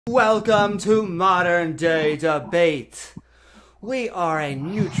Welcome to Modern Day Debate. We are a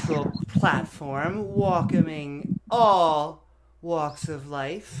neutral platform welcoming all walks of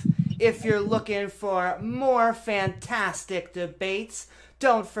life. If you're looking for more fantastic debates,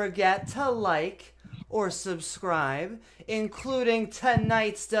 don't forget to like or subscribe, including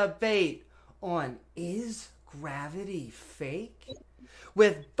tonight's debate on Is Gravity Fake?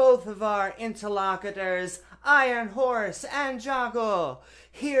 With both of our interlocutors, Iron Horse and Jokkul,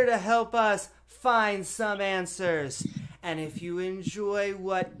 here to help us find some answers. And if you enjoy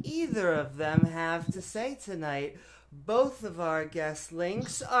what either of them have to say tonight, both of our guest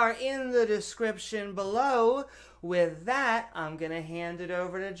links are in the description below. With that, I'm going to hand it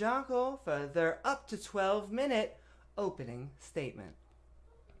over to Jokkul for their up to 12-minute opening statement.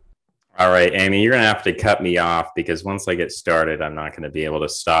 All right, Amy, you're going to have to cut me off because once I get started, I'm not going to be able to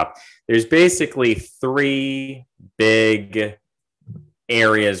stop. There's basically three big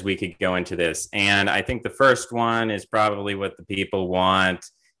areas we could go into this. And I think the first one is probably what the people want.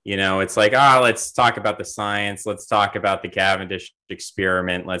 You know, it's like, let's talk about the science. Let's talk about the Cavendish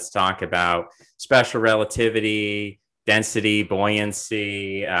experiment. Let's talk about special relativity, density,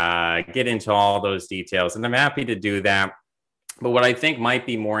 buoyancy, get into all those details. And I'm happy to do that. But what I think might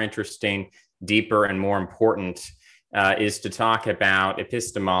be more interesting, deeper, and more important is to talk about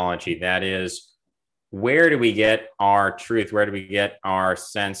epistemology. That is, where do we get our truth? Where do we get our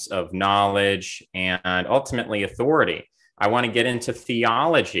sense of knowledge and ultimately authority? I want to get into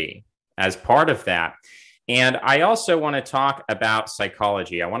theology as part of that. And I also want to talk about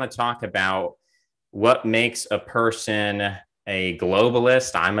psychology. I want to talk about what makes a person a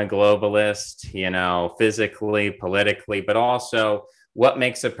globalist. I'm a globalist, you know, physically, politically, but also what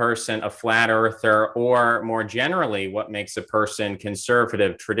makes a person a flat earther, or more generally, what makes a person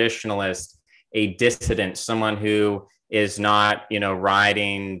conservative, traditionalist, a dissident, someone who is not, you know,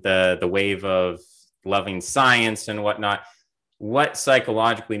 riding the wave of loving science and whatnot. What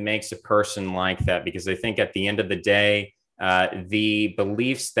psychologically makes a person like that? Because I think at the end of the day, the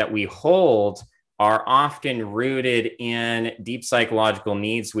beliefs that we hold are often rooted in deep psychological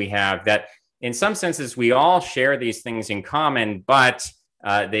needs we have that in some senses we all share these things in common, but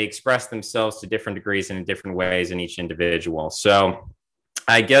they express themselves to different degrees and in different ways in each individual. So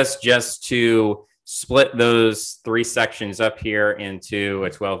I guess just to split those three sections up here into a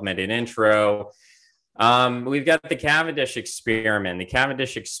 12-minute intro, we've got the Cavendish experiment. The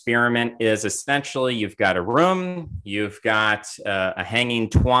Cavendish experiment is essentially you've got a room, you've got a hanging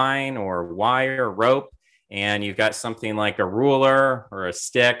twine or wire rope, and you've got something like a ruler or a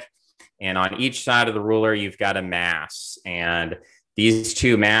stick. And on each side of the ruler, you've got a mass. And these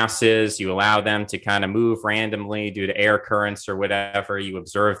two masses, you allow them to kind of move randomly due to air currents or whatever. You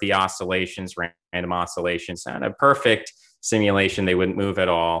observe the oscillations, random oscillations. And a perfect simulation, they wouldn't move at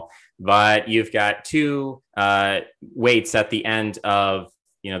all. But you've got two weights at the end of,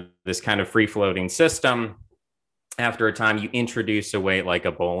 you know, this kind of free-floating system. After a time, you introduce a weight like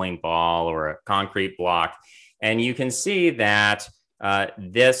a bowling ball or a concrete block, and you can see that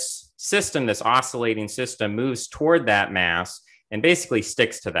this system, this oscillating system, moves toward that mass and basically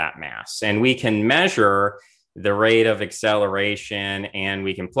sticks to that mass. And we can measure the rate of acceleration, and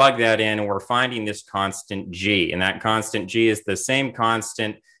we can plug that in, and we're finding this constant g. And that constant g is the same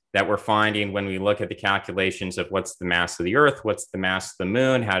constant that we're finding when we look at the calculations of what's the mass of the Earth, what's the mass of the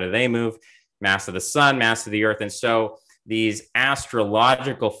moon, how do they move, mass of the sun, mass of the Earth. And so these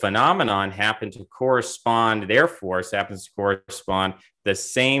astrological phenomenon happen to correspond, their force happens to correspond the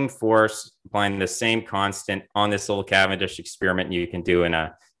same force applying the same constant on this little Cavendish experiment you can do in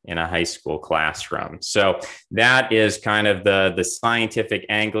a high school classroom. So that is kind of the scientific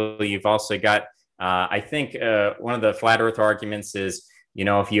angle. You've also got, I think one of the flat Earth arguments is, you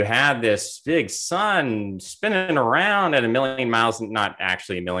know, if you had this big sun spinning around at a million miles, not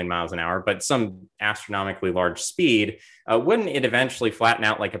actually a million miles an hour, but some astronomically large speed, wouldn't it eventually flatten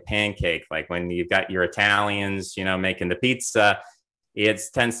out like a pancake? Like when you've got your Italians, you know, making the pizza, it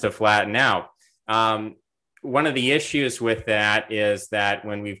tends to flatten out. One of the issues with that is that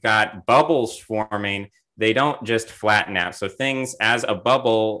when we've got bubbles forming, they don't just flatten out. So things, as a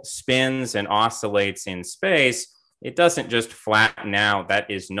bubble spins and oscillates in space, it doesn't just flatten out.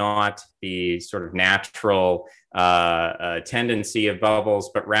 That is not the sort of natural tendency of bubbles,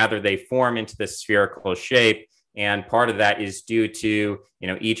 but rather they form into the spherical shape. And part of that is due to, you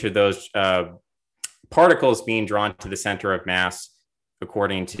know, each of those particles being drawn to the center of mass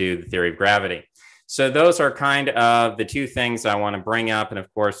according to the theory of gravity. So those are kind of the two things I want to bring up. And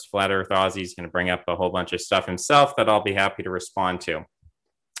of course, Flat Earth Ozzy is going to bring up a whole bunch of stuff himself that I'll be happy to respond to.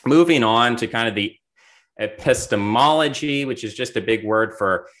 Moving on to kind of the epistemology, which is just a big word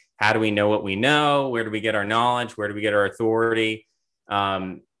for how do we know what we know? Where do we get our knowledge? Where do we get our authority?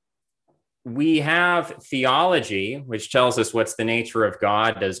 We have theology, which tells us what's the nature of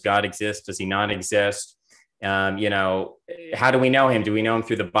God. Does God exist? Does he not exist? How do we know him? Do we know him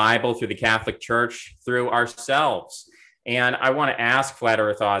through the Bible, through the Catholic Church, through ourselves? And I want to ask Flat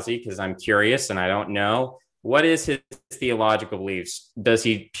Earth Ozzy, because I'm curious and I don't know, what is his theological beliefs? Does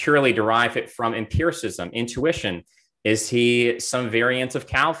he purely derive it from empiricism, intuition? Is he some variant of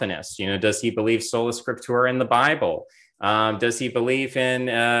Calvinist? Does he believe sola scriptura in the Bible? Does he believe in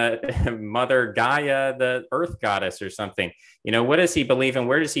Mother Gaia, the earth goddess or something? What does he believe in?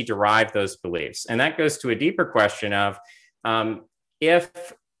 Where does he derive those beliefs? And that goes to a deeper question of if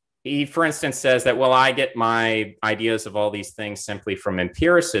he, for instance, says that, well, I get my ideas of all these things simply from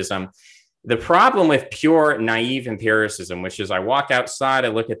empiricism. The problem with pure naive empiricism, which is I walk outside, I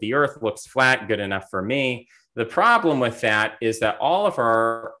look at the earth, looks flat, good enough for me. The problem with that is that all of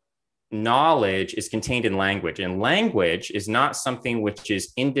our knowledge is contained in language, and language is not something which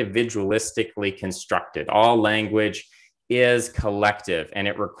is individualistically constructed. All language is collective and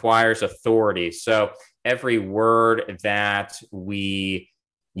it requires authority. So every word that we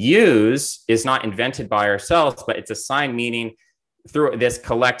use is not invented by ourselves, but it's assigned meaning through this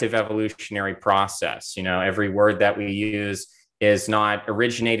collective evolutionary process. Every word that we use is not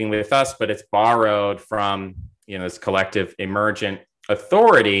originating with us, but it's borrowed from this collective emergent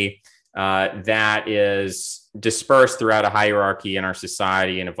authority that is dispersed throughout a hierarchy in our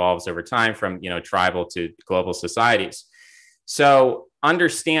society and evolves over time from tribal to global societies. So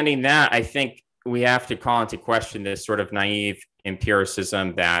understanding that, I think we have to call into question this sort of naive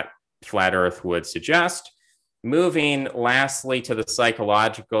empiricism that Flat Earth would suggest. Moving lastly to the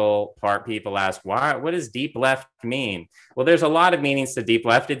psychological part, people ask, what does deep left mean? Well, there's a lot of meanings to deep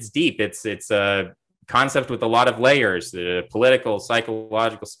left. It's deep. It's a concept with a lot of layers, the political,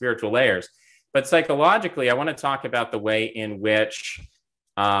 psychological, spiritual layers. But psychologically, I want to talk about the way in which,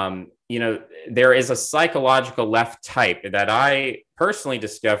 there is a psychological left type that I personally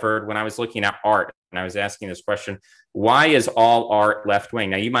discovered when I was looking at art. And I was asking this question, why is all art left wing?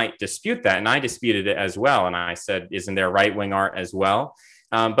 Now, you might dispute that, and I disputed it as well. And I said, isn't there right wing art as well?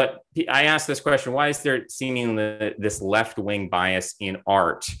 But I asked this question, why is there seemingly this left wing bias in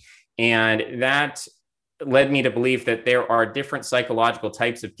art? And that led me to believe that there are different psychological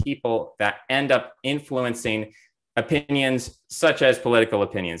types of people that end up influencing opinions, such as political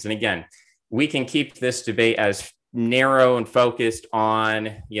opinions. And again, we can keep this debate as narrow and focused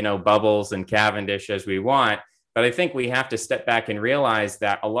on, Bubbles and Cavendish as we want. But I think we have to step back and realize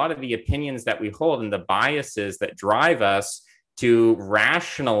that a lot of the opinions that we hold and the biases that drive us to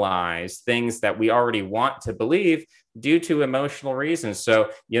rationalize things that we already want to believe due to emotional reasons. So,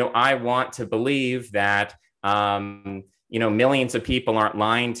 I want to believe that, millions of people aren't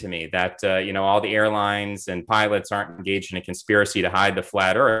lying to me, that, all the airlines and pilots aren't engaged in a conspiracy to hide the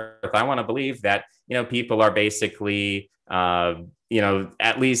flat earth. I want to believe that, people are basically,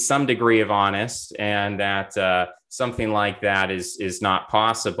 at least some degree of honest, and that something like that is not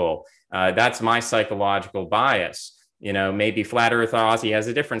possible. That's my psychological bias. Maybe Flat Earth Ozzy has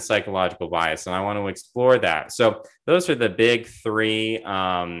a different psychological bias, and I want to explore that. So those are the big three.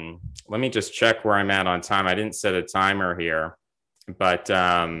 Let me just check where I'm at on time. I didn't set a timer here, but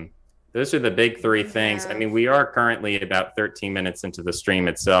those are the big three things. I mean, we are currently about 13 minutes into the stream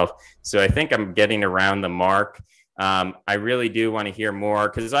itself, so I think I'm getting around the mark. I really do want to hear more,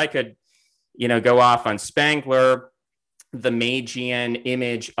 because I could, go off on Spangler, the Magian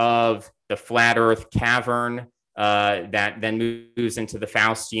image of the flat Earth cavern, that then moves into the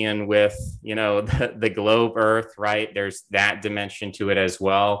Faustian with, the globe Earth, right? There's that dimension to it as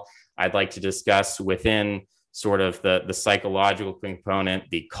well. I'd like to discuss within sort of the psychological component,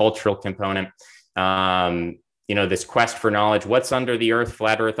 the cultural component, this quest for knowledge. What's under the earth?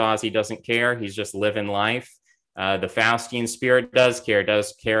 Flat Earth Ozzy doesn't care. He's just living life. The Faustian spirit does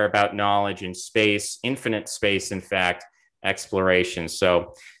care about knowledge and space, infinite space, in fact, exploration.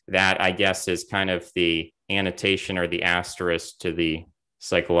 So that, I guess, is kind of the annotation or the asterisk to the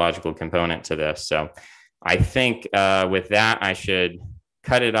psychological component to this. So I think with that, I should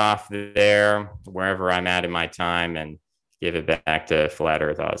cut it off there, wherever I'm at in my time, and give it back to Flat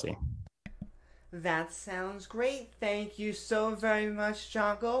Earth Ozzy. That sounds great. Thank you so very much,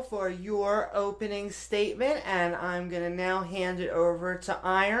 Jokkul, for your opening statement. And I'm going to now hand it over to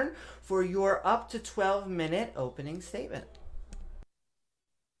Iron for your up to 12-minute opening statement.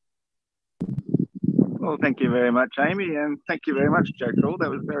 Well, thank you very much, Amy, and thank you very much, Jokkul. That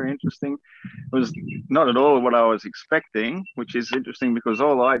was very interesting. It was not at all what I was expecting, which is interesting because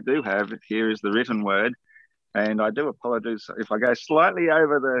all I do have here is the written word. And I do apologise if I go slightly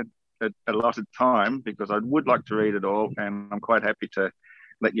over the allotted time, because I would like to read it all, and I'm quite happy to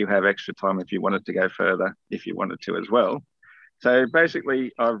let you have extra time if you wanted to go further, if you wanted to as well. So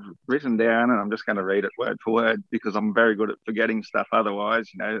basically, I've written down, and I'm just going to read it word for word, because I'm very good at forgetting stuff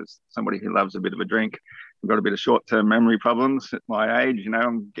otherwise. You know, as somebody who loves a bit of a drink, I've got a bit of short-term memory problems at my age. You know,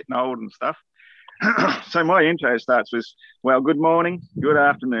 I'm getting old and stuff. So my intro starts with, well, good morning, good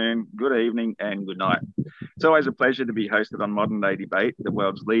afternoon, good evening, and good night. It's always a pleasure to be hosted on Modern Day Debate, the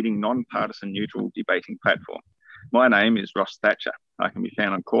world's leading non-partisan neutral debating platform. My name is Ross Thatcher. I can be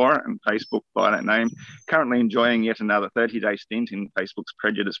found on Quora and Facebook by that name, currently enjoying yet another 30-day stint in Facebook's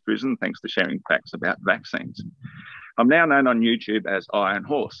prejudice prison, thanks to sharing facts about vaccines. I'm now known on YouTube as Iron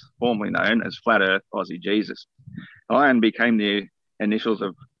Horse, formerly known as Flat Earth Aussie Jesus. Iron became the initials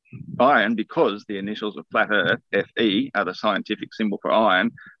of iron because the initials of Flat Earth, Fe, are the scientific symbol for iron,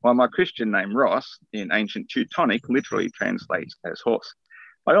 while my Christian name Ross in ancient Teutonic literally translates as horse.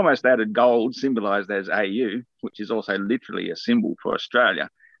 I almost added gold, symbolised as AU, which is also literally a symbol for Australia,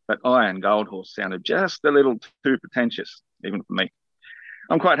 but Iron Gold Horse sounded just a little too pretentious, even for me.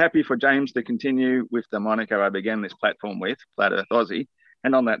 I'm quite happy for James to continue with the moniker I began this platform with, Flat Earth Aussie.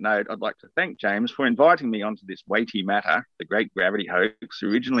 And on that note, I'd like to thank James for inviting me onto this weighty matter, the Great Gravity Hoax,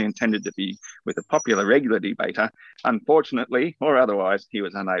 originally intended to be with a popular regular debater. Unfortunately, or otherwise, he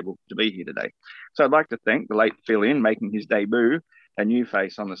was unable to be here today. So I'd like to thank the late fill-in making his debut, a new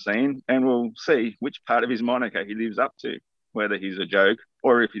face on the scene, and we'll see which part of his moniker he lives up to, whether he's a joke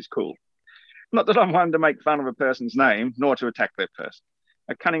or if he's cool. Not that I'm one to make fun of a person's name, nor to attack that person.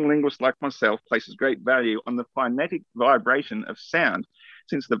 A cunning linguist like myself places great value on the phonetic vibration of sound,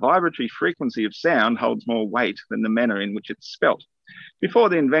 since the vibratory frequency of sound holds more weight than the manner in which it's spelt. Before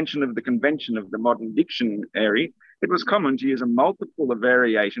the invention of the convention of the modern dictionary, it was common to use a multiple of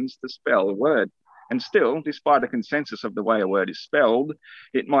variations to spell a word. And still, despite a consensus of the way a word is spelled,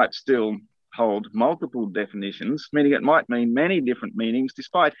 it might still hold multiple definitions, meaning it might mean many different meanings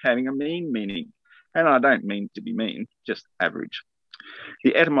despite having a mean meaning. And I don't mean to be mean, just average.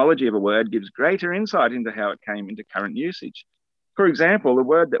 The etymology of a word gives greater insight into how it came into current usage. For example, a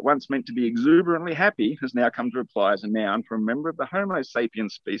word that once meant to be exuberantly happy has now come to apply as a noun for a member of the Homo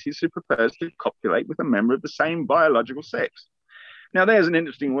sapiens species who prefers to copulate with a member of the same biological sex. Now, there's an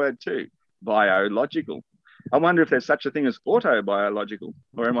interesting word too, biological. I wonder if there's such a thing as autobiological,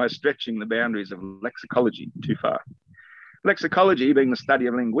 or am I stretching the boundaries of lexicology too far? Lexicology, being the study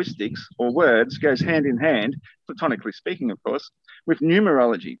of linguistics or words, goes hand in hand, platonically speaking, of course, with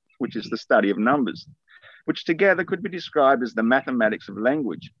numerology, which is the study of numbers, which together could be described as the mathematics of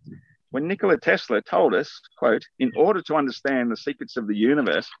language. When Nikola Tesla told us, quote, in order to understand the secrets of the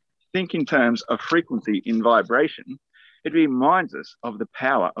universe, think in terms of frequency in vibration, it reminds us of the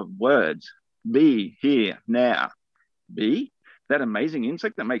power of words. Be, here, now. Bee? That amazing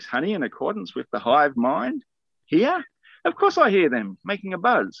insect that makes honey in accordance with the hive mind? Here? Of course I hear them making a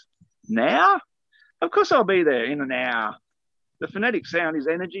buzz. Now? Of course I'll be there in an hour. The phonetic sound is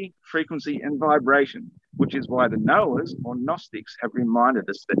energy, frequency, and vibration, which is why the knowers or Gnostics have reminded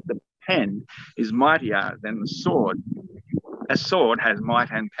us that the pen is mightier than the sword. A sword has might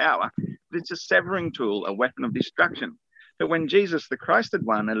and power, but it's a severing tool, a weapon of destruction. But when Jesus, the Christed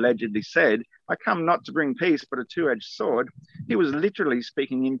One, allegedly said, I come not to bring peace, but a two-edged sword, he was literally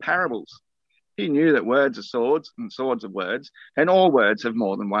speaking in parables. He knew that words are swords and swords are words, and all words have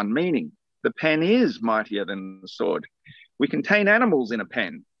more than one meaning. The pen is mightier than the sword. We contain animals in a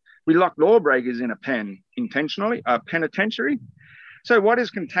pen. We lock lawbreakers in a pen, intentionally, a penitentiary. So what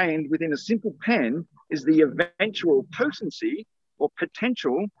is contained within a simple pen is the eventual potency or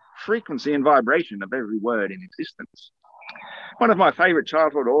potential frequency and vibration of every word in existence. One of my favourite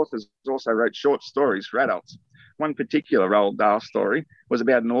childhood authors also wrote short stories for adults. One particular Roald Dahl story was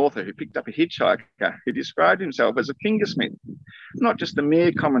about an author who picked up a hitchhiker who described himself as a fingersmith, not just a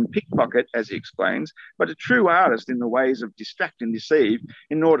mere common pickpocket, as he explains, but a true artist in the ways of distract and deceive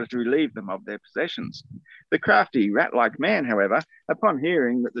in order to relieve them of their possessions. The crafty rat-like man, however, upon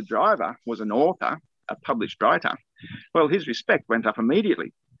hearing that the driver was an author, a published writer, well, his respect went up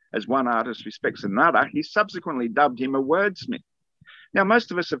immediately. As one artist respects another, he subsequently dubbed him a wordsmith. Now,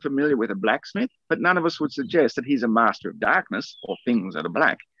 most of us are familiar with a blacksmith, but none of us would suggest that he's a master of darkness or things that are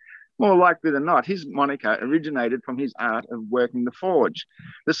black. More likely than not, his moniker originated from his art of working the forge.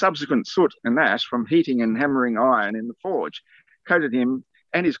 The subsequent soot and ash from heating and hammering iron in the forge coated him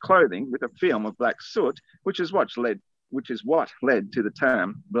and his clothing with a film of black soot, which is what led to the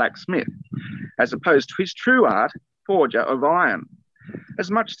term blacksmith, as opposed to his true art, forger of iron. As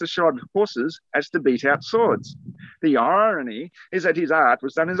much to shod horses as to beat out swords. The irony is that his art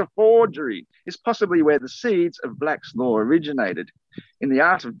was done as a forgery, is possibly where the seeds of Black's law originated. In the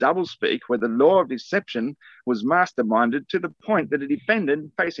art of doublespeak, where the law of deception was masterminded to the point that a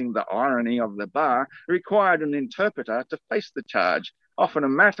defendant facing the irony of the bar required an interpreter to face the charge, often a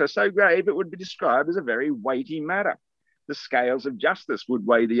matter so grave it would be described as a very weighty matter. The scales of justice would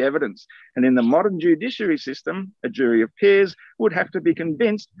weigh the evidence, and in the modern judiciary system, a jury of peers would have to be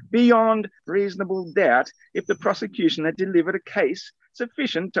convinced beyond reasonable doubt if the prosecution had delivered a case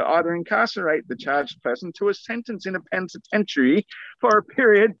sufficient to either incarcerate the charged person to a sentence in a penitentiary for a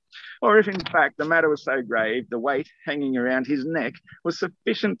period, or if in fact the matter was so grave, the weight hanging around his neck was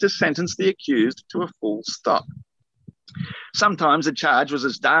sufficient to sentence the accused to a full stop. Sometimes a charge was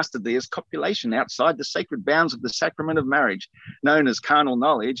as dastardly as copulation outside the sacred bounds of the sacrament of marriage. Known as carnal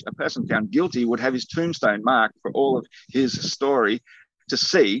knowledge, a person found guilty would have his tombstone marked for all of his story to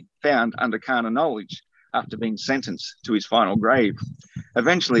see, found under carnal knowledge, after being sentenced to his final grave.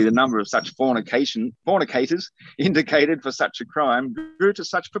 Eventually, the number of such fornicators indicated for such a crime grew to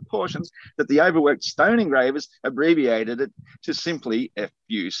such proportions that the overworked stone engravers abbreviated it to simply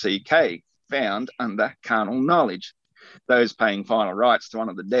FUCK, found under carnal knowledge. Those paying final rites to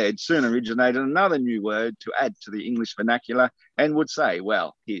honour the dead soon originated another new word to add to the English vernacular and would say,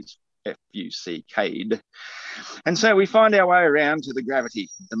 well, here's FUCK'd. And so we find our way around to the gravity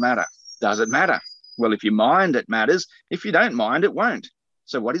of the matter. Does it matter? Well, if you mind, it matters. If you don't mind, it won't.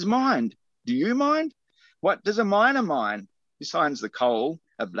 So what is mind? Do you mind? What does a miner mine? Besides the coal,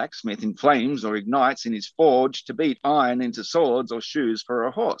 a blacksmith inflames or ignites in his forge to beat iron into swords or shoes for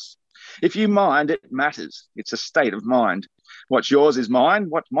a horse. If you mind, it matters. It's a state of mind. What's yours is mine.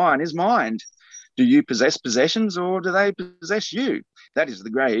 What's mine is mind. Do you possess possessions or do they possess you? That is the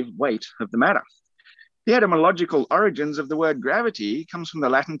grave weight of the matter. The etymological origins of the word gravity comes from the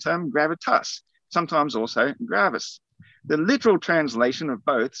Latin term gravitas, sometimes also gravis. The literal translation of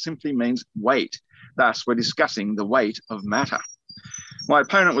both simply means weight. Thus, we're discussing the weight of matter. My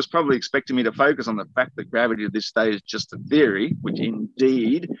opponent was probably expecting me to focus on the fact that gravity at this stage is just a theory, which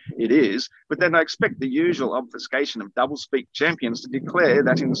indeed it is, but then I expect the usual obfuscation of doublespeak champions to declare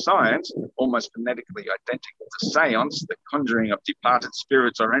that in science, almost phonetically identical to seance, the conjuring of departed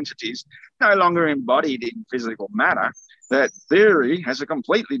spirits or entities, no longer embodied in physical matter, that theory has a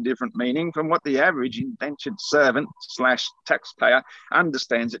completely different meaning from what the average indentured servant / taxpayer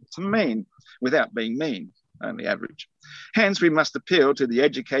understands it to mean, without being mean. Only average. Hence, we must appeal to the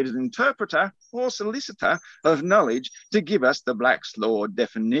educated interpreter or solicitor of knowledge to give us the Black's Law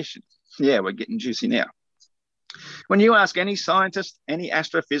definition. Yeah, we're getting juicy now. When you ask any scientist, any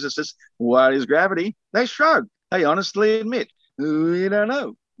astrophysicist, what is gravity? They shrug. They honestly admit, we don't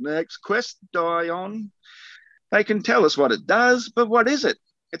know. Next question. They can tell us what it does, but what is it?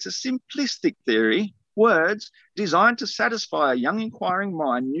 It's a simplistic theory. Words designed to satisfy a young inquiring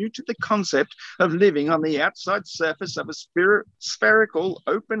mind new to the concept of living on the outside surface of a spherical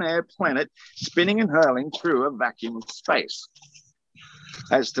open-air planet spinning and hurling through a vacuum of space.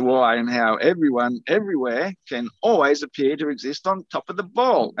 As to why and how everyone everywhere can always appear to exist on top of the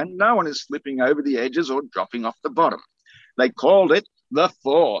ball and no one is slipping over the edges or dropping off the bottom. They called it the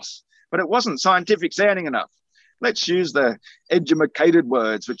force, but it wasn't scientific sounding enough. Let's use the edumacated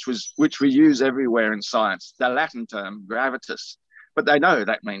words, which we use everywhere in science, the Latin term gravitas. But they know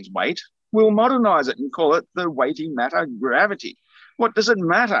that means weight. We'll modernize it and call it the weighty matter gravity. What does it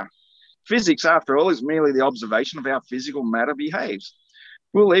matter? Physics, after all, is merely the observation of how physical matter behaves.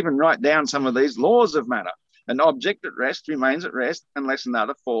 We'll even write down some of these laws of matter. An object at rest remains at rest unless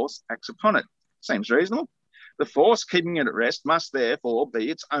another force acts upon it. Seems reasonable. The force keeping it at rest must therefore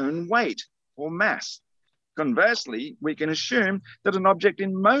be its own weight or mass. Conversely, we can assume that an object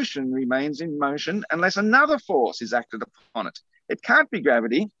in motion remains in motion unless another force is acted upon it. It can't be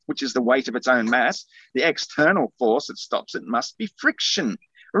gravity, which is the weight of its own mass. The external force that stops it must be friction,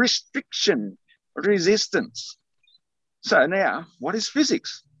 restriction, resistance. So now, what is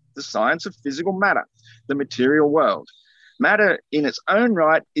physics? The science of physical matter, the material world. Matter in its own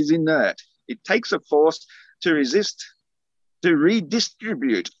right is inert. It takes a force to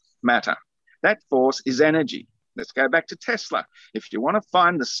redistribute matter. That force is energy. Let's go back to Tesla. If you want to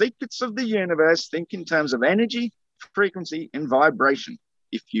find the secrets of the universe, think in terms of energy, frequency, and vibration.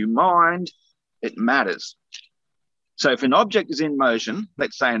 If you mind, it matters. So if an object is in motion,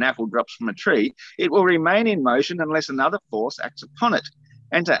 let's say an apple drops from a tree, it will remain in motion unless another force acts upon it.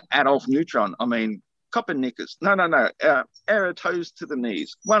 Enter Adolf Neutron, Copernicus. Arrow toes to the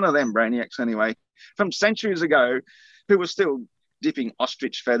knees. One of them brainiacs anyway, from centuries ago, who was still dipping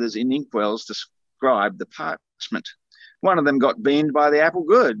ostrich feathers in inkwells to scribe the parchment. One of them got beamed by the apple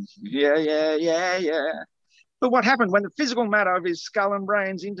good. Yeah. But what happened when the physical matter of his skull and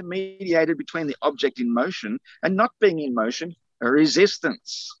brains intermediated between the object in motion and not being in motion? A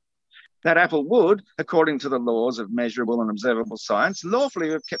resistance. That apple would, according to the laws of measurable and observable science,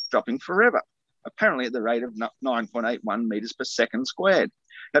 lawfully have kept dropping forever, apparently at the rate of 9.81 meters per second squared,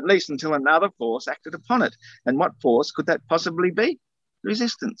 at least until another force acted upon it. And what force could that possibly be?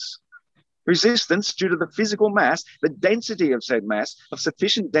 Resistance. Resistance due to the physical mass, the density of said mass, of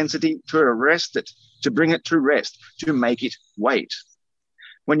sufficient density to arrest it, to bring it to rest, to make it wait.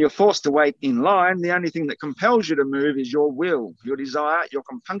 When you're forced to wait in line, the only thing that compels you to move is your will, your desire, your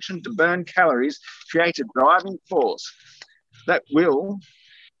compunction to burn calories, create a driving force that will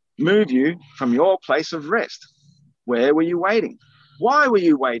move you from your place of rest. Where were you waiting? Why were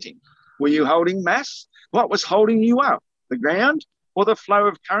you waiting? Were you holding mass? What was holding you up? The ground or the flow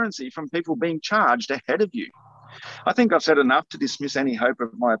of currency from people being charged ahead of you? I think I've said enough to dismiss any hope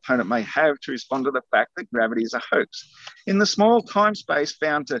my opponent may have to respond to the fact that gravity is a hoax. In the small time space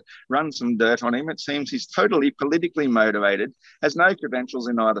found to run some dirt on him, it seems he's totally politically motivated, has no credentials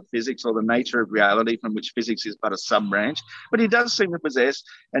in either physics or the nature of reality, from which physics is but a sub-branch, but he does seem to possess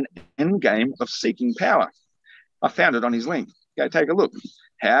an endgame of seeking power. I found it on his link. Go take a look.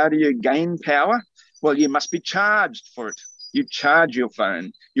 How do you gain power? Well, you must be charged for it. You charge your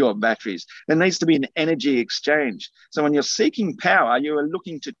phone, your batteries. There needs to be an energy exchange. So when you're seeking power, you are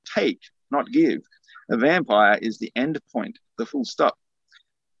looking to take, not give. A vampire is the end point, the full stop.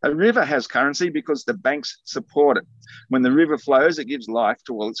 A river has currency because the banks support it. When the river flows, it gives life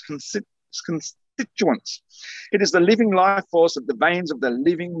to all its constituents. It is the living life force of the veins of the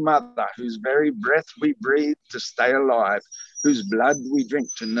living mother, whose very breath we breathe to stay alive, whose blood we drink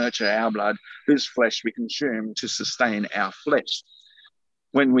to nurture our blood, whose flesh we consume to sustain our flesh.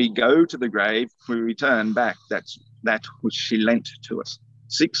 When we go to the grave, we return back that which she lent to us.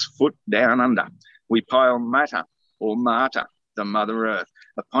 6 foot down under, we pile matter or martyr, the Mother Earth,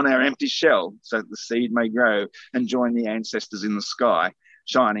 upon our empty shell so that the seed may grow and join the ancestors in the sky,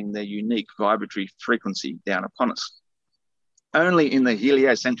 shining their unique vibratory frequency down upon us. Only in the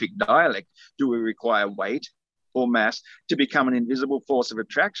heliocentric dialect do we require weight or mass to become an invisible force of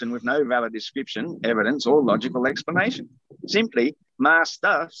attraction with no valid description, evidence, or logical explanation. Simply, mass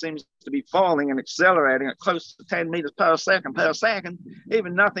stuff seems to be falling and accelerating at close to 10 meters per second.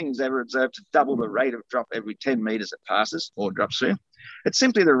 Even nothing is ever observed to double the rate of drop every 10 meters it passes or drops through. It's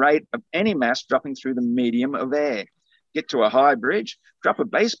simply the rate of any mass dropping through the medium of air. Get to a high bridge, drop a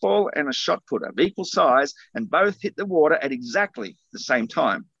baseball and a shot put of equal size, and both hit the water at exactly the same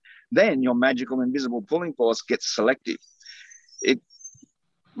time. Then your magical invisible pulling force gets selective. It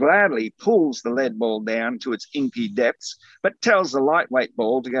gladly pulls the lead ball down to its inky depths, but tells the lightweight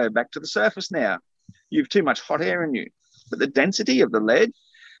ball to go back to the surface now. You've too much hot air in you. But the density of the lead,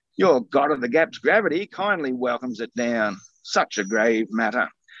 your god of the gap's gravity kindly welcomes it down. Such a grave matter.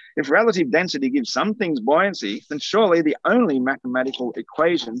 If relative density gives some things buoyancy, then surely the only mathematical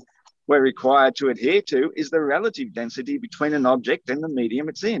equation we're required to adhere to is the relative density between an object and the medium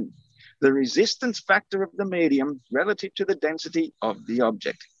it's in. The resistance factor of the medium relative to the density of the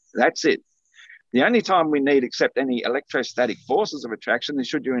object. That's it. The only time we need accept any electrostatic forces of attraction is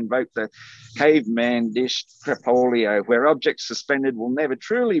should you invoke the caveman dish trapolio, where objects suspended will never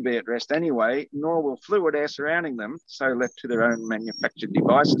truly be at rest anyway, nor will fluid air surrounding them, so left to their own manufactured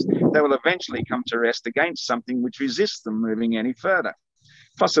devices, they will eventually come to rest against something which resists them moving any further,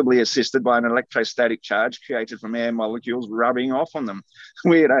 possibly assisted by an electrostatic charge created from air molecules rubbing off on them.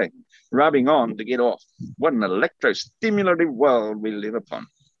 Weird, eh? Rubbing on to get off. What an electrostimulative world we live upon.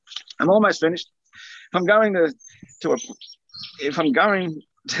 I'm almost finished. If I'm going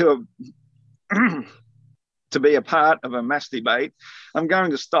to be a part of a mass debate, I'm not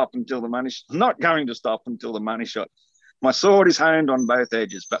going to stop until the money shot. My sword is honed on both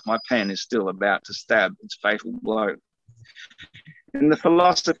edges, but my pen is still about to stab its fatal blow. In the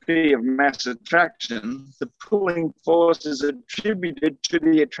philosophy of mass attraction, the pulling force is attributed to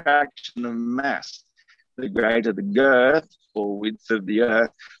the attraction of mass. The greater the girth or width of the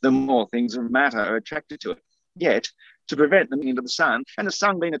earth, the more things of matter are attracted to it. Yet, to prevent them into the sun, and the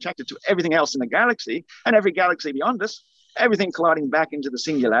sun being attracted to everything else in the galaxy, and every galaxy beyond us, everything colliding back into the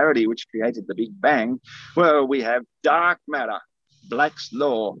singularity which created the Big Bang, well, we have dark matter, Black's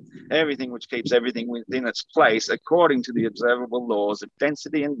law, everything which keeps everything within its place according to the observable laws of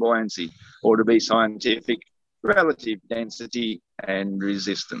density and buoyancy, or to be scientific, relative density and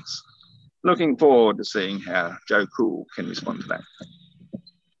resistance. Looking forward to seeing how Jokkul can respond to that.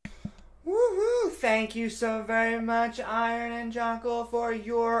 Woohoo! Thank you so very much, Iron and Jokkul, for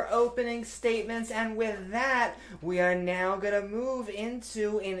your opening statements. And with that, we are now going to move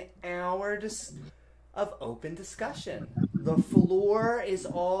into of open discussion. The floor is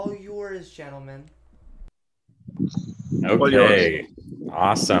all yours, gentlemen. Okay,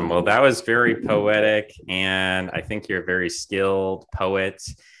 awesome. Well, that was very poetic, and I think you're a very skilled poet.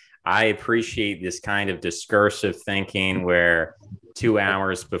 I appreciate this kind of discursive thinking where 2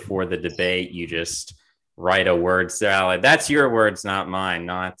 hours before the debate, you just write a word salad. That's your words, not mine,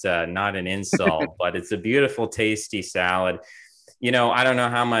 not an insult, but it's a beautiful, tasty salad. I don't know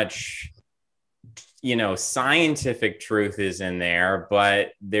how much scientific truth is in there,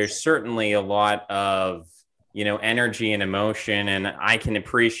 but there's certainly a lot of energy and emotion, and I can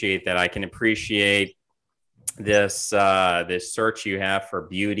appreciate that. I can appreciate this search you have for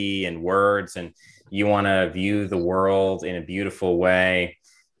beauty and words, and you want to view the world in a beautiful way.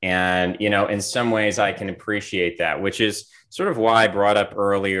 And in some ways I can appreciate that, which is sort of why I brought up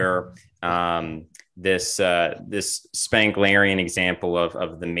earlier this Spenglerian example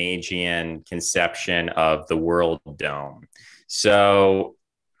of the Magian conception of the world dome. So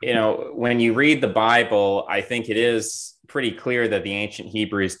when you read the Bible, I think it is pretty clear that the ancient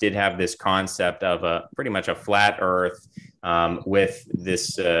Hebrews did have this concept of pretty much a flat earth with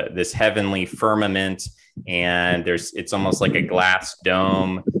this heavenly firmament, and it's almost like a glass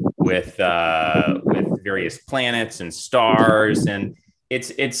dome with various planets and stars, and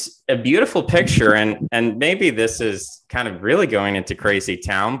it's a beautiful picture. And maybe this is kind of really going into crazy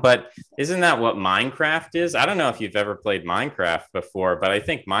town, but isn't that what Minecraft is? I don't know if you've ever played Minecraft before, but I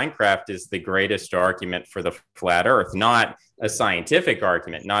think Minecraft is the greatest argument for the flat earth, not a scientific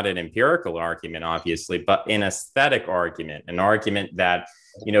argument, not an empirical argument, obviously, but an aesthetic argument, an argument that,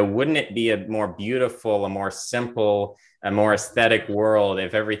 wouldn't it be a more beautiful, a more simple, a more aesthetic world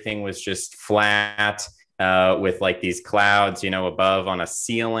if everything was just flat, with like these clouds, above on a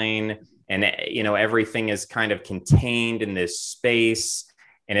ceiling, and, everything is kind of contained in this space,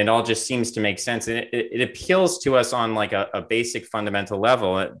 and it all just seems to make sense. And it appeals to us on like a basic fundamental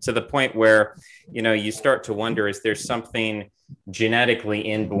level, to the point where, you start to wonder, is there something genetically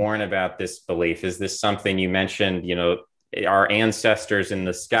inborn about this belief? Is this something you mentioned, our ancestors in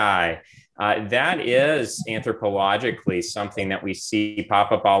the sky? That is anthropologically something that we see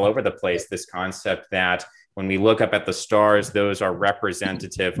pop up all over the place, this concept that when we look up at the stars, those are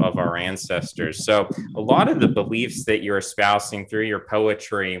representative of our ancestors. So a lot of the beliefs that you're espousing through your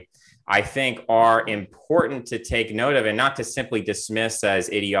poetry, I think, are important to take note of, and not to simply dismiss as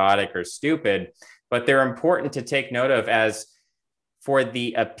idiotic or stupid, but they're important to take note of as for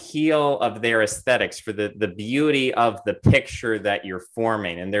the appeal of their aesthetics, for the beauty of the picture that you're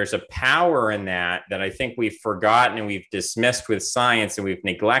forming. And there's a power in that I think we've forgotten and we've dismissed with science and we've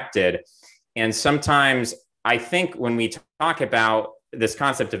neglected. And sometimes I think when we talk about this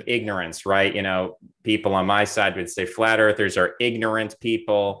concept of ignorance, right? People on my side would say flat earthers are ignorant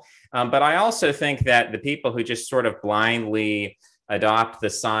people. But I also think that the people who just sort of blindly adopt the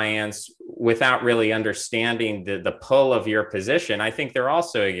science without really understanding the pull of your position, I think they're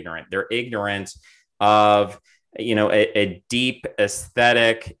also ignorant. They're ignorant of, a deep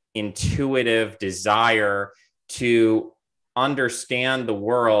aesthetic, intuitive desire to understand the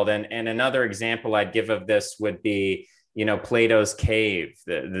world. And another example I'd give of this would be, Plato's cave,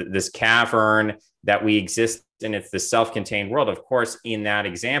 this cavern that we exist in. It's the self-contained world. Of course, in that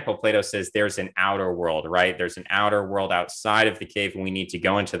example, Plato says there's an outer world, right? There's an outer world outside of the cave, and we need to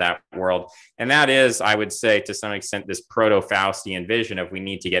go into that world. And that is, I would say, to some extent, this proto-Faustian vision of we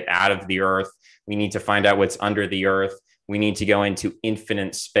need to get out of the earth. We need to find out what's under the earth. We need to go into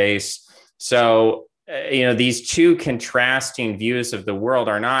infinite space. So, these two contrasting views of the world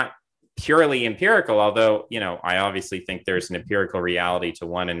are not purely empirical, although, I obviously think there's an empirical reality to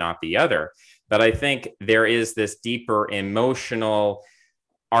one and not the other. But I think there is this deeper emotional,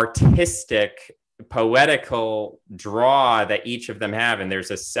 artistic, poetical draw that each of them have. And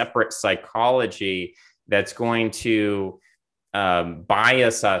there's a separate psychology that's going to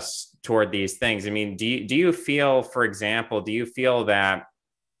bias us toward these things. I mean, do you feel, for example, that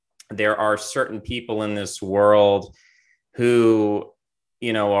there are certain people in this world who,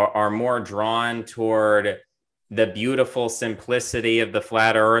 are more drawn toward the beautiful simplicity of the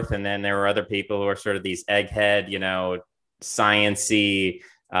flat earth, and then there are other people who are sort of these egghead, science-y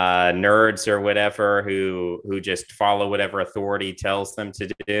nerds or whatever, who just follow whatever authority tells them to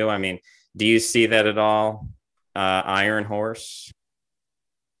do? I mean, do you see that at all, Iron Horse?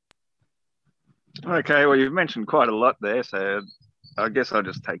 Okay, well, you've mentioned quite a lot there, so I guess I'll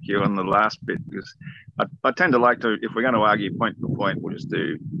just take you on the last bit, because I tend to like to, if we're going to argue point for point, we'll just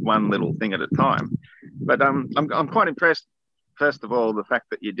do one little thing at a time. But I'm quite impressed, first of all, the fact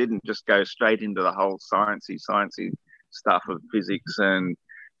that you didn't just go straight into the whole sciencey stuff of physics and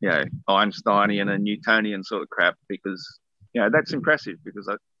Einsteinian and Newtonian sort of crap, because that's impressive, because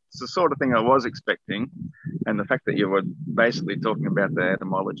it's the sort of thing I was expecting, and the fact that you were basically talking about the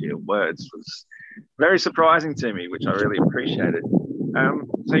etymology of words was very surprising to me, which I really appreciated.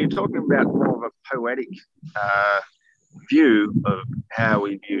 So you're talking about more of a poetic view of how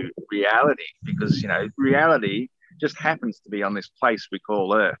we view reality, because reality just happens to be on this place we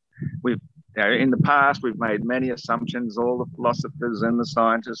call Earth. We've in the past, we've made many assumptions. All the philosophers and the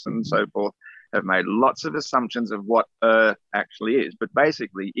scientists and so forth have made lots of assumptions of what Earth actually is. But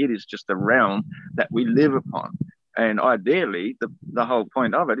basically, it is just a realm that we live upon. And ideally, the whole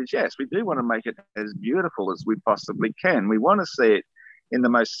point of it is, yes, we do want to make it as beautiful as we possibly can. We want to see it in the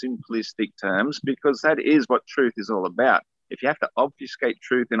most simplistic terms, because that is what truth is all about. If you have to obfuscate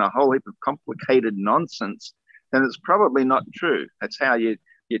truth in a whole heap of complicated nonsense, then it's probably not true. That's how you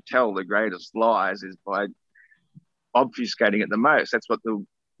tell the greatest lies, is by obfuscating it the most. That's what the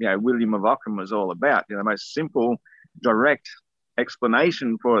William of Ockham was all about. The most simple, direct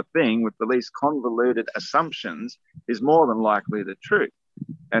explanation for a thing with the least convoluted assumptions is more than likely the truth.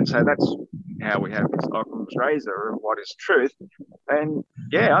 And so that's how we have this Occam's razor of what is truth. And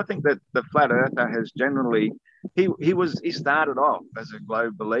I think that the flat earther has generally, he started off as a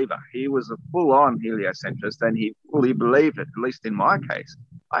globe believer. He was a full-on heliocentrist, and he fully believed it, at least in my case.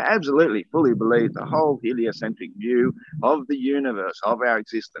 I absolutely fully believe the whole heliocentric view of the universe, of our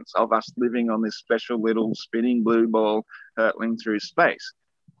existence, of us living on this special little spinning blue ball hurtling through space.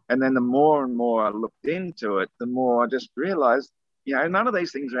 And then the more and more I looked into it, the more I just realized, none of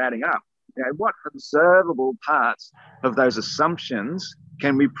these things are adding up. What observable parts of those assumptions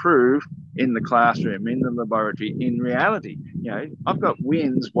can we prove in the classroom, in the laboratory, in reality? I've got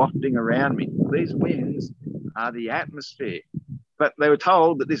winds wafting around me. These winds are the atmosphere. But they were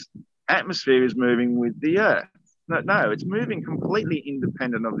told that this atmosphere is moving with the Earth. No, it's moving completely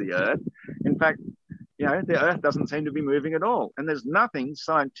independent of the Earth. In fact, the Earth doesn't seem to be moving at all. And there's nothing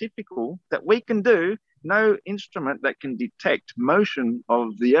scientifical that we can do, no instrument that can detect motion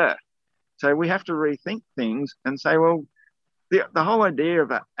of the Earth. So we have to rethink things and say, well, the whole idea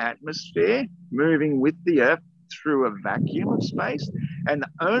of an atmosphere moving with the Earth through a vacuum of space, and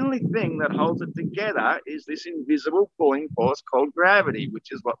the only thing that holds it together is this invisible pulling force called gravity,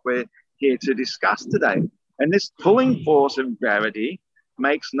 which is what we're here to discuss today. And this pulling force of gravity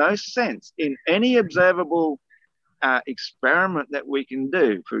makes no sense in any observable experiment that we can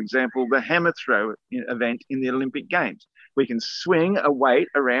do. For example, the hammer throw event in the Olympic Games. We can swing a weight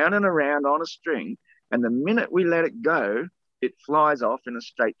around and around on a string, and the minute we let it go, it flies off in a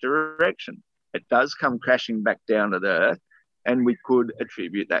straight direction. It does come crashing back down to the Earth, and we could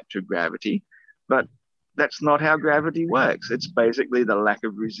attribute that to gravity, but that's not how gravity works. It's basically the lack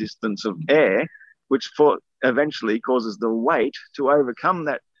of resistance of air, which eventually causes the weight to overcome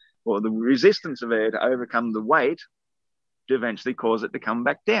that, or the resistance of air to overcome the weight to eventually cause it to come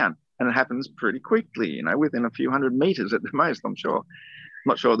back down. And it happens pretty quickly, within a few hundred meters at the most, I'm sure. I'm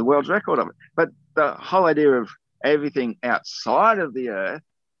not sure the world's record of it. But the whole idea of everything outside of the Earth,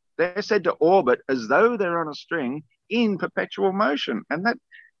 they're said to orbit as though they're on a string in perpetual motion. And that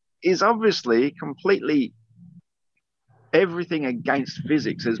is obviously completely everything against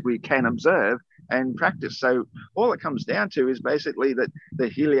physics as we can observe and practice. So all it comes down to is basically that the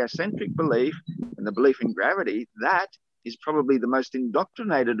heliocentric belief and the belief in gravity, that is probably the most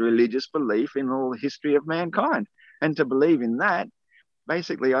indoctrinated religious belief in all the history of mankind. And to believe in that,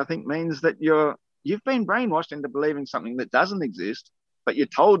 basically, I think means that you've been brainwashed into believing something that doesn't exist, but you're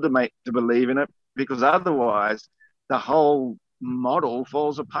told to believe in it, because otherwise the whole model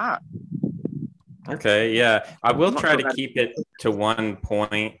falls apart. Okay, yeah. I will try to keep it to one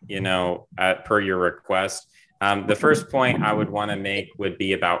point, per your request. The first point I would want to make would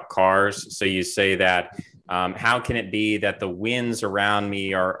be about cars. So you say that, how can it be that the winds around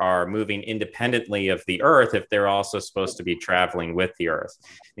me are moving independently of the Earth if they're also supposed to be traveling with the Earth?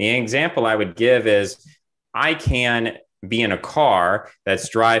 The example I would give is, I can be in a car that's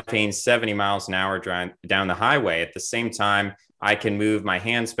driving 70 miles an hour down the highway. At the same time, I can move my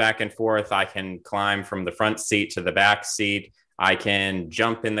hands back and forth. I can climb from the front seat to the back seat. I can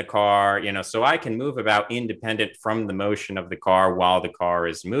jump in the car, so I can move about independent from the motion of the car while the car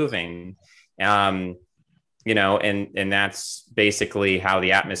is moving. And that's basically how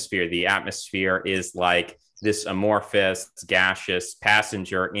the atmosphere is like this amorphous, gaseous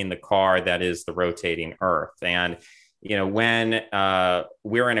passenger in the car that is the rotating Earth. And when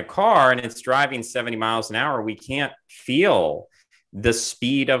we're in a car and it's driving 70 miles an hour, we can't feel the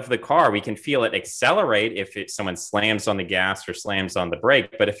speed of the car. We can feel it accelerate if someone slams on the gas or slams on the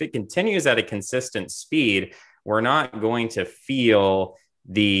brake. But if it continues at a consistent speed, we're not going to feel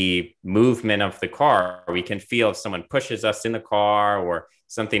the movement of the car. We can feel if someone pushes us in the car or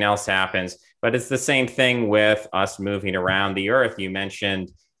something else happens. But it's the same thing with us moving around the earth. You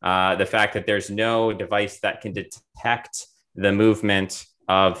mentioned the fact that there's no device that can detect the movement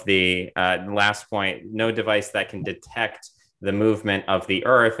of the last point, no device that can detect the movement of the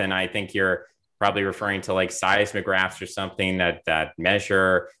earth. And I think you're probably referring to like seismographs or something that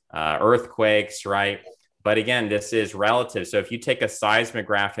measure earthquakes, right? But again, this is relative. So if you take a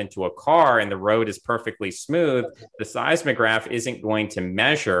seismograph into a car and the road is perfectly smooth, the seismograph isn't going to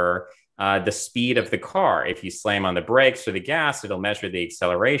measure the speed of the car. If you slam on the brakes or the gas, it'll measure the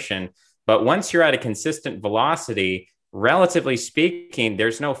acceleration. But once you're at a consistent velocity, relatively speaking,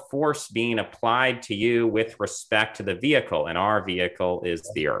 there's no force being applied to you with respect to the vehicle. And our vehicle is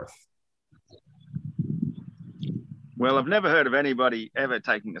the earth. Well, I've never heard of anybody ever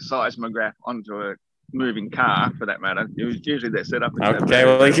taking a seismograph onto a moving car, for that matter. It was usually they're set up. Okay,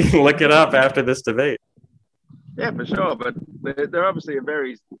 well, you can look it up after this debate. Yeah, for sure. But they're obviously a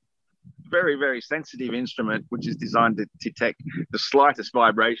very, very sensitive instrument, which is designed to detect the slightest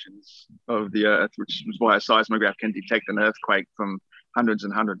vibrations of the earth, which is why a seismograph can detect an earthquake from hundreds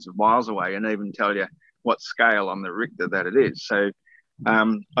and hundreds of miles away and even tell you what scale on the Richter that it is. So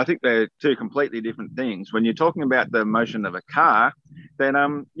I think they're two completely different things. When you're talking about the motion of a car, then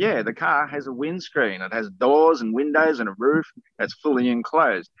the car has a windscreen. It has doors and windows and a roof that's fully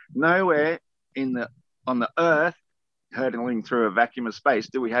enclosed. Nowhere on the earth, hurtling through a vacuum of space,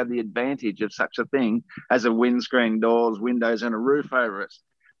 do we have the advantage of such a thing as a windscreen, doors, windows, and a roof over us,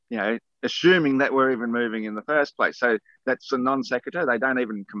 assuming that we're even moving in the first place. So that's a non sequitur. They don't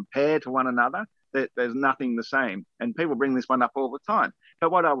even compare to one another. There's nothing the same. And people bring this one up all the time. But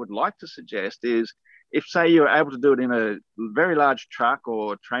what I would like to suggest is, if, say, you're able to do it in a very large truck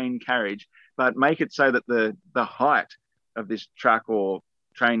or train carriage, but make it so that the height of this truck or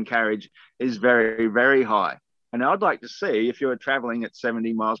train carriage is very, very high. And I'd like to see, if you're traveling at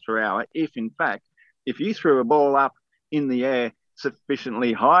 70 miles per hour, if in fact, if you threw a ball up in the air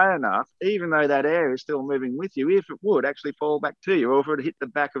sufficiently high enough, even though that air is still moving with you, if it would actually fall back to you, or if it would hit the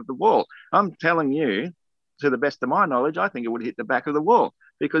back of the wall. I'm telling you, to the best of my knowledge, I think it would hit the back of the wall,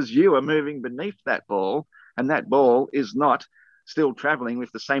 because you are moving beneath that ball, and that ball is not still traveling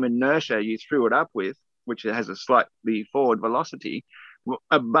with the same inertia you threw it up with, which has a slightly forward velocity,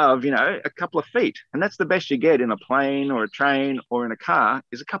 above, a couple of feet. And that's the best you get in a plane or a train or in a car,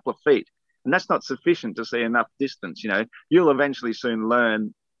 is a couple of feet. And that's not sufficient to see enough distance. You'll eventually soon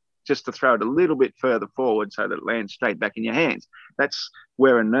learn just to throw it a little bit further forward so that it lands straight back in your hands. That's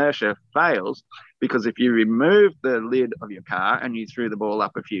where inertia fails, because if you remove the lid of your car and you threw the ball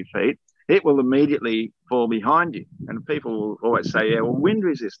up a few feet, it will immediately fall behind you. And people will always say, yeah, well, wind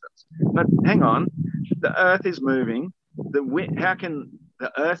resistance. But hang on, the earth is moving. How can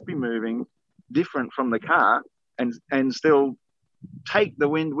the earth be moving different from the car and still take the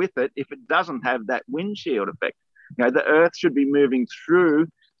wind with it if it doesn't have that windshield effect? The earth should be moving through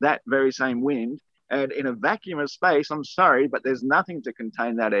that very same wind, and in a vacuum of space, I'm sorry, but there's nothing to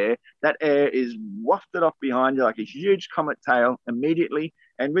contain that air. That air is wafted off behind you like a huge comet tail immediately,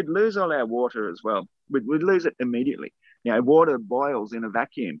 and we'd lose all our water as well. We'd lose it immediately. Water boils in a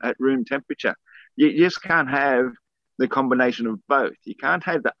vacuum at room temperature. You just can't have the combination of both. You can't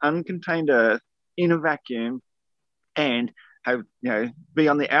have the uncontained earth in a vacuum and have, be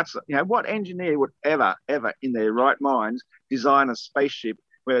on the outside. What engineer would ever in their right minds design a spaceship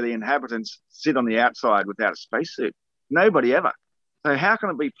where the inhabitants sit on the outside without a spacesuit? Nobody ever. So how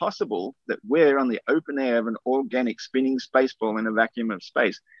can it be possible that we're on the open air of an organic spinning space ball in a vacuum of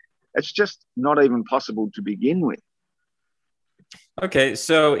space? It's just not even possible to begin with. Okay,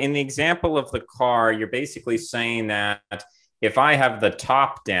 so in the example of the car, you're basically saying that if I have the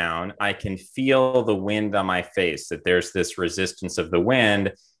top down, I can feel the wind on my face, that there's this resistance of the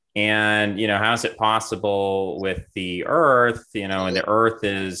wind. And, how is it possible with the earth, and the earth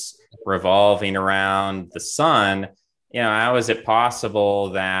is revolving around the sun, how is it possible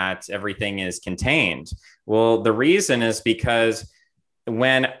that everything is contained? Well, the reason is because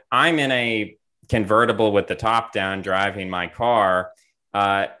when I'm in a convertible with the top down driving my car,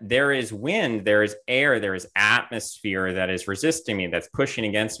 there is wind, there is air, there is atmosphere that is resisting me, that's pushing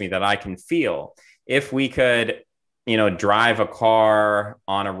against me, that I can feel. If we could, drive a car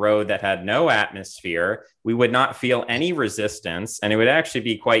on a road that had no atmosphere, we would not feel any resistance. And it would actually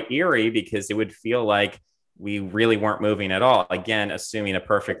be quite eerie, because it would feel like we really weren't moving at all. Again, assuming a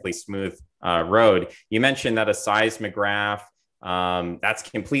perfectly smooth road. You mentioned that a seismograph, that's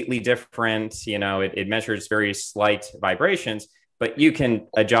completely different. It measures very slight vibrations. but you can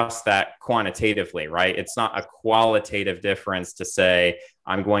adjust that quantitatively, right? It's not a qualitative difference to say,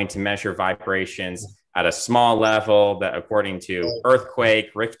 I'm going to measure vibrations at a small level that according to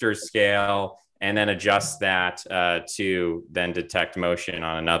earthquake, Richter scale, and then adjust that to then detect motion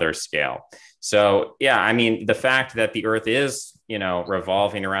on another scale. So yeah, I mean, the fact that the Earth is,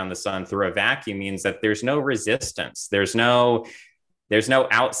 revolving around the sun through a vacuum means that there's no resistance. There's no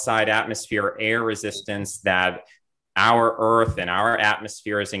outside atmosphere air resistance that our Earth and our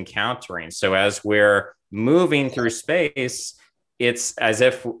atmosphere is encountering. So as we're moving through space, it's as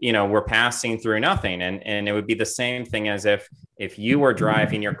if, we're passing through nothing. And it would be the same thing as if you were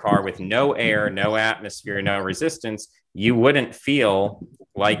driving your car with no air, no atmosphere, no resistance, you wouldn't feel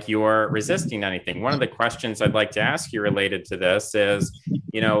like you're resisting anything. One of the questions I'd like to ask you related to this is,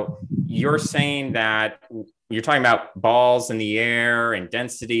 you're saying that you're talking about balls in the air and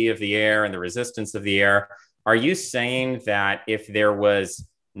density of the air and the resistance of the air. Are you saying that if there was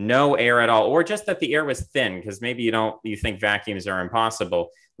no air at all, or just that the air was thin, because maybe you think vacuums are impossible.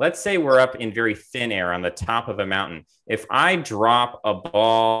 Let's say we're up in very thin air on the top of a mountain. If I drop a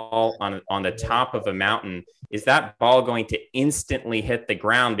ball on the top of a mountain, is that ball going to instantly hit the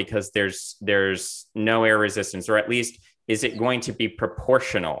ground because there's no air resistance, or at least is it going to be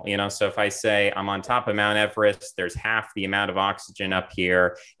proportional? So if I say I'm on top of Mount Everest, there's half the amount of oxygen up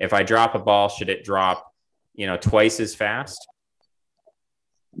here. If I drop a ball, should it drop, twice as fast?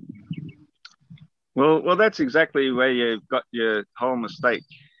 Well, that's exactly where you've got your whole mistake.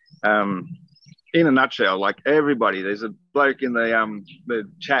 In a nutshell, like everybody, there's a bloke in the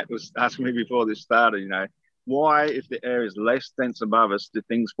chat was asking me before this started, why, if the air is less dense above us, do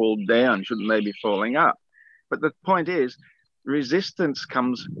things fall down? Shouldn't they be falling up? But the point is, resistance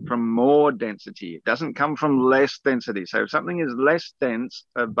comes from more density. It doesn't come from less density. So if something is less dense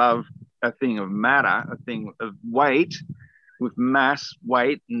above a thing of matter, a thing of weight, with mass,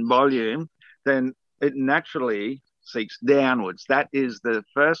 weight, and volume, then it naturally seeks downwards. That is the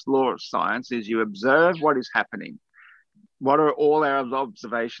first law of science, is you observe what is happening. What are all our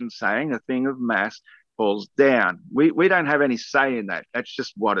observations saying? A thing of mass falls down. We don't have any say in that. That's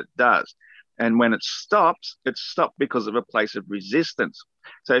just what it does. And when it stops, it's stopped because of a place of resistance.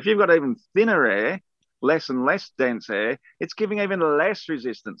 So if you've got even thinner air, less and less dense air, it's giving even less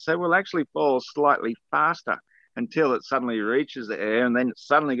resistance. So it will actually fall slightly faster until it suddenly reaches the air, and then it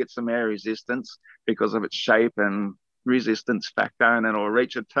suddenly gets some air resistance because of its shape and resistance factor, and then it'll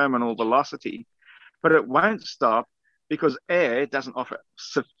reach a terminal velocity. But it won't stop because air doesn't offer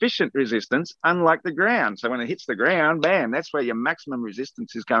sufficient resistance, unlike the ground. So when it hits the ground, bam, that's where your maximum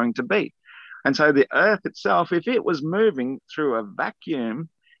resistance is going to be. And so the Earth itself, if it was moving through a vacuum,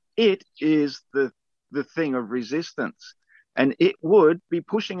 it is the thing of resistance. And it would be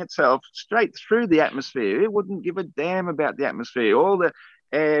pushing itself straight through the atmosphere. It wouldn't give a damn about the atmosphere. All the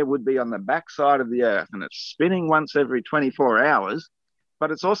air would be on the backside of the Earth, and it's spinning once every 24 hours,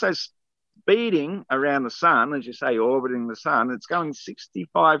 but it's also speeding around the sun, as you say, orbiting the sun. It's going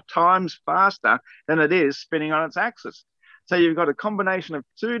 65 times faster than it is spinning on its axis. So you've got a combination of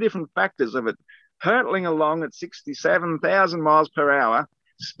two different factors of it hurtling along at 67,000 miles per hour,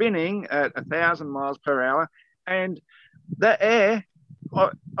 spinning at 1,000 miles per hour, and the air,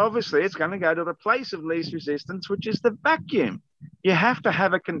 obviously, it's going to go to the place of least resistance, which is the vacuum. You have to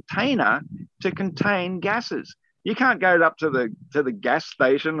have a container to contain gases. You can't go up to the gas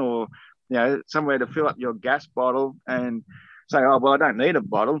station or somewhere to fill up your gas bottle and say, oh, well, I don't need a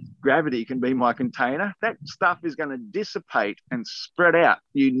bottle. Gravity can be my container. That stuff is going to dissipate and spread out.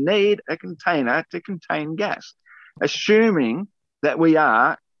 You need a container to contain gas, assuming that we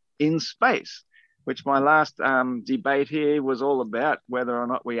are in space, which my last debate here was all about whether or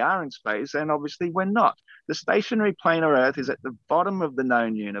not we are in space, and obviously we're not. The stationary plane of Earth is at the bottom of the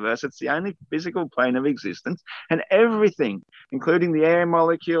known universe. It's the only physical plane of existence, and everything, including the air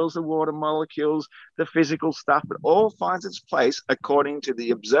molecules, the water molecules, the physical stuff, it all finds its place according to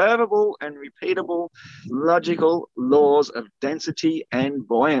the observable and repeatable logical laws of density and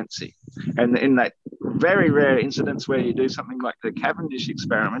buoyancy. And in that very rare incidents where you do something like the Cavendish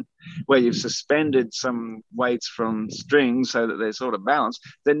experiment, where you've suspended some weights from strings so that they're sort of balanced,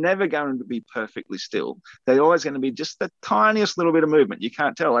 they're never going to be perfectly still. They're always going to be just the tiniest little bit of movement. You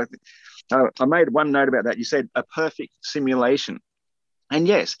can't tell. I made one note about that. You said a perfect simulation. And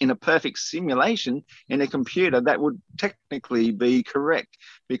yes, in a perfect simulation in a computer, that would technically be correct,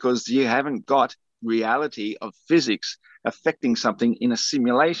 because you haven't got reality of physics affecting something in a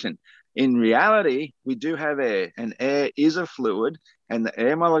simulation. In reality, we do have air, and air is a fluid, and the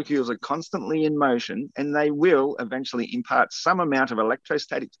air molecules are constantly in motion, and they will eventually impart some amount of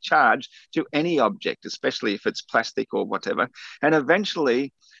electrostatic charge to any object, especially if it's plastic or whatever. And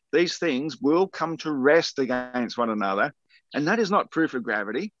eventually, these things will come to rest against one another. And that is not proof of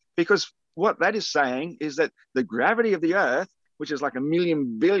gravity, because what that is saying is that the gravity of the Earth, which is like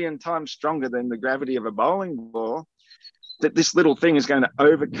 1,000,000 billion times stronger than the gravity of a bowling ball, that this little thing is going to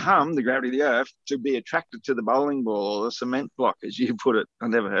overcome the gravity of the Earth to be attracted to the bowling ball or the cement block, as you put it. I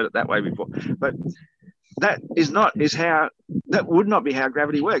never heard it that way before. But that would not be how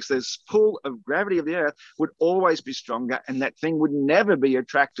gravity works. The pull of gravity of the Earth would always be stronger, and that thing would never be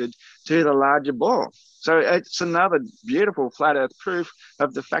attracted to the larger ball. So it's another beautiful flat Earth proof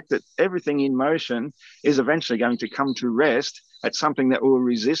of the fact that everything in motion is eventually going to come to rest at something that will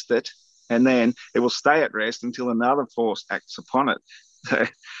resist it, and then it will stay at rest until another force acts upon it. So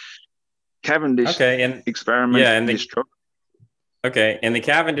Cavendish experiment. Yeah, in the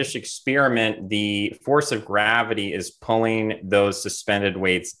Cavendish experiment, the force of gravity is pulling those suspended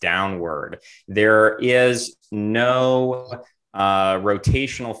weights downward. There is no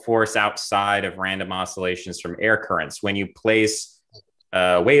rotational force outside of random oscillations from air currents. When you place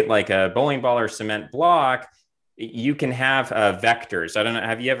a weight like a bowling ball or cement block, you can have vectors. I don't know.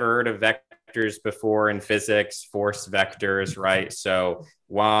 Have you ever heard of vectors before in physics? Force vectors, right? So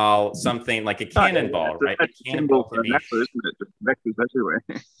while something like a cannonball, right? A cannonball can be... Vectors everywhere.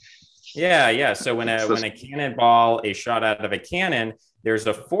 Yeah. So when a cannonball is shot out of a cannon, there's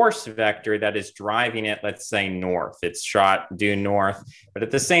a force vector that is driving it, let's say north. It's shot due north, but at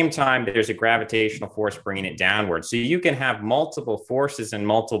the same time, there's a gravitational force bringing it downward. So you can have multiple forces in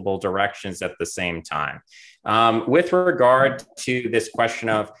multiple directions at the same time. With regard to this question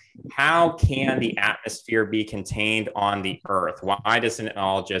of how can the atmosphere be contained on the Earth? Why doesn't it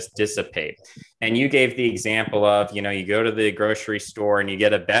all just dissipate? And you gave the example of, you go to the grocery store and you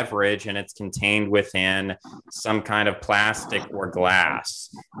get a beverage and it's contained within some kind of plastic or glass.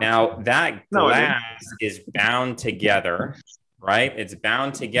 Now that glass is bound together, right? It's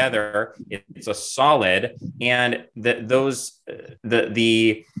bound together. It's a solid, and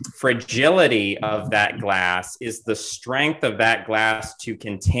the fragility of that glass is the strength of that glass to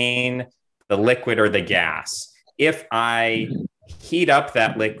contain the liquid or the gas. If I heat up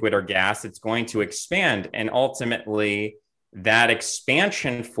that liquid or gas, it's going to expand, and ultimately that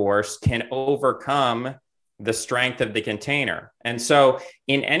expansion force can overcome the strength of the container. And so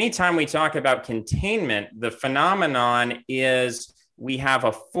in any time we talk about containment, the phenomenon is we have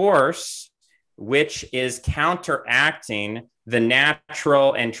a force which is counteracting the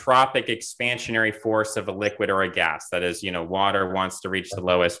natural entropic expansionary force of a liquid or a gas. That is, water wants to reach the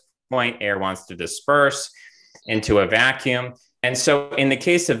lowest point, air wants to disperse into a vacuum. And so in the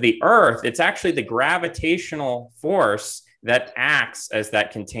case of the Earth, it's actually the gravitational force that acts as that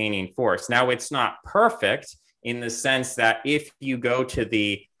containing force. Now, it's not perfect in the sense that if you go to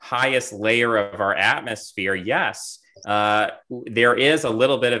the highest layer of our atmosphere, yes, there is a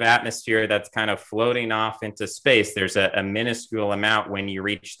little bit of atmosphere that's kind of floating off into space. There's a minuscule amount when you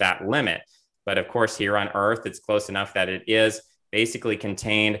reach that limit. But of course, here on Earth, it's close enough that it is basically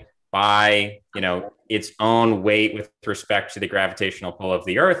contained by, its own weight with respect to the gravitational pull of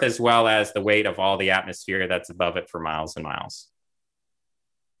the Earth, as well as the weight of all the atmosphere that's above it for miles and miles.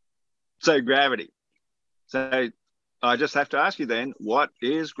 So gravity. So I just have to ask you then, what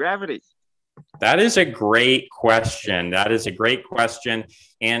is gravity? That is a great question.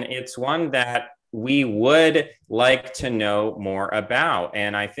 And it's one that we would like to know more about.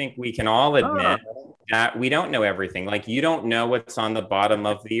 And I think we can all admit that we don't know everything. Like, you don't know what's on the bottom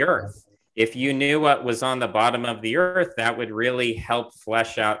of the Earth. If you knew what was on the bottom of the Earth, that would really help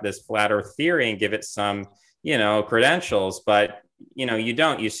flesh out this flat Earth theory and give it some, credentials. But, you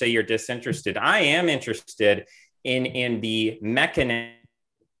don't. You say you're disinterested. I am interested in the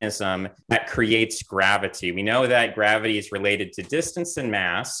mechanism that creates gravity. We know that gravity is related to distance and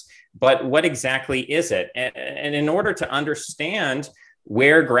mass, but what exactly is it? And in order to understand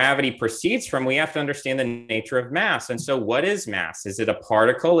where gravity proceeds from, we have to understand the nature of mass. And so what is mass? Is it a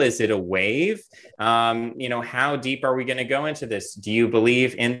particle? Is it a wave? How deep are we going to go into this? Do you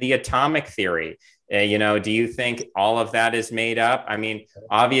believe in the atomic theory? Do you think all of that is made up? I mean,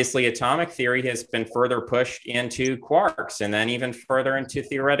 obviously, atomic theory has been further pushed into quarks and then even further into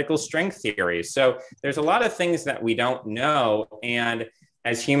theoretical string theory. So there's a lot of things that we don't know. And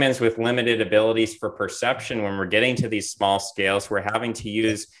as humans with limited abilities for perception, when we're getting to these small scales, we're having to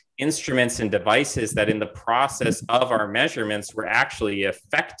use instruments and devices that in the process of our measurements, we're actually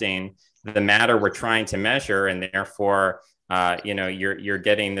affecting the matter we're trying to measure, and therefore you're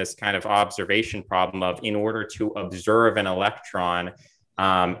getting this kind of observation problem of, in order to observe an electron,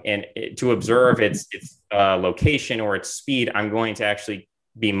 to observe its location or its speed, I'm going to actually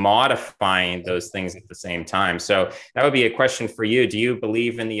be modifying those things at the same time. So that would be a question for you. Do you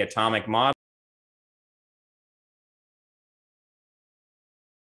believe in the atomic model?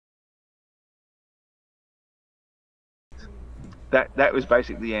 That was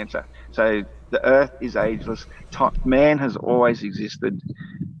basically the answer. So the Earth is ageless. Man has always existed,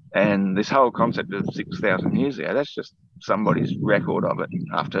 and this whole concept of 6,000 years ago, that's just somebody's record of it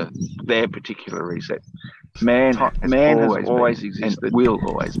after their particular reset. Man has always existed and will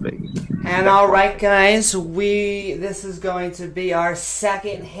always be. And all right, guys, this is going to be our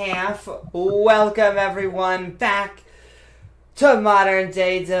second half. Welcome everyone back to Modern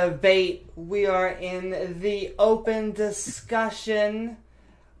Day Debate. We are in the open discussion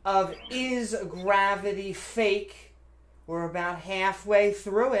of, is gravity fake? We're about halfway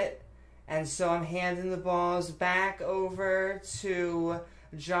through it, and so I'm handing the balls back over to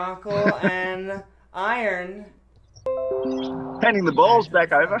Jokkul and Iron. Handing the balls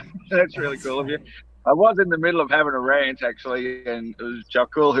back over? That's really cool of you. I was in the middle of having a rant, actually, and it was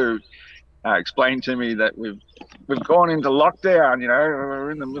Jokkul who explained to me that we've gone into lockdown.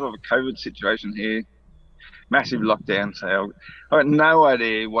 We're in the middle of a COVID situation here, massive lockdown. So I had no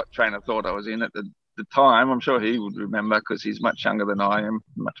idea what train of thought I was in at the time. I'm sure he would remember, because he's much younger than I am,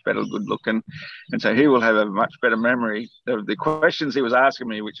 much better good looking, and so he will have a much better memory of the questions he was asking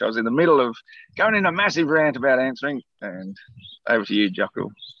me, which I was in the middle of going in a massive rant about answering. And over to you,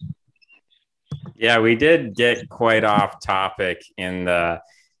 Jokkul. Yeah, we did get quite off topic in the,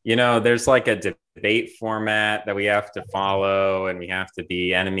 there's like a debate format that we have to follow, and we have to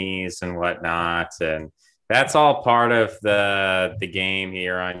be enemies and whatnot. And that's all part of the game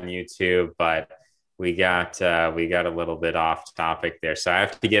here on YouTube. But we got a little bit off topic there. So I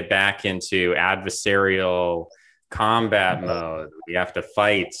have to get back into adversarial combat mode. We have to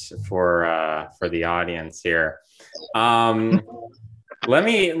fight for the audience here. Let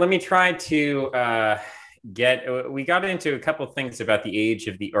me try to we got into a couple of things about the age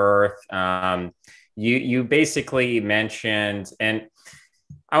of the Earth. You basically mentioned, and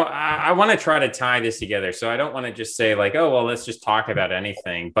I want to try to tie this together. So I don't want to just say like, oh, well, let's just talk about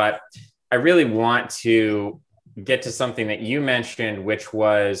anything. But I really want to get to something that you mentioned, which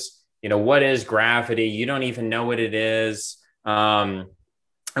was, what is gravity? You don't even know what it is. And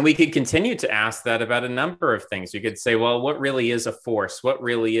we could continue to ask that about a number of things. We could say, well, what really is a force? What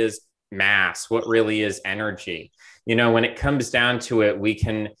really is mass? What really is energy? When it comes down to it, we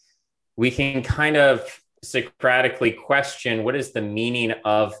can kind of Socratically question, what is the meaning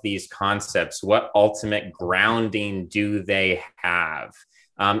of these concepts? What ultimate grounding do they have?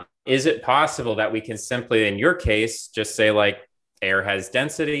 Is it possible that we can simply, in your case, just say like air has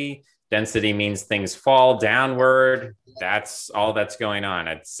density. Density means things fall downward. That's all that's going on.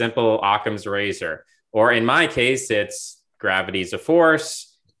 It's simple Occam's razor. Or in my case, it's gravity's a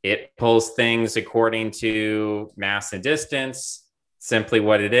force. It pulls things according to mass and distance. Simply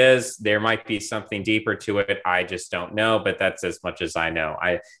what it is. There might be something deeper to it. I just don't know, but that's as much as I know.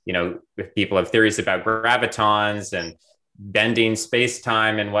 If people have theories about gravitons and bending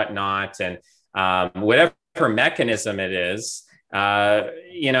space-time and whatnot, and whatever mechanism it is,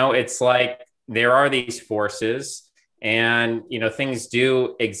 it's like there are these forces, and things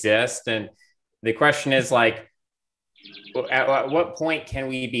do exist, and the question is like, at what point can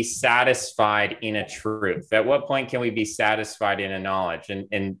we be satisfied in a truth? At what point can we be satisfied in a knowledge?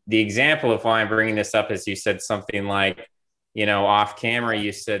 And the example of why I'm bringing this up is you said something like, off camera,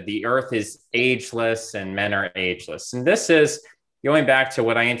 you said the Earth is ageless and men are ageless. And this is going back to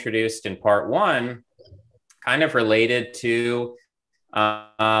what I introduced in part one, kind of related to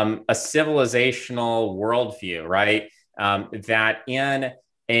a civilizational worldview, right? That in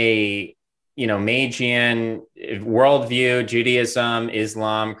a Magian worldview, Judaism,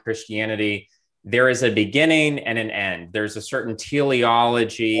 Islam, Christianity, there is a beginning and an end. There's a certain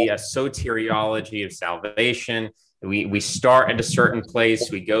teleology, a soteriology of salvation. We start at a certain place,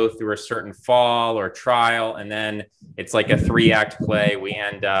 we go through a certain fall or trial, and then it's like a 3-act play. We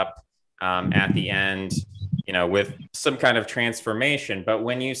end up at the end, with some kind of transformation. But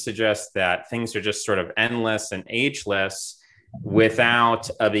when you suggest that things are just sort of endless and ageless, without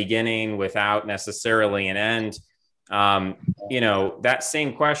a beginning, without necessarily an end, that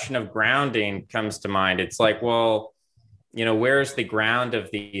same question of grounding comes to mind. It's like, well, where's the ground of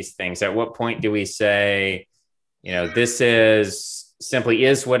these things? At what point do we say, this is simply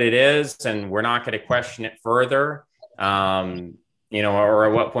is what it is, and we're not going to question it further? Or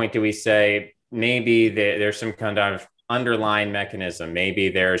at what point do we say maybe there's some kind of underlying mechanism. Maybe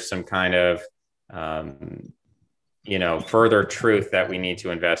there's some kind of, further truth that we need to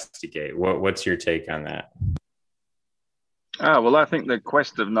investigate. What's your take on that? Oh, well, I think the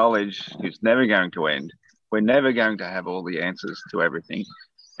quest of knowledge is never going to end. We're never going to have all the answers to everything.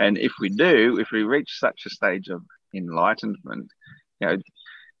 And if we do, if we reach such a stage of enlightenment,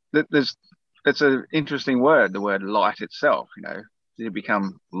 it's an interesting word, the word light itself. To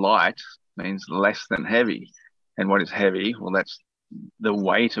become light means less than heavy. And what is heavy? Well, that's the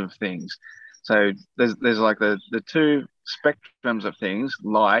weight of things. So there's like the two spectrums of things,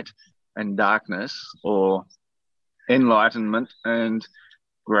 light and darkness, or enlightenment and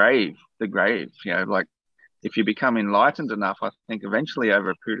the grave. Like if you become enlightened enough, I think eventually over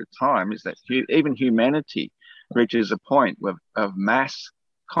a period of time is that even humanity reaches a point of mass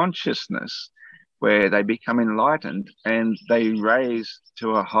consciousness where they become enlightened and they raise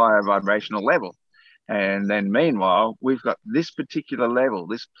to a higher vibrational level. And then meanwhile, we've got this particular level,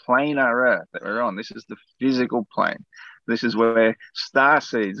 this planar Earth that we're on. This is the physical plane. This is where star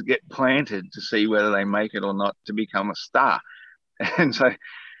seeds get planted to see whether they make it or not to become a star. And so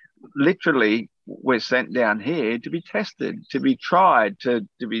literally we're sent down here to be tested, to be tried, to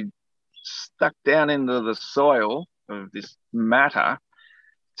be stuck down into the soil of this matter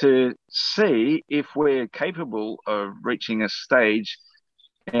to see if we're capable of reaching a stage,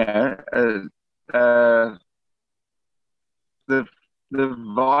 the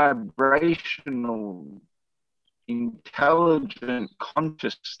vibrational, intelligent,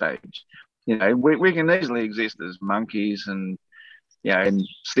 conscious stage. We can easily exist as monkeys and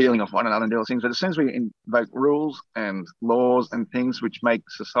stealing off one another and do all things. But as soon as we invoke rules and laws and things which make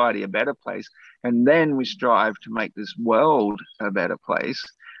society a better place, and then we strive to make this world a better place,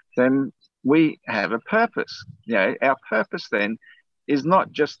 then we have a purpose. Our purpose then is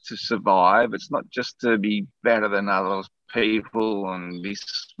not just to survive. It's not just to be better than other people and be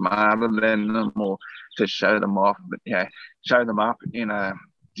smarter than them or to show them off, but show them up in a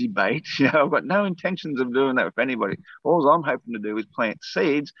debate. I've got no intentions of doing that with anybody. All I'm hoping to do is plant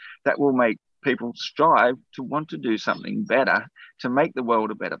seeds that will make people strive to want to do something better, to make the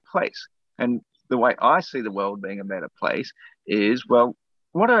world a better place. And the way I see the world being a better place is, well,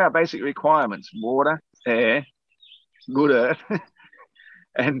 what are our basic requirements? Water, air, good earth,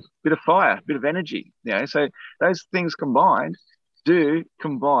 and a bit of fire, a bit of energy. So those things combine to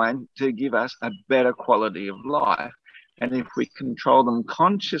give us a better quality of life. And if we control them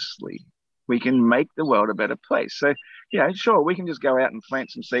consciously, we can make the world a better place. So, sure, we can just go out and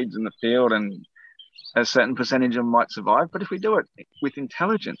plant some seeds in the field and a certain percentage of them might survive. But if we do it with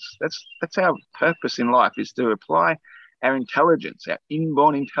intelligence, that's our purpose in life, is to apply our intelligence, our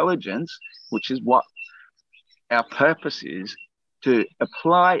inborn intelligence, which is what our purpose is, to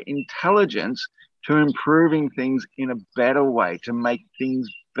apply intelligence to improving things in a better way, to make things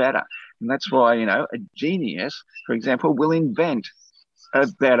better. And that's why, a genius, for example, will invent a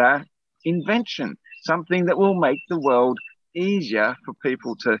better invention, something that will make the world easier for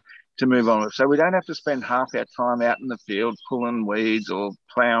people to move on with. So we don't have to spend half our time out in the field pulling weeds or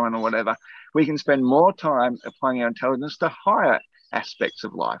ploughing or whatever. We can spend more time applying our intelligence to higher aspects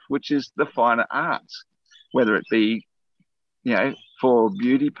of life, which is the finer arts, whether it be, for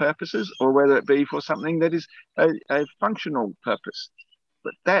beauty purposes or whether it be for something that is a functional purpose.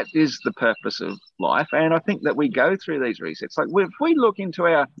 But that is the purpose of life. And I think that we go through these resets. Like if we look into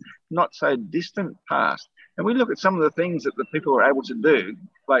our not so distant past and we look at some of the things that the people were able to do,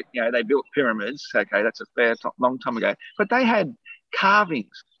 like, they built pyramids. Okay, that's a long time ago. But they had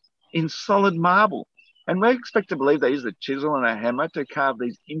carvings in solid marble. And we expect to believe they used a chisel and a hammer to carve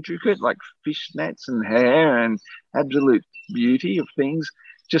these intricate, like fishnets and hair and absolute beauty of things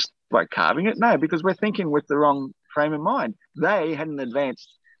just by carving it. No, because we're thinking with the wrong frame of mind. They had an advanced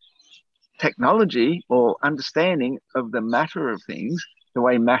technology or understanding of the matter of things, the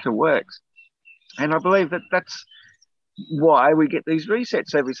way matter works. And I believe that that's why we get these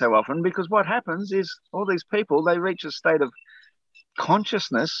resets every so often, because what happens is all these people, they reach a state of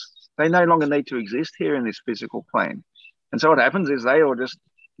consciousness. They no longer need to exist here in this physical plane. And so what happens is they all just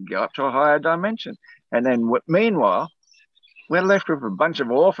go up to a higher dimension. And then meanwhile, we're left with a bunch of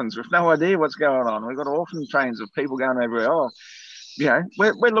orphans with no idea what's going on. We've got orphan trains of people going everywhere.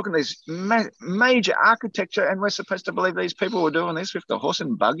 We're looking at this major architecture, and we're supposed to believe these people were doing this with the horse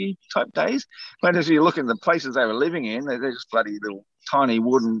and buggy type days. But as you look in the places they were living in, they're just bloody little tiny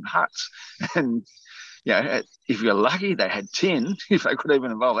wooden huts. And, if you're lucky, they had tin, if they could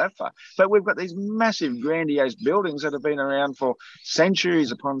even evolve that far. But we've got these massive, grandiose buildings that have been around for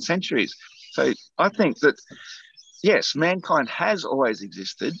centuries upon centuries. So I think that yes, mankind has always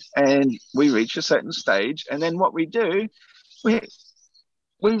existed, and we reach a certain stage, and then what we do, we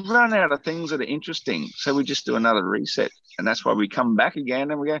we run out of things that are interesting, so we just do another reset, and that's why we come back again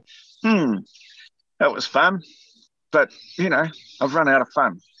and we go, that was fun, but I've run out of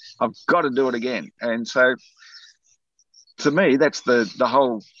fun. I've got to do it again, and so to me, that's the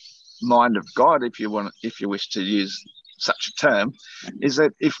whole mind of God, if you wish to use such a term, is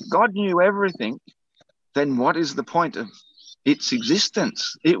that if God knew everything, then what is the point of its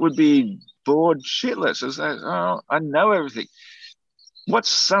existence? It would be bored shitless. As I know everything. What's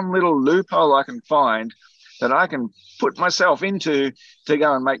some little loophole I can find that I can put myself into to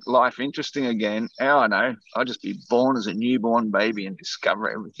go and make life interesting again? Oh, I know. I'll just be born as a newborn baby and discover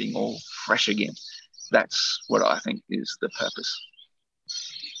everything all fresh again. That's what I think is the purpose.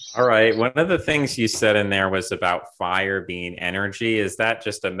 All right. One of the things you said in there was about fire being energy. Is that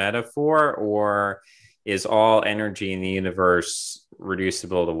just a metaphor, or is all energy in the universe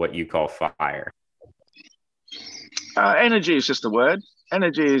reducible to what you call fire? Energy is just a word.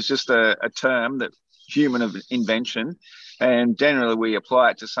 Energy is just a term that human invention, and generally we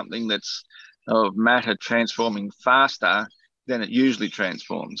apply it to something that's of matter transforming faster than it usually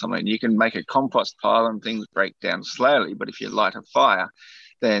transforms. I mean, you can make a compost pile and things break down slowly, but if you light a fire,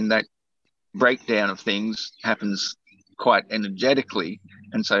 then that breakdown of things happens quite energetically.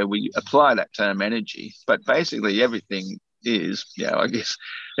 And so we apply that term energy. But basically everything is, I guess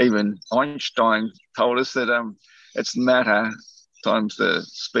even Einstein told us that it's matter times the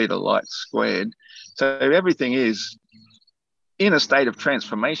speed of light squared. So everything is in a state of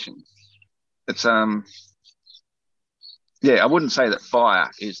transformation. It's I wouldn't say that fire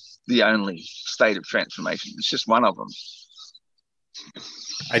is the only state of transformation. It's just one of them.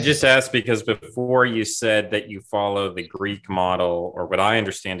 I just asked because before you said that you follow the Greek model, or what I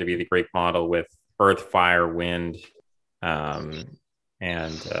understand to be the Greek model, with earth, fire, wind, and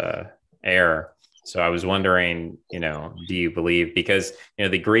air. So I was wondering, do you believe, because,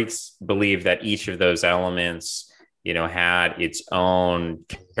 the Greeks believed that each of those elements, had its own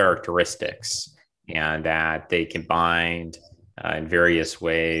characteristics, and that they combined in various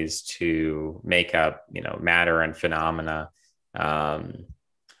ways to make up, matter and phenomena.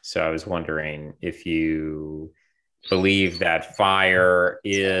 So I was wondering if you believe that fire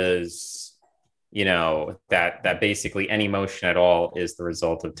is, that basically any motion at all is the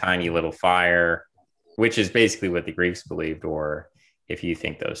result of tiny little fire, which is basically what the Greeks believed, or if you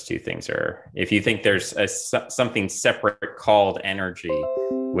think those two things if you think there's something separate called energy,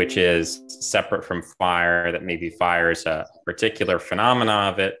 which is separate from fire, that maybe fire is a particular phenomena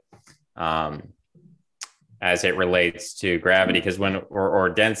of it, as it relates to gravity, because or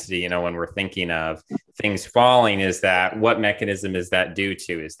density, when we're thinking of things falling, what mechanism is that due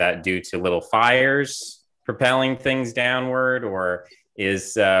to? Is that due to little fires propelling things downward, or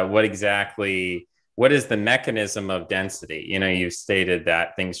is what is the mechanism of density? You've stated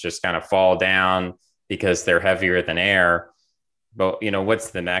that things just kind of fall down because they're heavier than air, but what's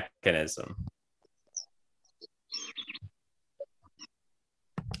the mechanism?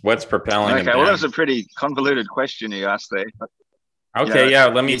 What's propelling them down? Well, that was a pretty convoluted question you asked there.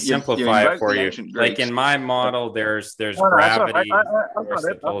 Okay, let me simplify it for you. Like in my model, there's gravity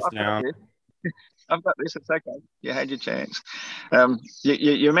that pulls down. I've got this. It's okay. You had your chance.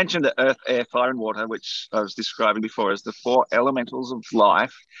 You mentioned the earth, air, fire, and water, which I was describing before as the four elementals of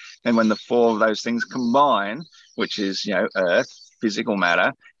life. And when the four of those things combine, which is, earth, physical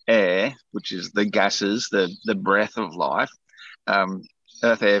matter, air, which is the gases, the breath of life,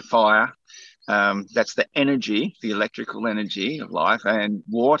 earth, air, fire, that's the energy, the electrical energy of life, and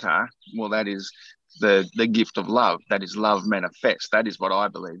water, well, that is the gift of love. That is love manifest. That is what I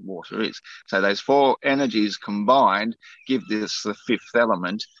believe water is. So those four energies combined give this the fifth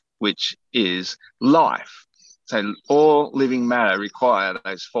element, which is life. So all living matter require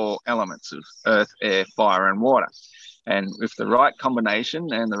those four elements of earth, air, fire, and water. And with the right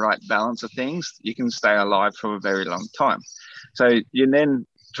combination and the right balance of things, you can stay alive for a very long time. So you then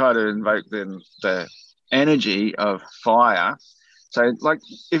try to invoke the energy of fire. So like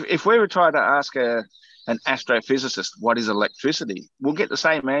if we were trying to ask an astrophysicist what is electricity, we'll get the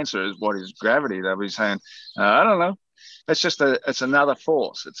same answer as what is gravity. They'll be saying, I don't know. It's another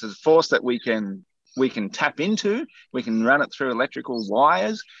force. It's a force that we can tap into. We can run it through electrical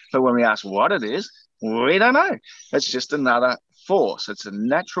wires. But when we ask what it is, we don't know. It's just another force. It's a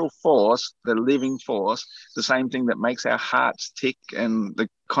natural force, the living force, the same thing that makes our hearts tick and the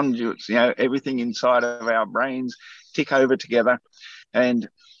conduits, everything inside of our brains tick over together. And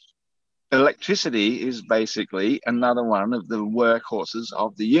electricity is basically another one of the workhorses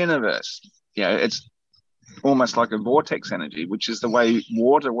of the universe. It's almost like a vortex energy, which is the way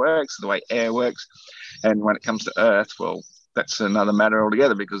water works, the way air works. And when it comes to Earth, well, that's another matter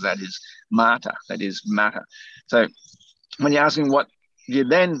altogether, because that is matter. That is matter. So when you're asking what, you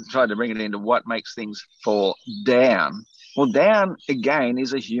then try to bring it into what makes things fall down. Well, down, again,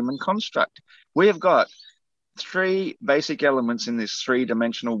 is a human construct. We have got three basic elements in this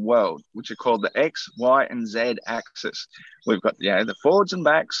three-dimensional world, which are called the X, Y, and Z axis. We've got the forwards and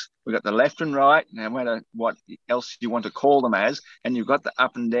backs, we've got the left and right, no matter what else you want to call them as, and you've got the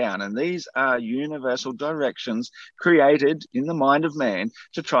up and down. And these are universal directions created in the mind of man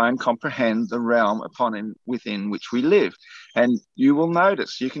to try and comprehend the realm within which we live. And you will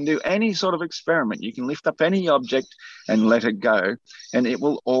notice, you can do any sort of experiment. You can lift up any object and let it go, and it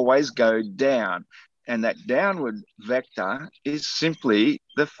will always go down. And that downward vector is simply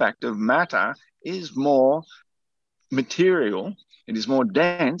the fact of matter is more material, it is more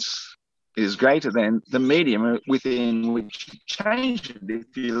dense, it is greater than the medium within which you change it.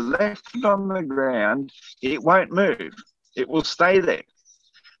 If you left it on the ground, it won't move. It will stay there.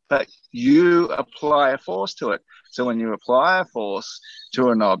 But you apply a force to it. So when you apply a force to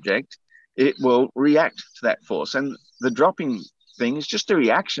an object, it will react to that force. And the dropping thing is just a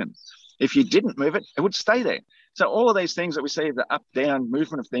reaction. If you didn't move it, it would stay there. So all of these things that we see, the up-down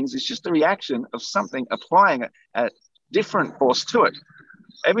movement of things, is just a reaction of something applying a different force to it.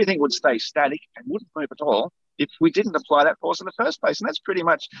 Everything would stay static and wouldn't move at all if we didn't apply that force in the first place. And that's pretty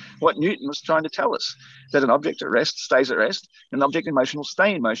much what Newton was trying to tell us, that an object at rest stays at rest, and an object in motion will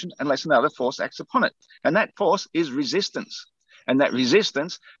stay in motion unless another force acts upon it. And that force is resistance. And that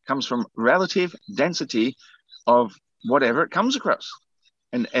resistance comes from relative density of whatever it comes across.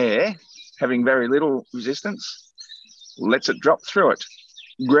 And air, having very little resistance, lets it drop through it.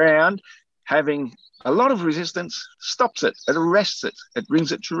 Ground, having a lot of resistance, stops it, it arrests it, it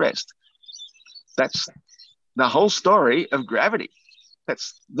brings it to rest. That's the whole story of gravity.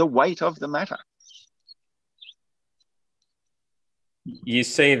 That's the weight of the matter. You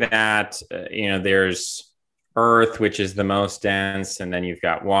say that, there's Earth, which is the most dense, and then you've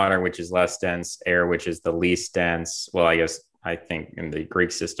got water, which is less dense, air, which is the least dense. Well, I think in the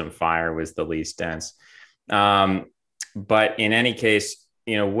Greek system, fire was the least dense. But in any case,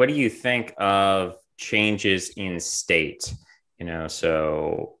 what do you think of changes in state?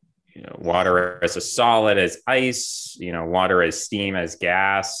 Water as a solid, as ice, water as steam, as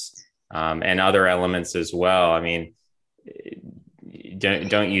gas, and other elements as well. I mean,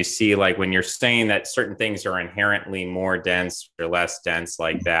 don't you see, like, when you're saying that certain things are inherently more dense or less dense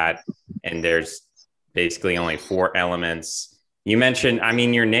like that, and there's basically only four elements. You mentioned,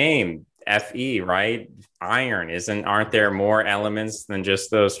 your name, Fe, right? Iron, aren't there more elements than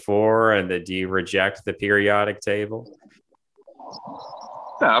just those four? And do you reject the periodic table?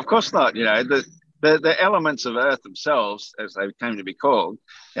 No, of course not. The elements of Earth themselves, as they came to be called,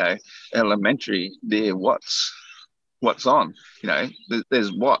 elementary, they're what's on.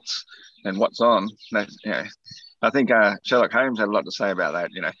 There's what's and what's on. I think Sherlock Holmes had a lot to say about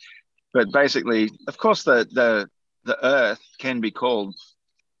that. But basically, of course, the Earth can be called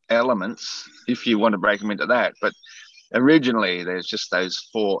elements if you want to break them into that. But originally, there's just those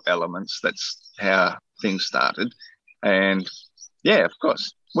four elements. That's how things started. And yeah, of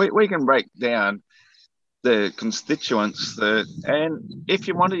course, we can break down the constituents. And if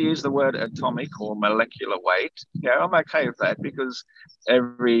you want to use the word atomic or molecular weight, I'm okay with that, because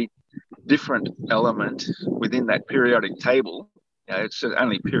every different element within that periodic table, it's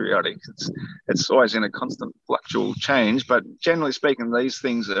only periodic. It's always in a constant fluctual change. But generally speaking, these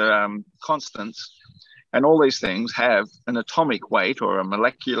things are constants, and all these things have an atomic weight or a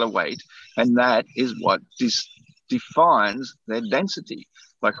molecular weight, and that is what defines their density.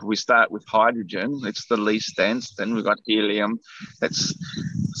 Like if we start with hydrogen, it's the least dense. Then we've got helium, that's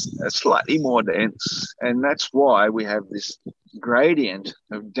slightly more dense, and that's why we have this gradient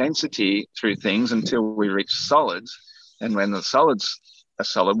of density through things until we reach solids. And when the solids are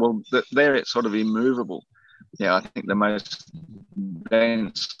solid, well, they're sort of immovable. I think the most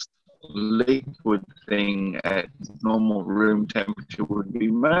dense liquid thing at normal room temperature would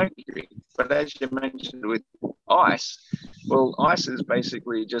be mercury. But as you mentioned with ice, well, ice is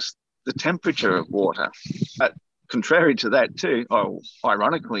basically just the temperature of water. But contrary to that too, or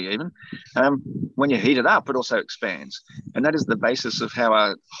ironically even, when you heat it up, it also expands. And that is the basis of how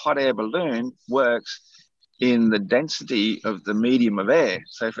a hot air balloon works in the density of the medium of air.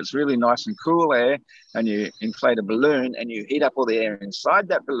 So if it's really nice and cool air and you inflate a balloon and you heat up all the air inside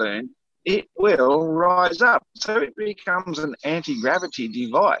that balloon, it will rise up. So it becomes an anti-gravity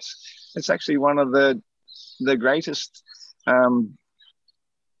device. It's actually one of the greatest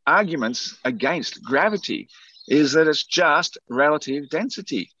arguments against gravity is that it's just relative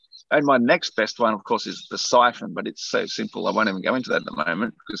density. And my next best one, of course, is the siphon, but it's so simple. I won't even go into that at the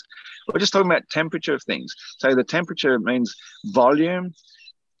moment because we're just talking about temperature of things. So the temperature means volume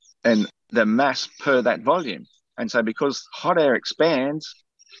and the mass per that volume. And so because hot air expands,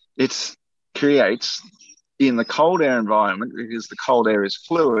 it creates in the cold air environment, because the cold air is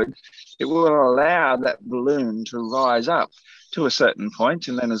fluid, it will allow that balloon to rise up to a certain point.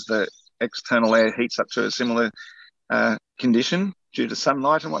 And then as the external air heats up to a similar condition due to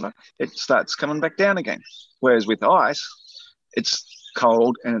sunlight and whatnot, it starts coming back down again. Whereas with ice, it's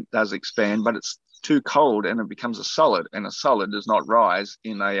cold and it does expand, but it's too cold and it becomes a solid, and a solid does not rise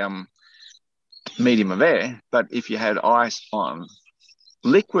in a medium of air. But if you had ice on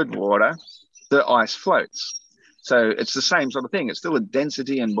liquid water, the ice floats. So it's the same sort of thing. It's still a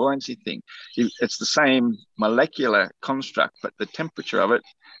density and buoyancy thing. It's the same molecular construct, but the temperature of it,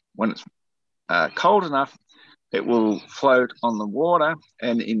 when it's cold enough, it will float on the water,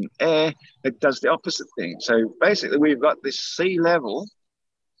 and in air, it does the opposite thing. So basically, we've got this sea level,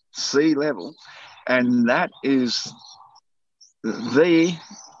 and that is the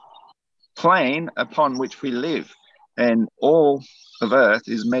plane upon which we live. And all of Earth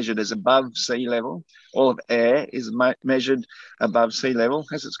is measured as above sea level. All of air is measured above sea level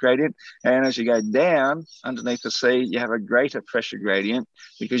as its gradient. And as you go down underneath the sea, you have a greater pressure gradient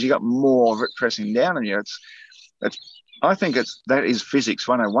because you got more of it pressing down on you. I think that is physics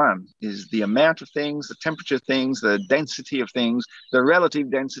 101, is the amount of things, the temperature of things, the density of things, the relative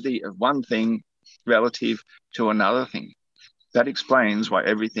density of one thing relative to another thing. That explains why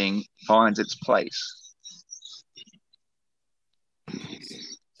everything finds its place.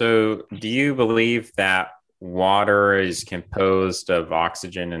 So do you believe that water is composed of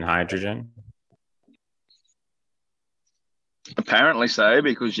oxygen and hydrogen? Apparently so,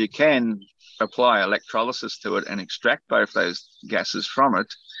 because you can apply electrolysis to it and extract both those gases from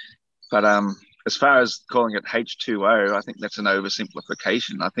it. But as far as calling it H2O, I think that's an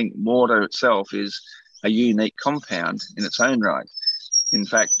oversimplification. I think water itself is a unique compound in its own right. In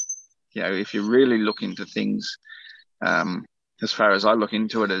fact, if you really look into things, as far as I look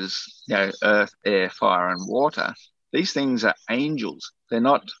into it as, earth, air, fire, and water, these things are angels. They're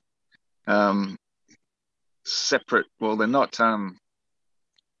not separate. Well, they're not,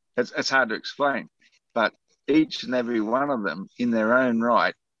 it's hard to explain, but each and every one of them in their own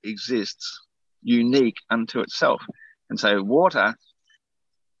right exists unique unto itself. And so water,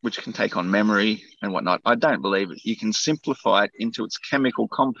 which can take on memory and whatnot, I don't believe it. You can simplify it into its chemical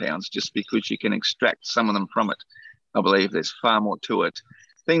compounds just because you can extract some of them from it. I believe there's far more to it,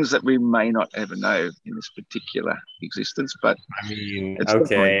 things that we may not ever know in this particular existence. But I mean, it's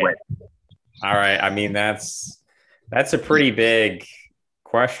okay, all right. I mean, that's a pretty big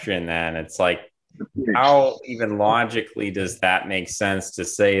question. Then it's like, how even logically does that make sense to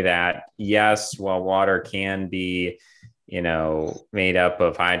say that yes, while water can be, made up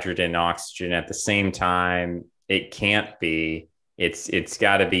of hydrogen and oxygen at the same time, it can't be. It's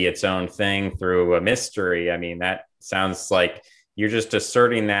got to be its own thing through a mystery. I mean, that sounds like you're just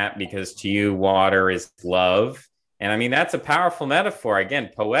asserting that because to you, water is love. And I mean, that's a powerful metaphor.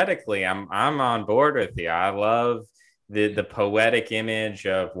 Again, poetically, I'm on board with you. I love the poetic image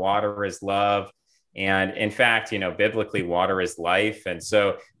of water is love. And in fact, biblically, water is life. And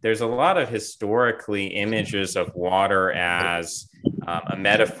so there's a lot of historically images of water as a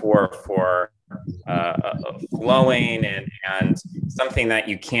metaphor for flowing and something that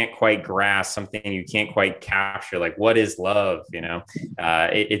you can't quite grasp, something you can't quite capture. Like, what is love?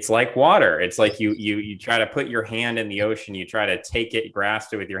 It's like water. It's like you try to put your hand in the ocean, you try to take it,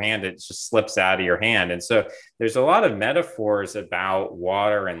 grasp it with your hand, it just slips out of your hand. And so there's a lot of metaphors about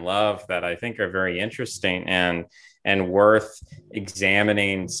water and love that I think are very interesting and worth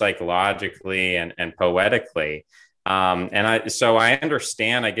examining psychologically and poetically. So I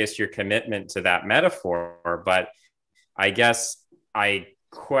understand, I guess, your commitment to that metaphor, but I guess I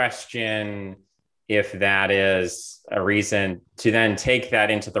question if that is a reason to then take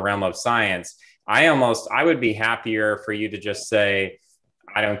that into the realm of science. I would be happier for you to just say,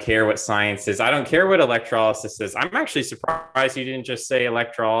 I don't care what science is. I don't care what electrolysis is. I'm actually surprised you didn't just say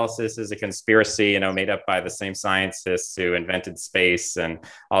electrolysis is a conspiracy, made up by the same scientists who invented space and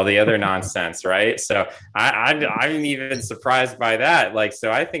all the other nonsense, right? So I'm even surprised by that.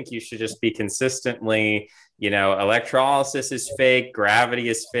 So I think you should just be consistently, electrolysis is fake, gravity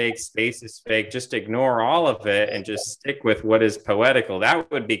is fake, space is fake. Just ignore all of it and just stick with what is poetical. That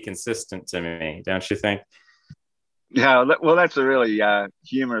would be consistent to me, don't you think? Yeah, well, that's a really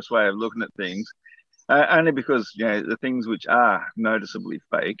humorous way of looking at things. only because, you know, the things which are noticeably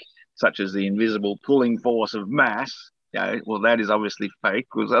fake, such as the invisible pulling force of mass, you know, well, that is obviously fake,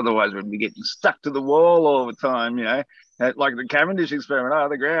 because otherwise we'd be getting stuck to the wall all the time, you know, like the Cavendish experiment. Oh,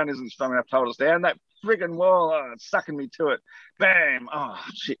 the ground isn't strong enough to hold us down. That frigging wall, oh, it's sucking me to it. Bam! Oh,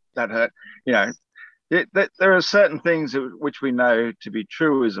 shit, that hurt. You know, there are certain things which we know to be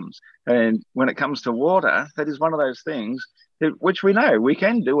truisms. And when it comes to water, that is one of those things which we know. We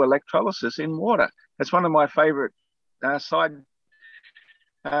can do electrolysis in water. That's one of my favourite side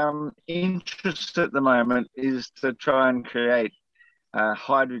interests at the moment, is to try and create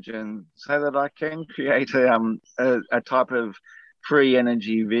hydrogen so that I can create a type of free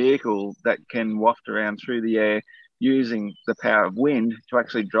energy vehicle that can waft around through the air using the power of wind to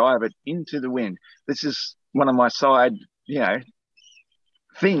actually drive it into the wind. This is one of my side, you know,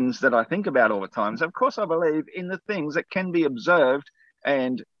 things that I think about all the time. So of course I believe in the things that can be observed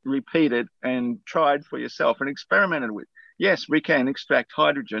and repeated and tried for yourself and experimented with. Yes, we can extract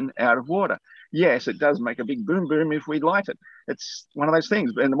hydrogen out of water. Yes, it does make a big boom boom if we light it. It's one of those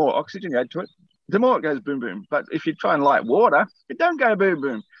things. And the more oxygen you add to it, the more it goes boom boom. But if you try and light water, it don't go boom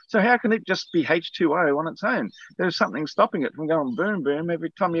boom. So how can it just be H2O on its own? There's something stopping it from going boom boom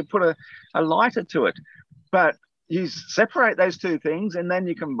every time you put a lighter to it. But you separate those two things and then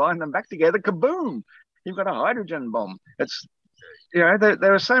you combine them back together, kaboom! You've got a hydrogen bomb. It's, you know,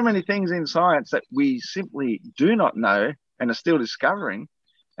 there are so many things in science that we simply do not know and are still discovering.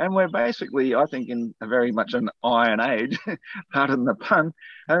 And we're basically, I think, in a very much an iron age, pardon the pun,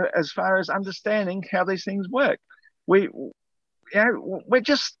 as far as understanding how these things work. We're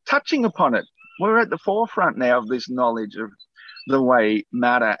just touching upon it. We're at the forefront now of this knowledge of the way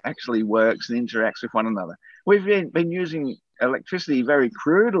matter actually works and interacts with one another. We've been using electricity very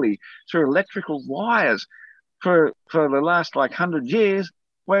crudely through electrical wires for the last 100 years,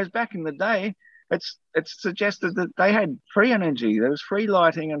 whereas back in the day, it's suggested that they had free energy. There was free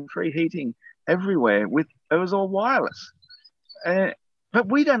lighting and free heating everywhere. It was all wireless. But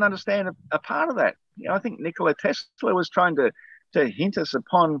we don't understand a part of that. You know, I think Nikola Tesla was trying to hint us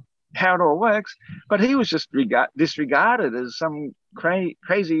upon how it all works, but he was just disregarded as some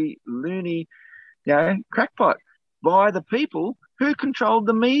crazy, loony, you know, crackpot by the people who controlled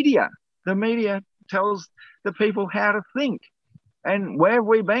the media. The media tells the people how to think. And where have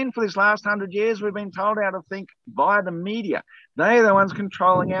we been for this last 100 years? We've been told how to think by the media. They're the ones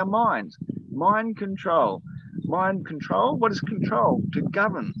controlling our minds. Mind control. Mind control? What is control? To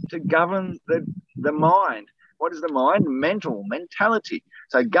govern the mind. What is the mind? Mentality.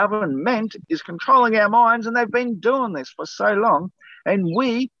 So government is controlling our minds, and they've been doing this for so long. And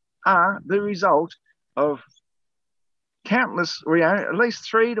we are the result of countless, you know, at least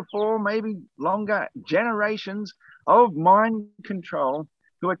 3 to 4, maybe longer generations of mind control,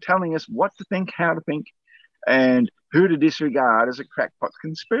 who are telling us what to think, how to think, and who to disregard as a crackpot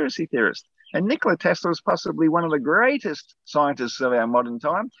conspiracy theorist. And Nikola Tesla is possibly one of the greatest scientists of our modern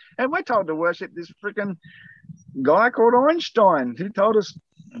time, and we're told to worship this freaking guy called Einstein, who told us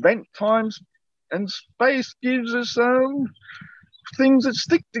vent times and space gives us things that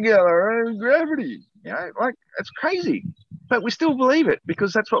stick together, and gravity. You know, it's crazy, but we still believe it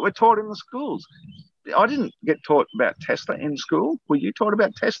because that's what we're taught in the schools. I didn't get taught about Tesla in school. Were you taught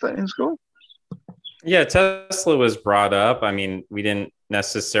about Tesla in school? Yeah, Tesla was brought up. I mean, we didn't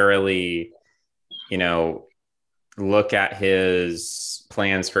necessarily, you know, look at his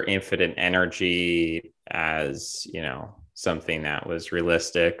plans for infinite energy as, you know, something that was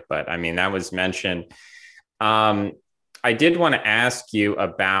realistic. But I mean, that was mentioned. I did want to ask you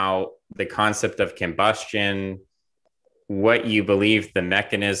about the concept of combustion, what you believe the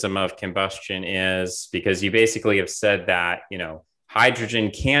mechanism of combustion is, because you basically have said that, you know,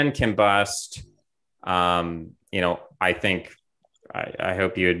 hydrogen can combust. You know, I think, I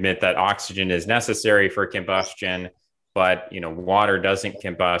hope you admit that oxygen is necessary for combustion, but, you know, water doesn't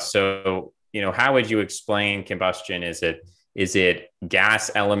combust. So, you know, how would you explain combustion? Is it gas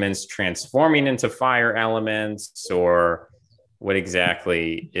elements transforming into fire elements, or what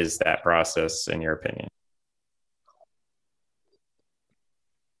exactly is that process in your opinion?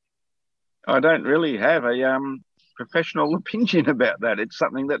 I don't really have a professional opinion about that. It's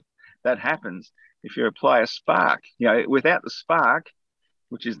something that happens if you apply a spark. You know, without the spark,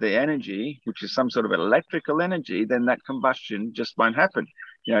 which is the energy, which is some sort of electrical energy, then that combustion just won't happen.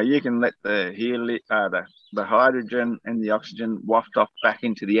 You know, you can let the hydrogen and the oxygen waft off back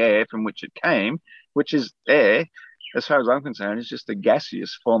into the air from which it came, which is air, as far as I'm concerned, is just a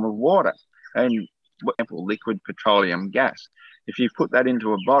gaseous form of water. And, for example, liquid petroleum gas. If you put that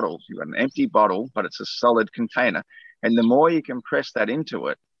into a bottle, you've got an empty bottle, but it's a solid container. And the more you compress that into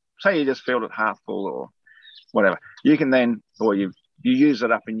it, say you just filled it half full or whatever, you can then, or you use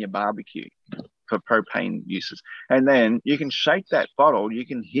it up in your barbecue for propane uses. And then you can shake that bottle, you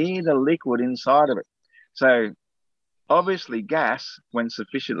can hear the liquid inside of it. So obviously gas, when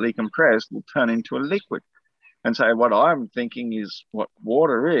sufficiently compressed, will turn into a liquid. And so what I'm thinking is what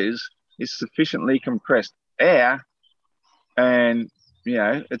water is sufficiently compressed air, and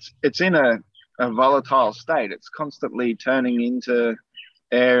it's in a volatile state. It's constantly turning into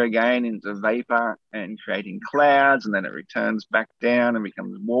air again, into vapor, and creating clouds, and then it returns back down and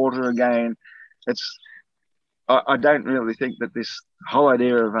becomes water again. I don't really think that this whole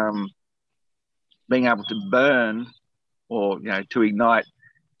idea of being able to burn or to ignite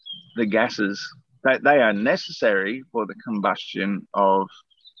the gases, that they are necessary for the combustion of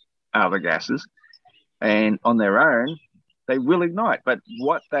other gases, and on their own they will ignite. But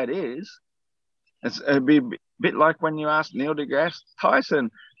what that is, it'd be a bit like when you ask Neil deGrasse Tyson,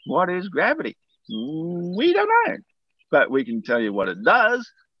 what is gravity? We don't know, but we can tell you what it does,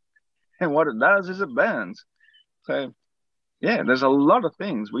 and what it does is it burns. So yeah, there's a lot of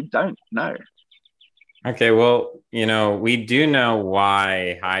things we don't know. Okay, well, we do know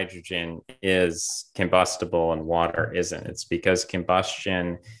why hydrogen is combustible and water isn't. It's because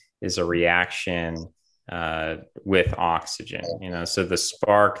combustion is a reaction with oxygen. So the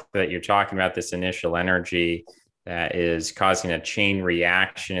spark that you're talking about, this initial energy that is causing a chain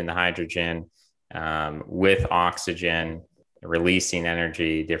reaction in the hydrogen with oxygen, releasing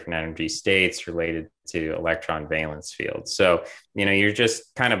energy, different energy states related to electron valence fields. So, you're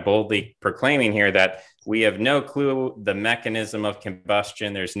just kind of boldly proclaiming here that we have no clue the mechanism of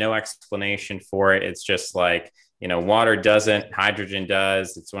combustion. There's no explanation for it. It's just like, water doesn't, hydrogen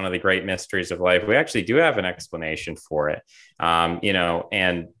does. It's one of the great mysteries of life. We actually do have an explanation for it.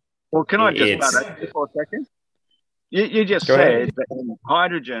 And well, can I just butt in for a second? You just said that when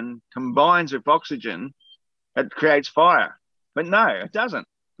hydrogen combines with oxygen, it creates fire. But no, it doesn't,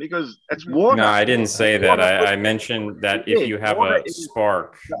 because it's water. No, I didn't say that. I mentioned that if you have a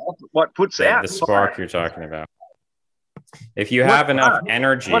spark, what puts out the spark you're talking about. If you have enough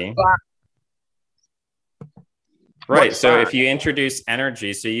energy, right? So if you introduce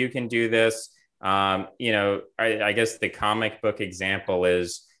energy, so you can do this. I guess the comic book example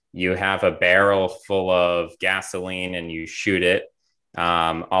is you have a barrel full of gasoline and you shoot it.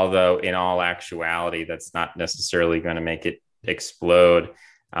 Although in all actuality, that's not necessarily going to make it explode.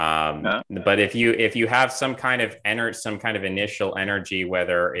 No. But if you have some kind of initial energy,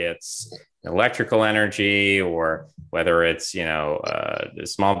 whether it's electrical energy or whether it's a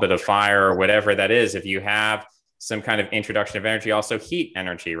small bit of fire or whatever that is, if you have some kind of introduction of energy, also heat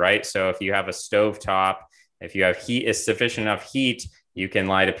energy, right? So if you have a stovetop, if you have heat, is sufficient enough heat, you can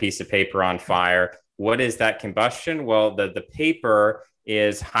light a piece of paper on fire. What is that combustion? Well, the paper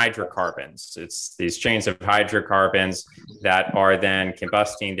is hydrocarbons. It's these chains of hydrocarbons that are then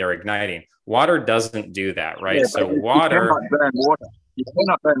combusting, they're igniting. Water doesn't do that, right? Yeah, so water... You cannot burn water. You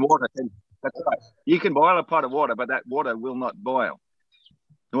cannot burn water. That's right. You can boil a pot of water, but that water will not boil.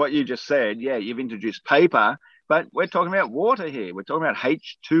 What you just said, yeah, you've introduced paper, but we're talking about water here. We're talking about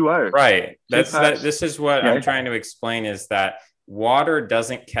H2O. Right. This is what I'm trying to explain, is that water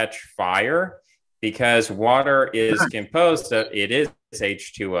doesn't catch fire because water is composed of, it is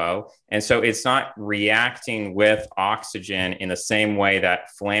H2O. And so it's not reacting with oxygen in the same way that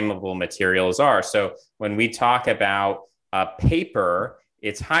flammable materials are. So when we talk about paper,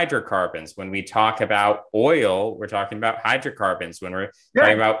 it's hydrocarbons. When we talk about oil, we're talking about hydrocarbons. When we're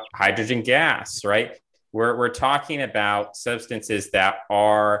talking about hydrogen gas, right? We're talking about substances that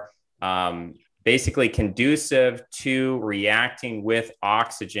are basically conducive to reacting with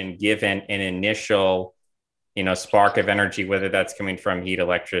oxygen given an initial spark of energy, whether that's coming from heat,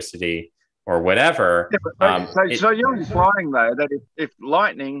 electricity, or whatever. So you're implying, though, that if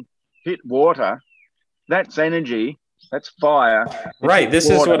lightning hit water, that's energy, that's fire. Right. This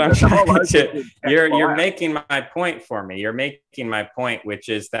is what I'm trying to... You're making my point for me. You're making my point, which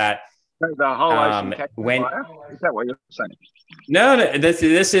is that the whole ocean catches fire? Is that what you're saying? No,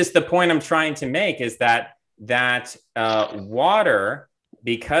 this is the point I'm trying to make, is that water,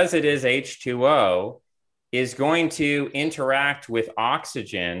 because it is H2O, is going to interact with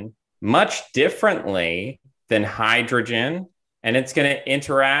oxygen much differently than hydrogen, and it's going to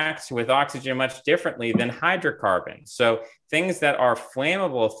interact with oxygen much differently than hydrocarbons. So things that are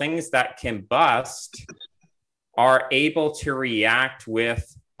flammable, things that combust, are able to react with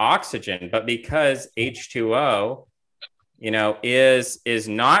oxygen. But because H2O, is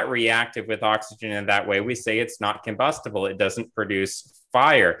not reactive with oxygen in that way, we say it's not combustible. It doesn't produce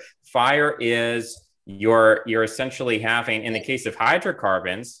fire. Fire is you're essentially having, in the case of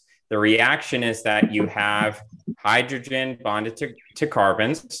hydrocarbons, The reaction is that you have hydrogen bonded to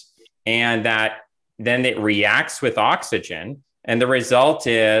carbons, and that then it reacts with oxygen. And the result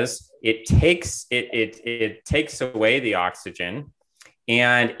is it takes away the oxygen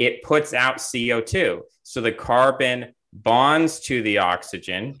and it puts out CO2. So the carbon bonds to the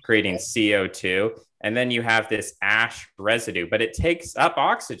oxygen, creating CO2. And then you have this ash residue, but it takes up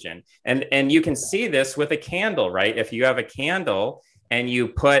oxygen. And you can see this with a candle, right? If you have a candle and you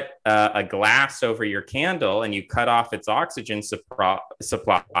put a glass over your candle and you cut off its oxygen supply,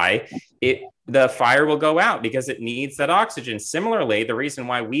 the fire will go out because it needs that oxygen. Similarly, the reason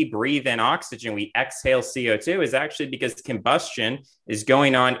why we breathe in oxygen, we exhale CO2, is actually because combustion is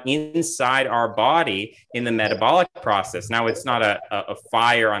going on inside our body in the metabolic process. Now, it's not a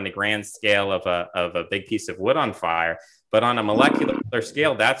fire on the grand scale of a big piece of wood on fire, but on a molecular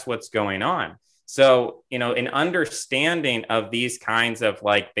scale, that's what's going on. So, an understanding of these kinds of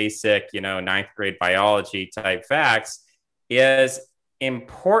like basic, ninth grade biology type facts is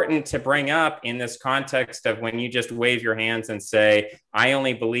important to bring up in this context of when you just wave your hands and say, I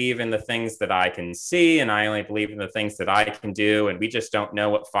only believe in the things that I can see, and I only believe in the things that I can do. And we just don't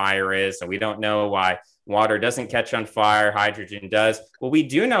know what fire is. And we don't know why water doesn't catch on fire, hydrogen does. Well, we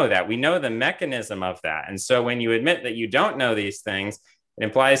do know that. We know the mechanism of that. And so when you admit that you don't know these things, it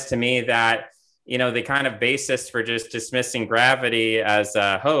implies to me that the kind of basis for just dismissing gravity as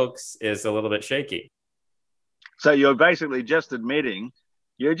a hoax is a little bit shaky. So you're basically just admitting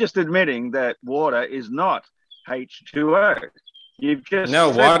that water is not H2O. You've just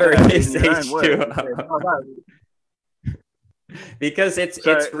water is H2O. Because it's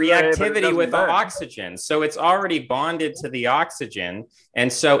reactivity with oxygen. So it's already bonded to the oxygen.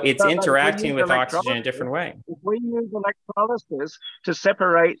 And so it's interacting with oxygen in a different way. If we use electrolysis to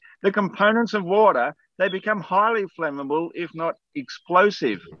separate the components of water, they become highly flammable, if not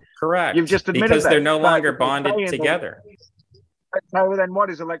explosive. Correct. You've just admitted because that. They're no longer bonded together. So then what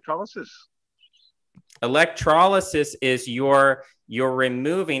is electrolysis? Electrolysis is you're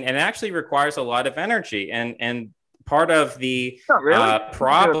removing, and it actually requires a lot of energy. And part of the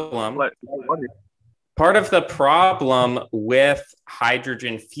problem with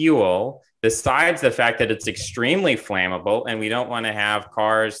hydrogen fuel, besides the fact that it's extremely flammable, and we don't want to have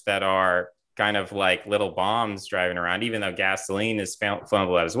cars that are kind of like little bombs driving around, even though gasoline is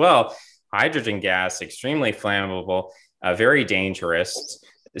flammable as well, hydrogen gas, extremely flammable, very dangerous.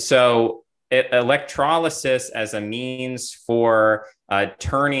 So electrolysis as a means for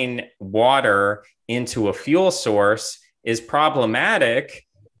turning water into a fuel source is problematic,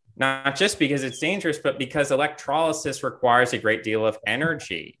 not just because it's dangerous, but because electrolysis requires a great deal of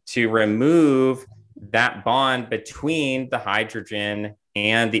energy to remove that bond between the hydrogen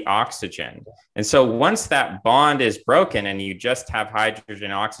and the oxygen. And so once that bond is broken and you just have hydrogen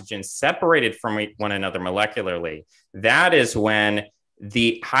and oxygen separated from one another molecularly, that is when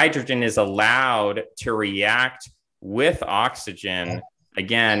the hydrogen is allowed to react with oxygen,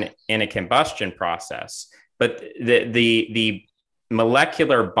 again, in a combustion process. But the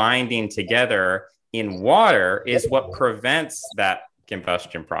molecular binding together in water is what prevents that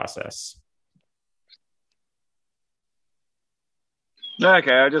combustion process.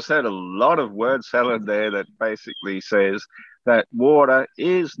 Okay, I just had a lot of word salad there that basically says that water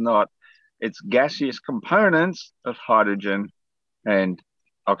is not its gaseous components of hydrogen and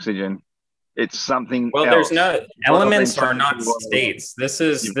oxygen. It's something else. There's no elements are not states. This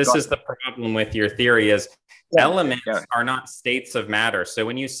is the problem with your theory is elements are not states of matter. So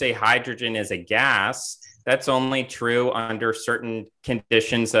when you say hydrogen is a gas, that's only true under certain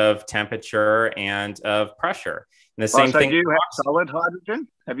conditions of temperature and of pressure. And the same thing. Do you have solid hydrogen?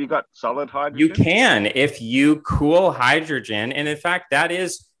 Have you got solid hydrogen? You can if you cool hydrogen, and in fact, that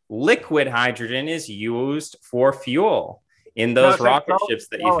is liquid hydrogen is used for fuel in those rocket ships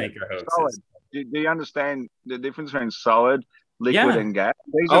that you think are hoaxes. Do you understand the difference between solid, liquid, and gas?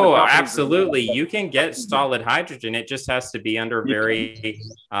 Absolutely. You can get solid hydrogen. It just has to be under very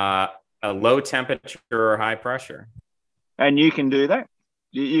a low temperature or high pressure. And you can do that?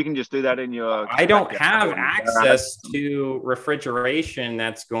 You can just do that in your... I don't have access to refrigeration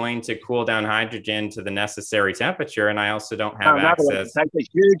that's going to cool down hydrogen to the necessary temperature, and I also don't have access... It takes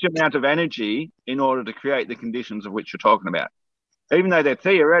a huge amount of energy in order to create the conditions of which you're talking about. Even though they're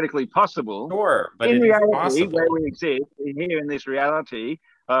theoretically possible, but in it reality, is possible. where we exist, here in this reality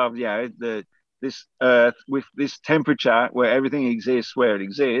of this Earth with this temperature where everything exists where it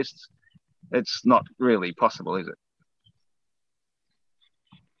exists, it's not really possible, is it?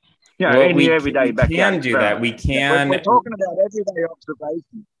 We can do that. We can. We're talking about everyday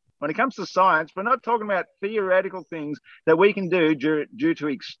observation. When it comes to science, we're not talking about theoretical things that we can do due to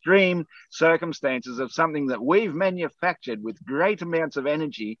extreme circumstances of something that we've manufactured with great amounts of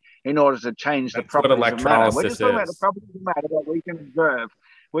energy in order to change the properties of matter. We're just talking about the properties of matter that we can observe,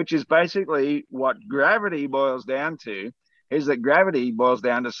 which is basically what gravity boils down to, is that gravity boils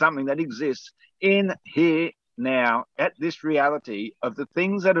down to something that exists in here, now, at this reality of the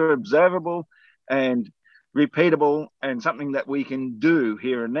things that are observable and repeatable and something that we can do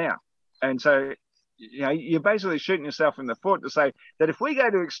here and now. And so, you know, you're basically shooting yourself in the foot to say that if we go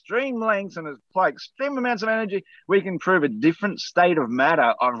to extreme lengths and apply extreme amounts of energy, we can prove a different state of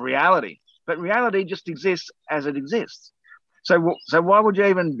matter, of reality. But reality just exists as it exists. So why would you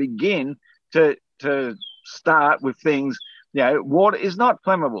even begin to start with things? You know, water is not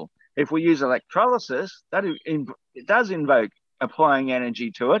flammable. If we use electrolysis, it does invoke applying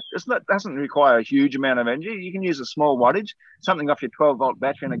energy to it. Doesn't require a huge amount of energy. You can use a small wattage. Something off your 12-volt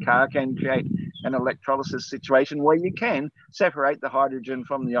battery in a car can create an electrolysis situation where you can separate the hydrogen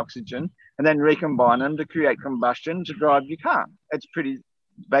from the oxygen and then recombine them to create combustion to drive your car. It's pretty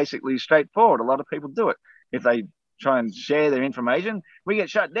basically straightforward. A lot of people do it. If they try and share their information, we get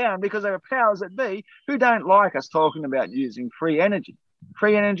shut down because there are powers that be who don't like us talking about using free energy.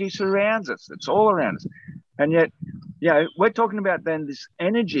 Free energy surrounds us. It's all around us. And yet, you know, we're talking about then this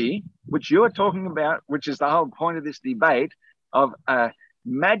energy, which you're talking about, which is the whole point of this debate, of a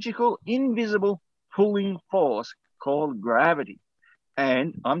magical, invisible pulling force called gravity.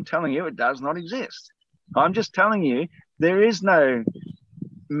 And I'm telling you, it does not exist. I'm just telling you, there is no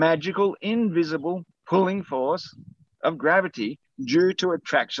magical, invisible pulling force of gravity due to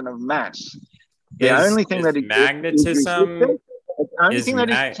attraction of mass. The only thing that magnetism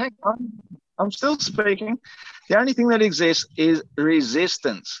I'm still speaking. The only thing that exists is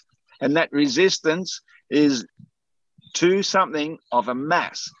resistance. And that resistance is to something of a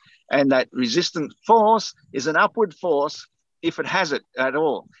mass. And that resistant force is an upward force if it has it at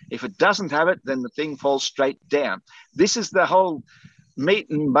all. If it doesn't have it, then the thing falls straight down. This is the whole meat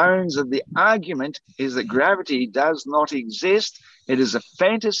and bones of the argument, is that gravity does not exist. It is a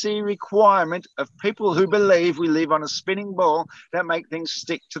fantasy requirement of people who believe we live on a spinning ball that make things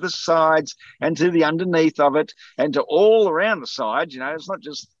stick to the sides and to the underneath of it and to all around the sides. You know, it's not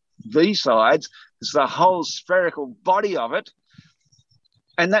just the sides, it's the whole spherical body of it.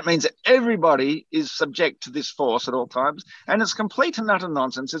 And that means that everybody is subject to this force at all times. And it's complete and utter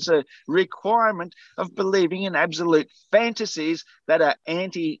nonsense. It's a requirement of believing in absolute fantasies that are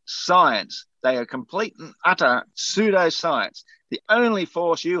anti-science. They are complete and utter pseudoscience. The only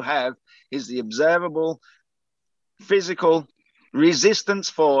force you have is the observable, physical resistance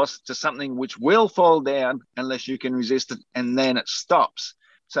force to something which will fall down unless you can resist it, and then it stops.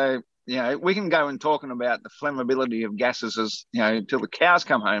 So, you know, we can go and talking about the flammability of gases as, you know, till the cows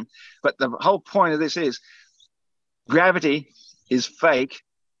come home. But the whole point of this is gravity is fake,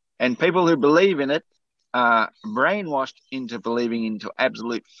 and people who believe in it are brainwashed into believing into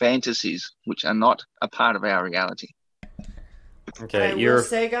absolute fantasies, which are not a part of our reality. Okay, I will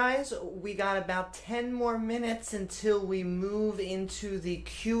say, guys, we got about 10 more minutes until we move into the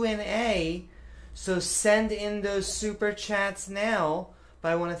Q&A. So send in those super chats now.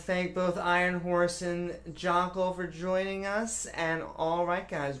 But I want to thank both Iron Horse and Jokkul for joining us. And all right,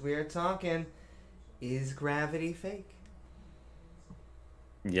 guys, we are talking, is gravity fake?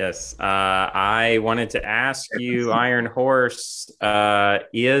 Yes. I wanted to ask you, Iron Horse,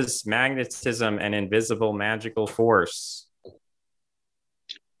 is magnetism an invisible magical force?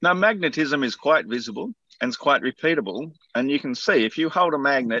 Now, magnetism is quite visible and it's quite repeatable. And you can see if you hold a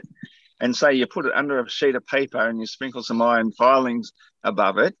magnet and say you put it under a sheet of paper and you sprinkle some iron filings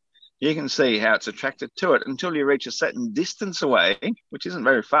above it, you can see how it's attracted to it until you reach a certain distance away, which isn't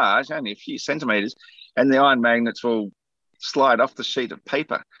very far, it's only a few centimeters, and the iron magnets will slide off the sheet of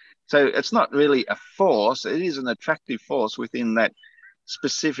paper. So it's not really a force, it is an attractive force within that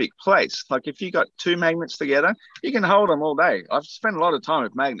specific place. Like if you got two magnets together, you can hold them all day. I've spent a lot of time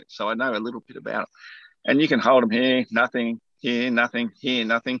with magnets, so I know a little bit about it. And you can hold them here, nothing, here, nothing, here,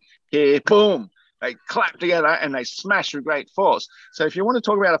 nothing, here, boom. They clap together and they smash with great force. So if you want to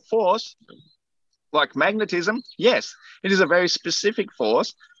talk about a force like magnetism, yes, it is a very specific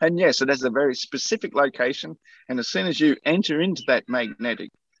force. And yes, it has a very specific location. And as soon as you enter into that magnetic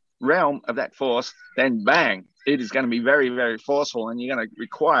realm of that force, then bang, it is going to be very, very forceful. And you're going to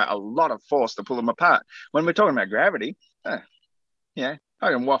require a lot of force to pull them apart. When we're talking about gravity, yeah,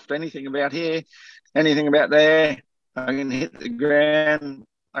 I can waft anything about here, anything about there. I can hit the ground.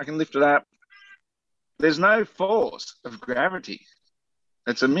 I can lift it up. There's no force of gravity.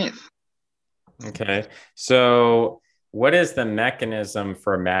 It's a myth. Okay. So What is the mechanism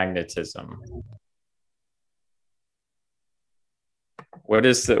for magnetism? What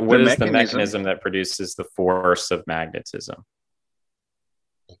is the mechanism that produces the force of magnetism?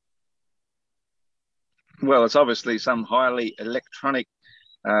 Well, it's obviously some highly electronic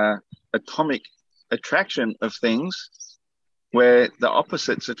atomic attraction of things where the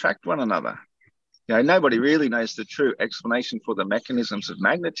opposites attract one another. You know, nobody really knows the true explanation for the mechanisms of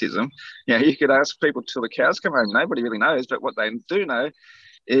magnetism. You know, you could ask people till the cows come home. Nobody really knows, but what they do know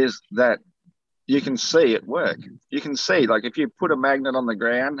is that you can see it work. You can see, like, if you put a magnet on the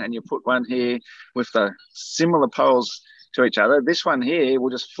ground and you put one here with the similar poles to each other, this one here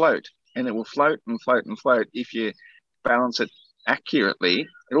will just float, and it will float and float and float. If you balance it accurately,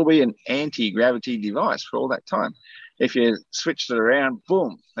 it'll be an anti-gravity device for all that time. If you switched it around,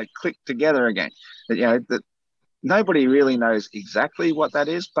 boom, they click together again. But, you know, that nobody really knows exactly what that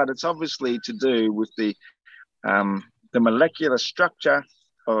is, but it's obviously to do with the molecular structure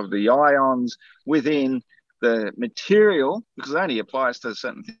of the ions within the material, because it only applies to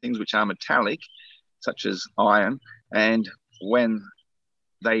certain things which are metallic, such as iron. And when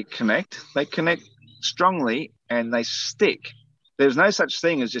they connect strongly and they stick. There's no such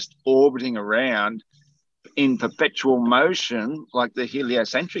thing as just orbiting around in perpetual motion, like the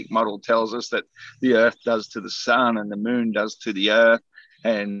heliocentric model tells us that the Earth does to the sun and the moon does to the Earth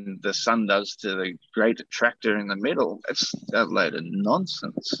and the sun does to the great attractor in the middle. It's a load of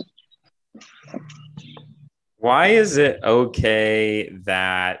nonsense. Why is it okay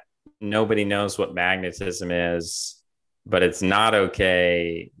that nobody knows what magnetism is, but it's not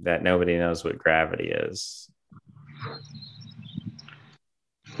okay that nobody knows what gravity is?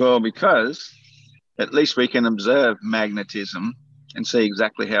 Well, because at least we can observe magnetism and see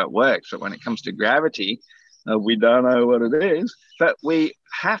exactly how it works. But when it comes to gravity, we don't know what it is. But we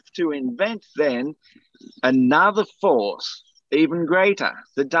have to invent then another force, even greater,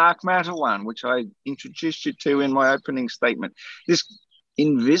 the dark matter one, which I introduced you to in my opening statement. This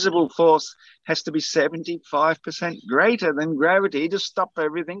invisible force has to be 75% greater than gravity to stop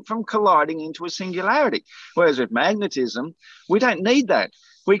everything from colliding into a singularity. Whereas with magnetism, we don't need that.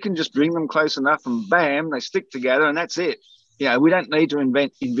 We can just bring them close enough and bam, they stick together and that's it. You know, we don't need to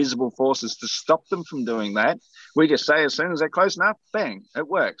invent invisible forces to stop them from doing that. We just say as soon as they're close enough, bang, it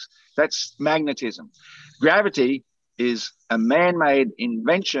works. That's magnetism. Gravity is a man-made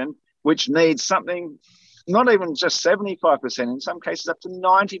invention which needs something, not even just 75%, in some cases up to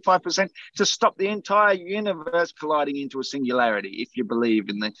 95%, to stop the entire universe colliding into a singularity, if you believe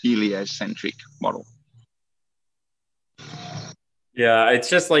in the heliocentric model. Yeah, it's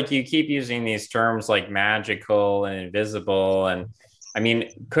just like you keep using these terms like magical and invisible. And I mean,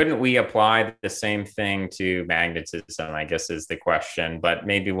 couldn't we apply the same thing to magnetism, I guess is the question, but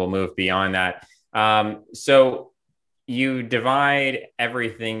maybe we'll move beyond that. So you divide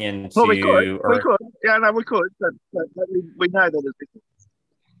everything into... Well, we could. Yeah, no, we could. But we know that it's visible.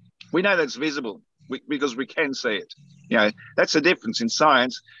 We know that it's visible because we can see it. You know, that's the difference in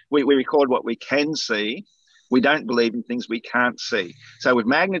science. We record what we can see. We don't believe in things we can't see. So with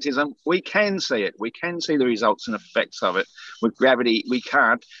magnetism, we can see it. We can see the results and effects of it. With gravity, we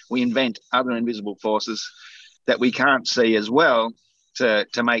can't. We invent other invisible forces that we can't see as well to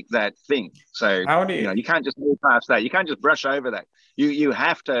make that thing. So you can't just move past that. You can't just brush over that. You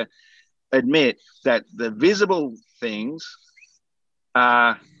have to admit that the visible things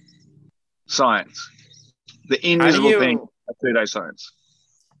are science. The invisible thing are pseudoscience.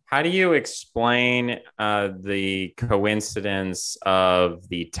 How do you explain the coincidence of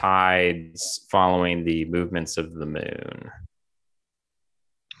the tides following the movements of the moon?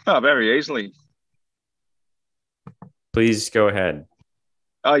 Oh, very easily. Please go ahead.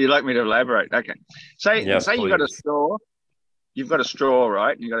 Oh, you'd like me to elaborate? Okay. Say you've got a straw. You've got a straw,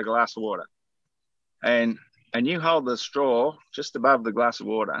 right? And you've got a glass of water. And you hold the straw just above the glass of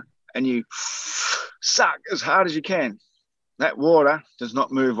water and you suck as hard as you can. That water does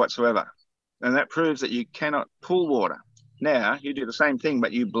not move whatsoever. And that proves that you cannot pull water. Now, you do the same thing,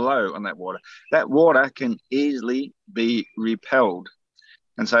 but you blow on that water. That water can easily be repelled.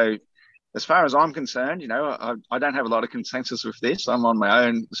 And so, as far as I'm concerned, you know, I don't have a lot of consensus with this. I'm on my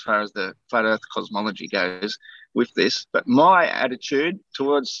own as far as the flat earth cosmology goes with this. But my attitude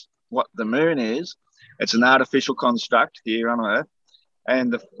towards what the moon is, it's an artificial construct here on Earth.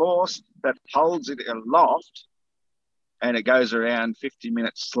 And the force that holds it aloft, and it goes around 50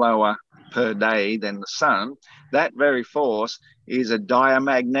 minutes slower per day than the sun, that very force is a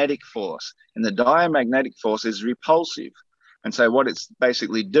diamagnetic force. And the diamagnetic force is repulsive. And so what it's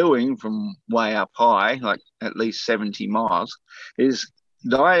basically doing from way up high, like at least 70 miles, is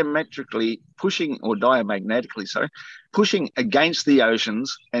diametrically pushing, or diamagnetically, sorry, pushing against the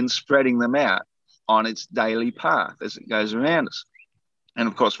oceans and spreading them out on its daily path as it goes around us. And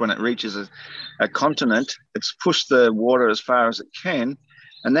of course, when it reaches a continent, it's pushed the water as far as it can,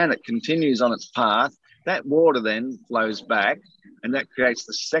 and then it continues on its path. That water then flows back, and that creates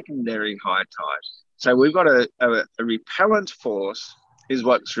the secondary high tide. So we've got a repellent force is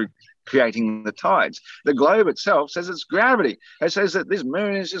what's creating the tides. The globe itself says it's gravity. It says that this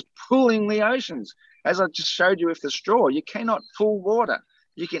moon is just pulling the oceans. As I just showed you with the straw, you cannot pull water.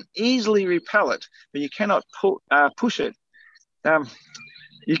 You can easily repel it, but you cannot push it.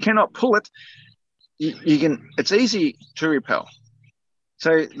 You cannot pull it. You can. It's easy to repel.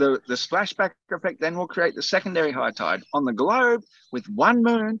 So the splashback effect then will create the secondary high tide. On the globe, with one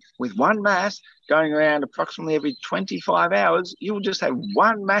moon, with one mass, going around approximately every 25 hours, you will just have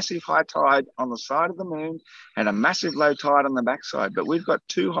one massive high tide on the side of the moon and a massive low tide on the backside. But we've got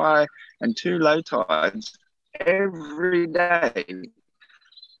two high and two low tides every day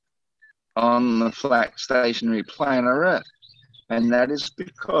on the flat stationary planet Earth. And that is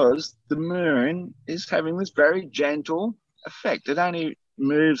because the moon is having this very gentle effect. It only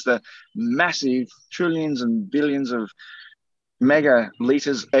moves the massive trillions and billions of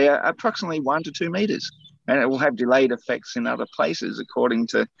megaliters approximately 1 to 2 meters. And it will have delayed effects in other places according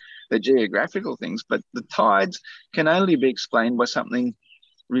to the geographical things. But the tides can only be explained by something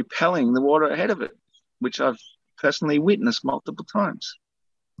repelling the water ahead of it, which I've personally witnessed multiple times.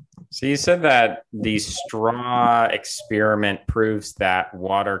 So you said that the straw experiment proves that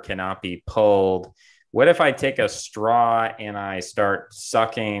water cannot be pulled. What if I take a straw and I start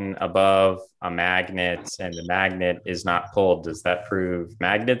sucking above a magnet and the magnet is not pulled? Does that prove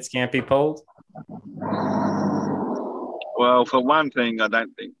magnets can't be pulled? Well, for one thing, I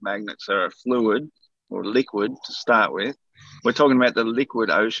don't think magnets are a fluid or liquid to start with. We're talking about the liquid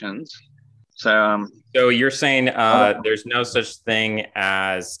oceans. So you're saying there's no such thing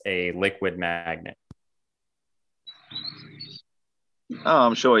as a liquid magnet? Oh,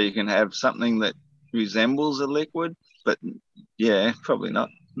 I'm sure you can have something that resembles a liquid, but yeah, probably not.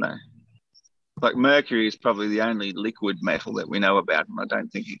 No. Like mercury is probably the only liquid metal that we know about, and I don't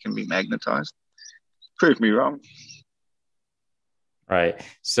think it can be magnetized. Prove me wrong. Right.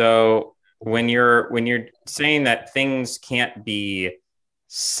 So when you're saying that things can't be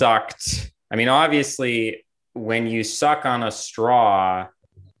sucked, I mean, obviously, when you suck on a straw,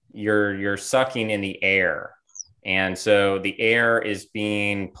 you're sucking in the air. And so the air is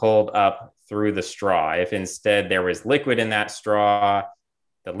being pulled up through the straw. If instead there was liquid in that straw,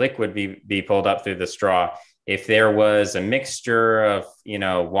 the liquid be pulled up through the straw. If there was a mixture of,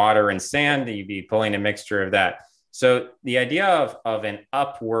 water and sand, you'd be pulling a mixture of that. So the idea of an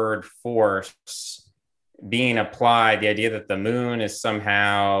upward force being applied, the idea that the moon is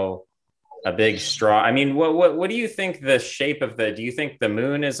somehow a big straw. I mean, what do you think the shape of do you think the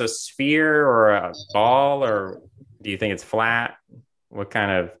moon is a sphere or a ball, or do you think it's flat? What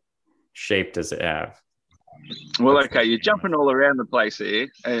kind of shape does it have? Well, okay, you're jumping all around the place here,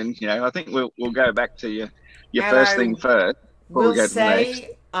 and I think we'll go back to your first thing first. We'll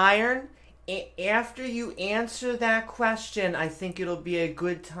say, Iron, after you answer that question, I think it'll be a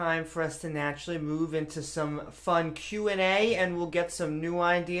good time for us to naturally move into some fun Q&A, and we'll get some new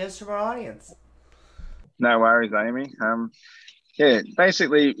ideas from our audience. No worries, Amy.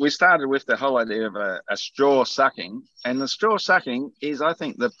 Basically, we started with the whole idea of a straw sucking, and the straw sucking is, I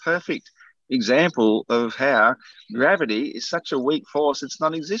think, the perfect example of how gravity is such a weak force, it's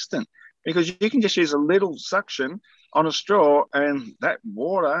non-existent, because you can just use a little suction on a straw, and that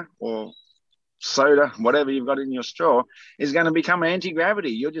water or soda, whatever you've got in your straw, is going to become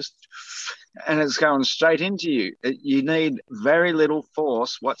anti-gravity. And it's going straight into you. You need very little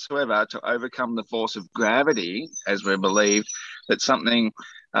force whatsoever to overcome the force of gravity, as we believe that something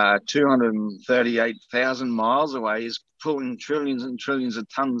 238,000 miles away is pulling trillions and trillions of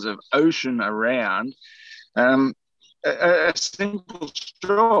tons of ocean around. A simple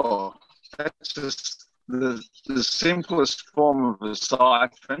straw, that's just the simplest form of a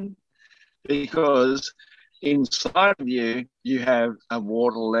siphon, because inside of you have a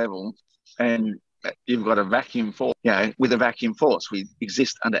water level, and you've got a vacuum force. With a vacuum force, we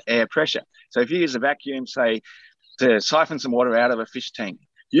exist under air pressure. So if you use a vacuum, say, to siphon some water out of a fish tank,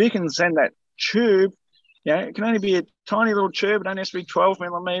 you can send that tube. It can only be a tiny little tube. It only has to be 12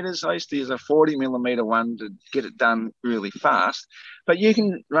 millimeters. I used to use a 40 millimeter one to get it done really fast. But you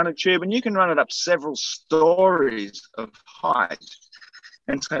can run a tube, and you can run it up several stories of height.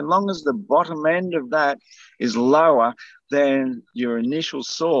 And so long as the bottom end of that is lower than your initial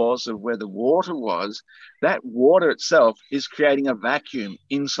source of where the water was, that water itself is creating a vacuum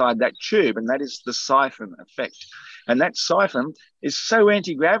inside that tube, and that is the siphon effect. And that siphon is so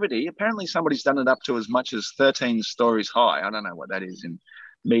anti-gravity, apparently somebody's done it up to as much as 13 stories high. I don't know what that is in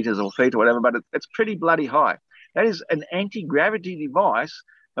meters or feet or whatever, but it's pretty bloody high. That is an anti-gravity device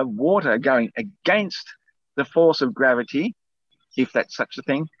of water going against the force of gravity, if that's such a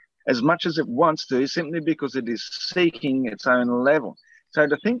thing, as much as it wants to, simply because it is seeking its own level. So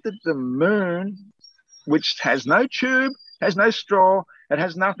to think that the moon, which has no tube, has no straw, it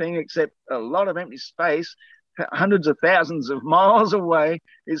has nothing except a lot of empty space, hundreds of thousands of miles away,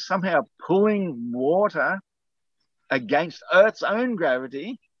 is somehow pulling water against Earth's own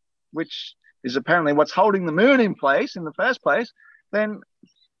gravity, which is apparently what's holding the moon in place in the first place, then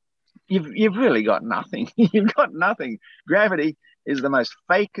you've really got nothing. You've got nothing. Gravity is the most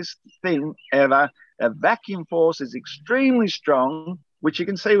fakest thing ever. A vacuum force is extremely strong, which you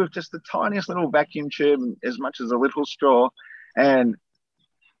can see with just the tiniest little vacuum tube, as much as a little straw. And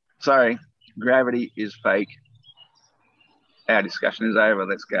sorry, gravity is fake. Our discussion is over.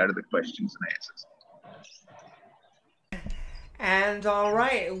 Let's go to the questions and answers. And all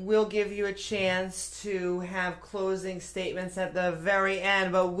right, we'll give you a chance to have closing statements at the very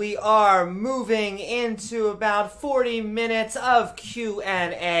end, but we are moving into about 40 minutes of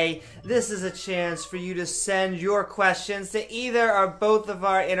Q&A. This is a chance for you to send your questions to either or both of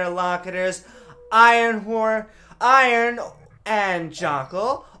our interlocutors, Iron and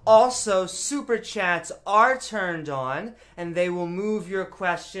Jokkul. Also, super chats are turned on, and they will move your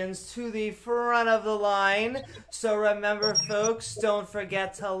questions to the front of the line. So remember, folks, don't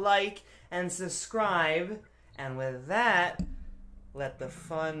forget to like and subscribe. And with that, let the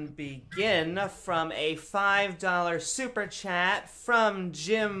fun begin from a $5 super chat from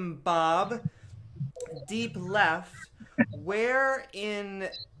Jim Bob. Deep left, where in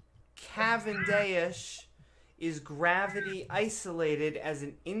Cavendish is gravity isolated as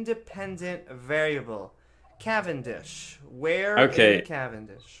an independent variable? Cavendish. Where in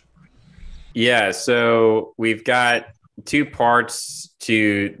Cavendish? Yeah, so we've got two parts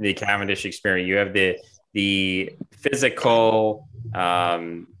to the Cavendish experiment. You have the physical,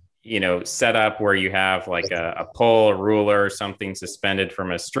 setup where you have like a pole, a ruler, something suspended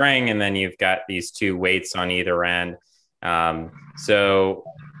from a string, and then you've got these two weights on either end. So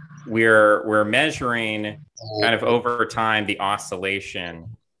we're measuring kind of over time the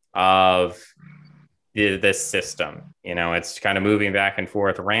oscillation of this system. It's kind of moving back and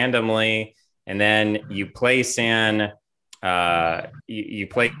forth randomly, and then you place in you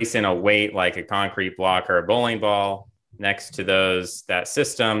place in a weight like a concrete block or a bowling ball next to that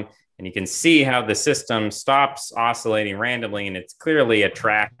system, and you can see how the system stops oscillating randomly, and it's clearly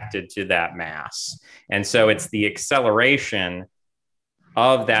attracted to that mass. And so it's the acceleration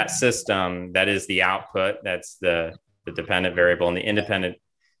of that system that is the output, that's the dependent variable, and the independent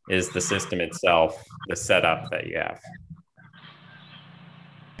is the system itself, the setup that you have.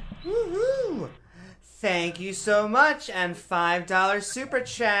 Woohoo! Thank you so much. And $5 super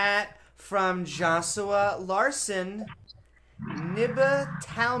chat from Joshua Larson. Nibba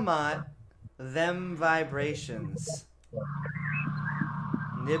Talmot, them vibrations.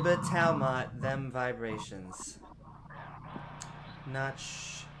 Nibba Talmot, them vibrations.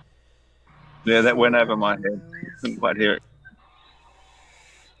 Yeah, that went over my head. Couldn't quite hear it.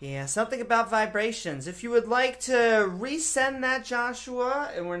 Yeah, something about vibrations. If you would like to resend that,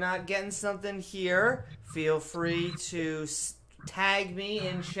 Joshua, and we're not getting something here, feel free to tag me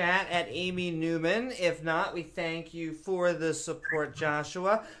in chat at Amy Newman. If not, we thank you for the support,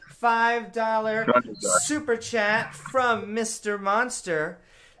 Joshua. $5 super chat from Mr. Monster.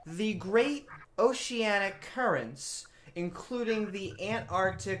 The great oceanic currents, including the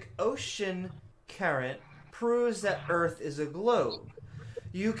Antarctic Ocean current, proves that Earth is a globe.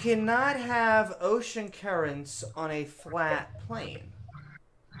 You cannot have ocean currents on a flat plane.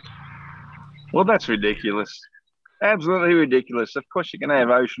 Well, that's ridiculous. Absolutely ridiculous. Of course you can have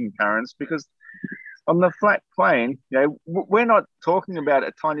ocean currents, because on the flat plane, we're not talking about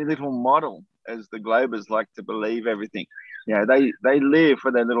a tiny little model, as the globers like to believe everything. They live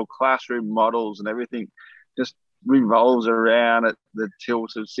for their little classroom models, and everything just revolves around at the tilt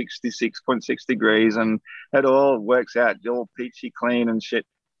of 66.6 degrees, and it all works out all peachy clean and shit.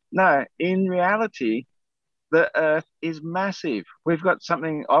 No, in reality, the Earth is massive. We've got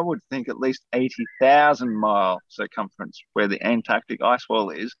something, I would think, at least 80,000 mile circumference where the Antarctic ice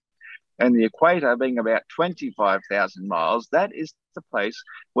wall is, and the equator being about 25,000 miles. That is the place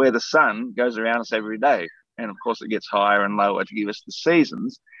where the sun goes around us every day. And of course, it gets higher and lower to give us the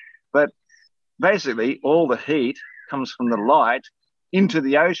seasons. But basically, all the heat comes from the light into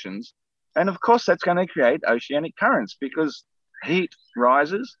the oceans. And of course, that's going to create oceanic currents because heat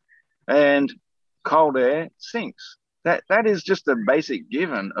rises and cold air sinks. That is just a basic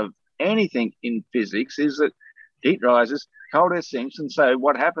given of anything in physics, is that heat rises, cold air sinks. And so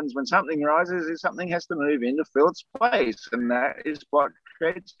what happens when something rises is something has to move in to fill its place. And that is what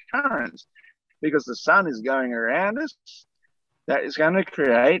creates currents. Because the sun is going around us, that is going to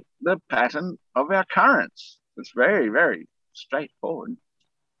create the pattern of our currents. It's very, very straightforward.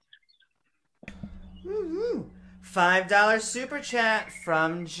 Mm-hmm. $5 super chat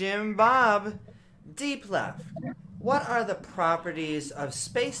from Jim Bob. Deep Left. What are the properties of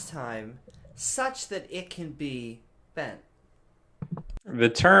space-time such that it can be bent? The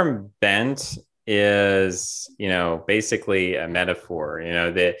term bent is, basically a metaphor.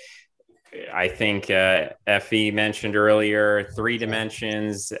 I think Effie mentioned earlier 3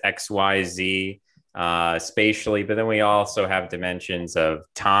 dimensions, X, Y, Z, spatially, but then we also have dimensions of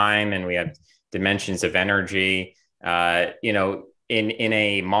time and we have dimensions of energy. In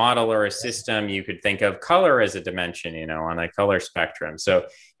a model or a system, you could think of color as a dimension, on a color spectrum. So,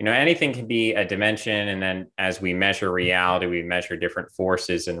 anything can be a dimension. And then as we measure reality, we measure different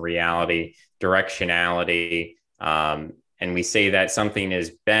forces in reality, directionality. And we say that something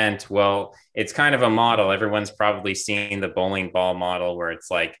is bent. Well, it's kind of a model. Everyone's probably seen the bowling ball model where it's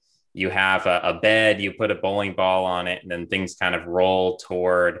like you have a bed, you put a bowling ball on it, and then things kind of roll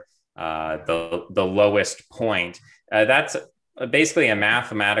toward the lowest point. That's basically a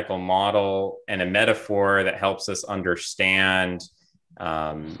mathematical model and a metaphor that helps us understand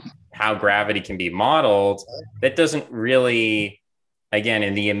how gravity can be modeled. That doesn't really, again,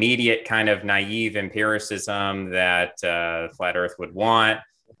 in the immediate kind of naive empiricism that flat Earth would want,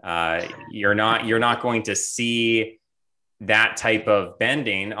 you're not going to see that type of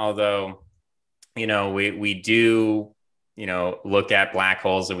bending. Although, we do, look at black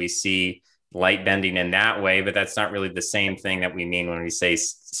holes and we see light bending in that way, but that's not really the same thing that we mean when we say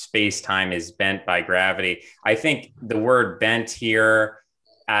space-time is bent by gravity. I think the word bent here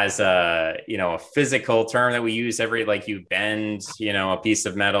as a physical term that we use like you bend, a piece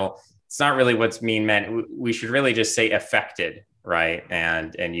of metal, it's not really what's meant. We should really just say affected, right?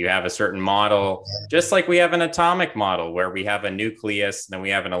 And you have a certain model, just like we have an atomic model where we have a nucleus, and then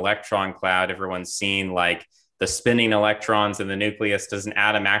we have an electron cloud. Everyone's seen like the spinning electrons in the nucleus. Does an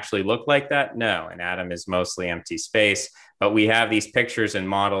atom actually look like that? No, an atom is mostly empty space. But we have these pictures and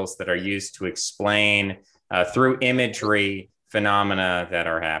models that are used to explain through imagery phenomena that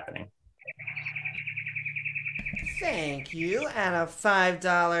are happening. Thank you. And a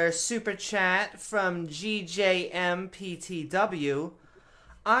 $5 super chat from GJMPTW.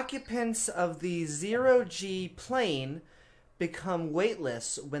 Occupants of the 0G plane become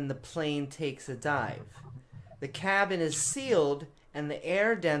weightless when the plane takes a dive. The cabin is sealed and the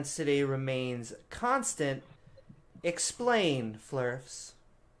air density remains constant. Explain, Flurfs.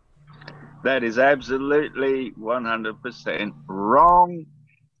 That is absolutely 100% wrong.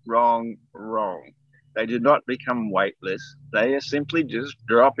 They do not become weightless. They are simply just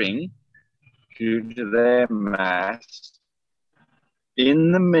dropping due to their mass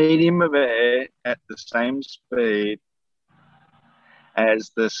in the medium of air at the same speed as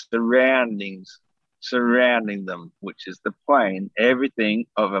the surrounding them, which is the plane. Everything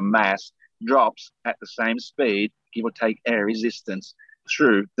of a mass drops at the same speed, give or take air resistance,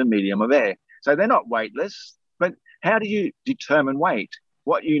 through the medium of air. So they're not weightless. But how do you determine weight?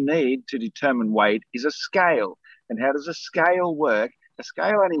 What you need to determine weight is a scale. And how does a scale work? A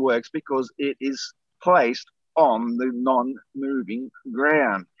scale only works because it is placed on the non-moving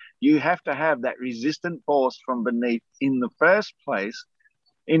ground. You have to have that resistant force from beneath in the first place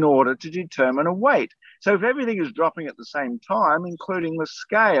in order to determine a weight. So if everything is dropping at the same time, including the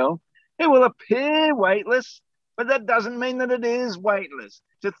scale, it will appear weightless, but that doesn't mean that it is weightless.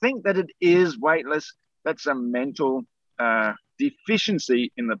 To think that it is weightless, that's a mental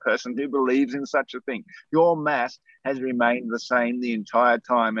deficiency in the person who believes in such a thing. Your mass has remained the same the entire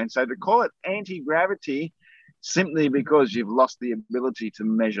time. And so to call it anti-gravity simply because you've lost the ability to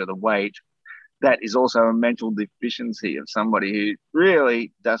measure the weight, that is also a mental deficiency of somebody who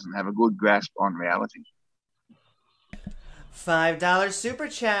really doesn't have a good grasp on reality. $5 super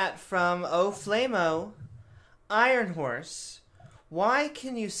chat from O'Flamo. Iron Horse, why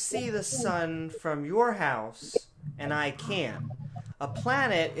can you see the sun from your house and I can't? A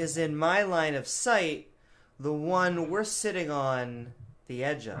planet is in my line of sight, the one we're sitting on the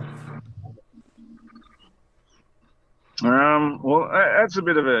edge of. Well, that's a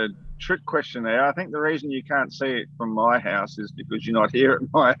bit of a trick question there. I think the reason you can't see it from my house is because you're not here at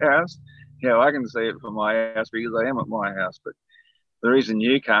my house. Yeah, I can see it from my house because I am at my house. But the reason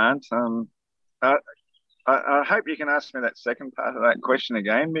you can't, I, I hope you can ask me that second part of that question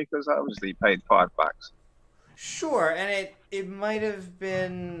again, because I obviously paid $5. Sure, and it might have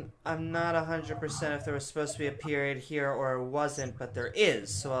been. I'm not 100% if there was supposed to be a period here or it wasn't, but there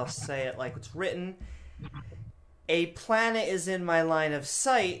is. So I'll say it like it's written. A planet is in my line of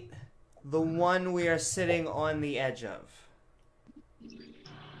sight, the one we are sitting on the edge of.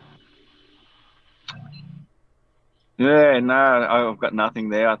 Yeah, no, I've got nothing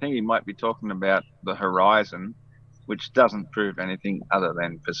there. I think he might be talking about the horizon, which doesn't prove anything other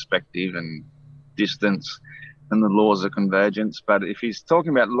than perspective and distance and the laws of convergence. But if he's talking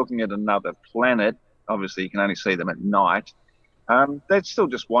about looking at another planet, obviously you can only see them at night. They're still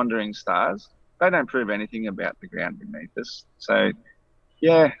just wandering stars. They don't prove anything about the ground beneath us. So,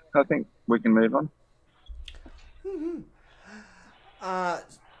 yeah, I think we can move on. Mm-hmm.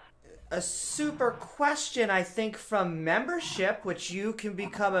 A super question, I think, from membership, which you can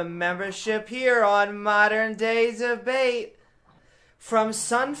become a membership here on Modern Day Debate. From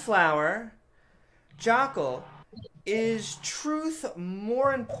Sunflower, Jokkul, is truth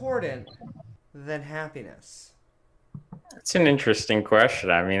more important than happiness? It's an interesting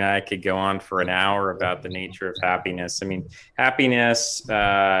question. I mean, I could go on for an hour about the nature of happiness. I mean, happiness,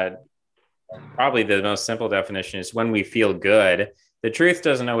 probably the most simple definition is when we feel good. The truth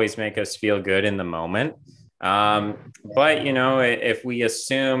doesn't always make us feel good in the moment. But, you know, if we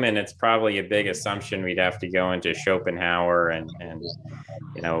assume, and it's probably a big assumption, we'd have to go into Schopenhauer and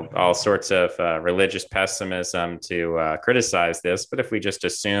you know, all sorts of religious pessimism to criticize this. But if we just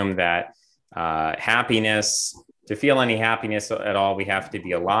assume that happiness, to feel any happiness at all, we have to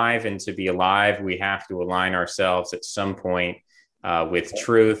be alive. And to be alive, we have to align ourselves at some point with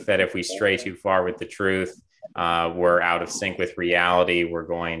truth, that if we stray too far with the truth, we're out of sync with reality. We're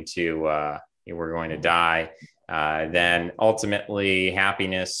going to die. Then ultimately,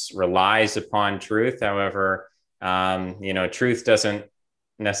 happiness relies upon truth. However, you know, truth doesn't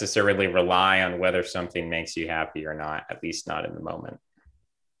necessarily rely on whether something makes you happy or not, at least not in the moment.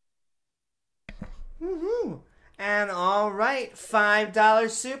 Woohoo! And all right, $5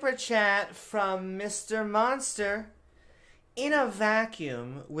 super chat from Mr. Monster. In a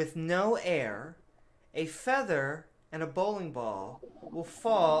vacuum with no air, a feather and a bowling ball will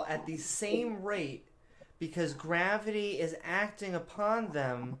fall at the same rate because gravity is acting upon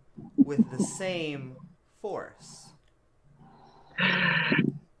them with the same force.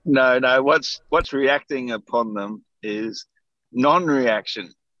 No. What's reacting upon them is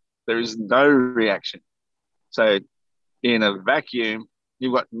non-reaction. There is no reaction. So in a vacuum,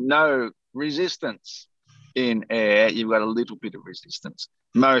 you've got no resistance. In air, you've got a little bit of resistance.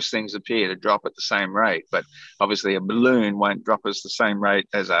 Most things appear to drop at the same rate, but obviously a balloon won't drop at the same rate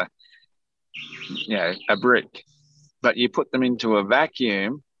as a brick. But you put them into a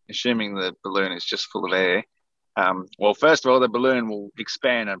vacuum, assuming the balloon is just full of air. Well, first of all, the balloon will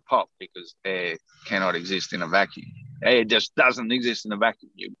expand and pop because air cannot exist in a vacuum. Air just doesn't exist in a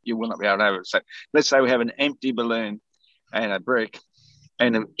vacuum. You will not be able to have it. So let's say we have an empty balloon and a brick,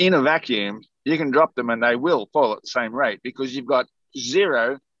 and in a vacuum, you can drop them and they will fall at the same rate because you've got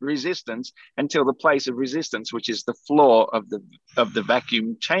zero resistance until the place of resistance, which is the floor of the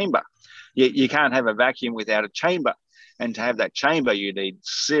vacuum chamber. You can't have a vacuum without a chamber. And to have that chamber, you need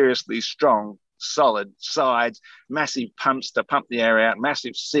seriously strong, solid sides, massive pumps to pump the air out,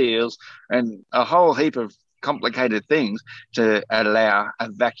 massive seals, and a whole heap of complicated things to allow a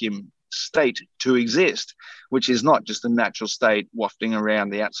vacuum state to exist, which is not just a natural state wafting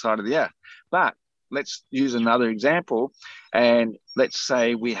around the outside of the earth. But let's use another example, and let's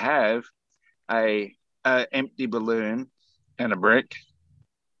say we have a empty balloon and a brick,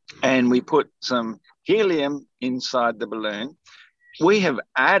 and we put some helium inside the balloon. We have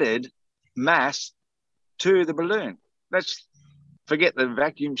added mass to the balloon. Let's forget the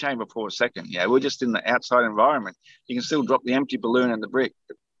vacuum chamber for a second. Yeah, we're just in the outside environment. You can still drop the empty balloon and the brick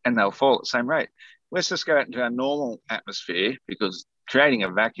and they'll fall at the same rate. Let's just go out into our normal atmosphere, because creating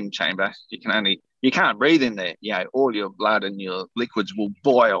a vacuum chamber, you can't breathe in there. You know, all your blood and your liquids will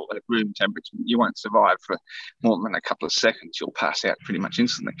boil at room temperature. You won't survive for more than a couple of seconds. You'll pass out pretty much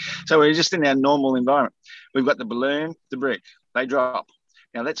instantly. So we're just in our normal environment. We've got the balloon, the brick, they drop.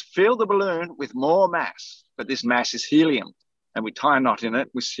 Now let's fill the balloon with more mass, but this mass is helium, and we tie a knot in it,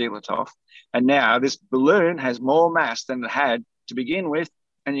 we seal it off. And now this balloon has more mass than it had to begin with,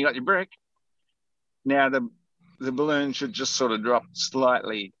 and you got your brick. Now the balloon should just sort of drop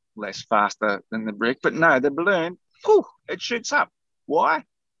slightly less faster than the brick, but no, the balloon, it shoots up. Why?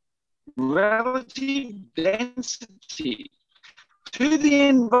 Relative density. to the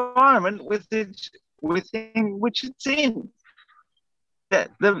environment within which it's in.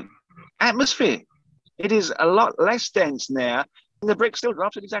 The atmosphere, it is a lot less dense now, and the brick still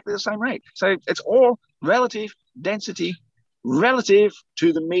drops at exactly the same rate. So it's all relative density, relative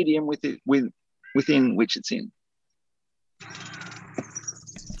to the medium within which it's in.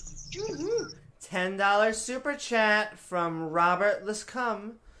 $10 super chat from Robert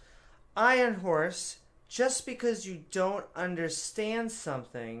Liscum. Iron Horse, just because you don't understand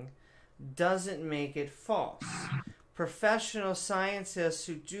something doesn't make it false. Professional scientists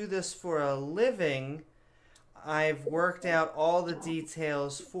who do this for a living, I've worked out all the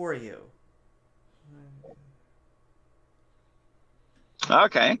details for you.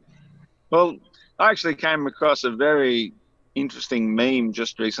 Okay. Well, I actually came across a very interesting meme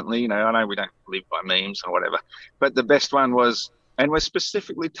just recently. You know, I know we don't live by memes or whatever, but the best one was, and we're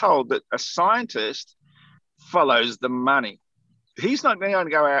specifically told that a scientist follows the money. He's not going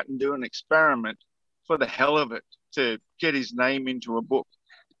to go out and do an experiment for the hell of it to get his name into a book.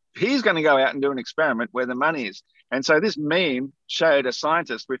 He's going to go out and do an experiment where the money is. And so this meme showed a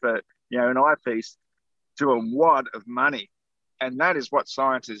scientist with an eyepiece to a wad of money. And that is what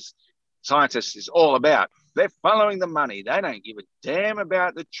scientists is all about. They're following the money. They don't give a damn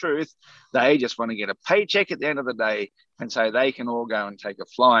about the truth. They just want to get a paycheck at the end of the day, and so they can all go and take a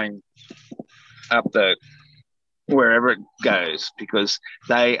flying up the wherever it goes, because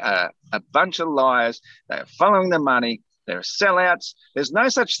they are a bunch of liars. They're following the money. They're sellouts. There's no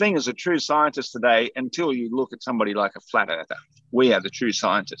such thing as a true scientist today until you look at somebody like a flat earther. We are the true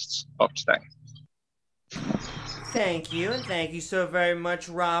scientists of today. Thank you, and thank you so very much,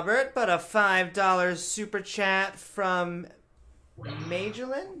 Robert. But a $5 super chat from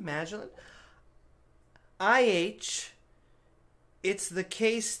Magdalene? IH, it's the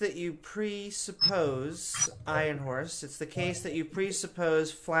case that you presuppose, Iron Horse, it's the case that you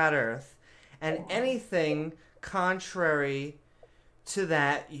presuppose flat Earth, and anything contrary to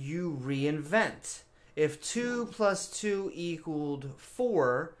that you reinvent. If 2 plus 2 equaled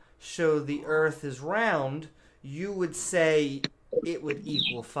 4 showed the Earth is round, you would say it would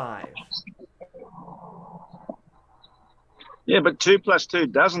equal 5. Yeah, but 2 plus 2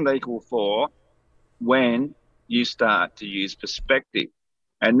 doesn't equal 4 when you start to use perspective.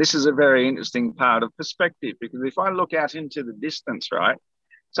 And this is a very interesting part of perspective, because if I look out into the distance, right,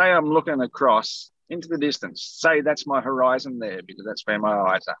 say I'm looking across into the distance, say that's my horizon there, because that's where my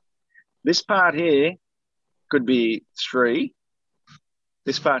eyes are. This part here could be 3.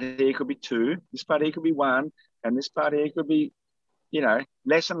 This part here could be 2. This part here could be 1. And this part here could be,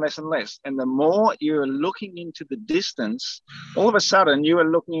 less and less and less. And the more you're looking into the distance, all of a sudden you are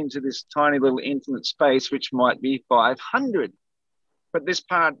looking into this tiny little infinite space, which might be 500. But this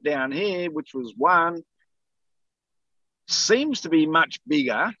part down here, which was 1, seems to be much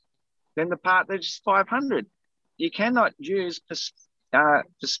bigger than the part that's 500. You cannot use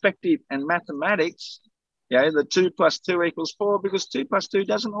perspective and mathematics, the 2 plus 2 equals 4, because 2 plus 2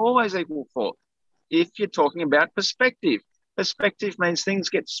 doesn't always equal 4. If you're talking about perspective, perspective means things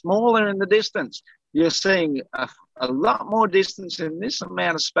get smaller in the distance. You're seeing a lot more distance in this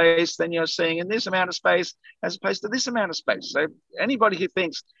amount of space than you're seeing in this amount of space, as opposed to this amount of space. So anybody who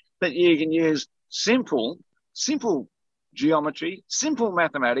thinks that you can use simple geometry, simple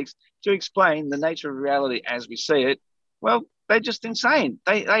mathematics to explain the nature of reality as we see it, well, they're just insane.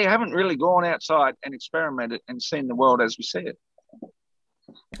 They haven't really gone outside and experimented and seen the world as we see it.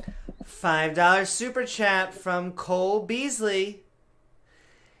 $5 super chat from Cole Beasley.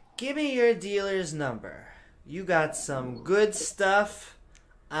 Give me your dealer's number. You got some good stuff.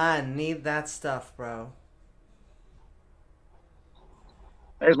 I need that stuff, bro.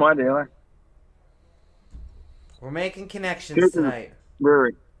 There's my dealer. We're making connections tonight.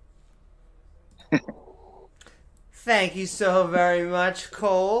 Brewery. Thank you so very much,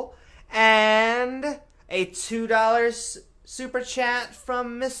 Cole. And a $2 super chat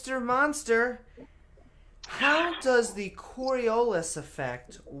from Mr. Monster. How does the Coriolis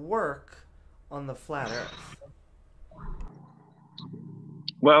effect work on the flat Earth?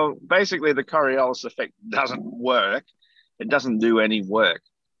 Well, basically the Coriolis effect doesn't work. It doesn't do any work.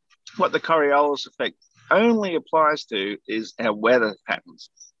 What the Coriolis effect only applies to is our weather patterns.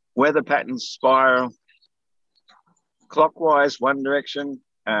 Weather patterns spiral clockwise one direction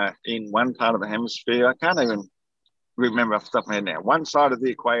in one part of the hemisphere. I can't even remember off the top of my head now. One side of the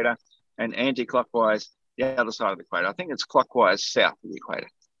equator, and anti-clockwise the other side of the equator. I think it's clockwise south of the equator.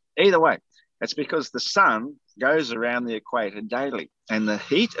 Either way, it's because the sun goes around the equator daily, and the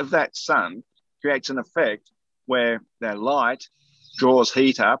heat of that sun creates an effect where the light draws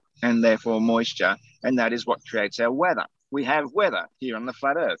heat up and therefore moisture, and that is what creates our weather. we have weather here on the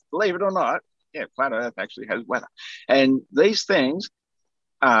flat Earth. Believe it or not, yeah, flat Earth actually has weather. And these things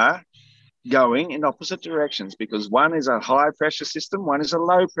are going in opposite directions because one is a high pressure system, one is a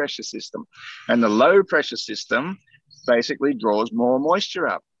low pressure system. And the low pressure system basically draws more moisture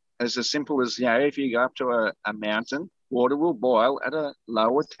up. It's as simple as, if you go up to a mountain, water will boil at a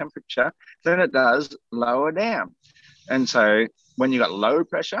lower temperature than it does lower down. And so when you've got low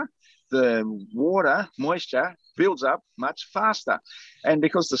pressure, the water moisture builds up much faster. And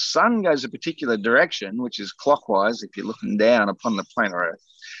because the sun goes a particular direction, which is clockwise if you're looking down upon the planet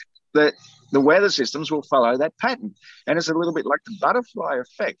Earth, the weather systems will follow that pattern. And it's a little bit like the butterfly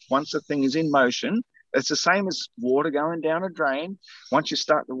effect. Once the thing is in motion, it's the same as water going down a drain. Once you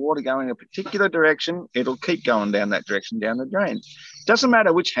start the water going a particular direction, it'll keep going down that direction, down the drain. Doesn't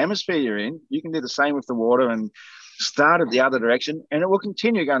matter which hemisphere you're in. You can do the same with the water and start at the other direction, and it will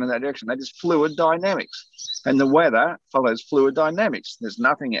continue going in that direction. That is fluid dynamics. And the weather follows fluid dynamics. There's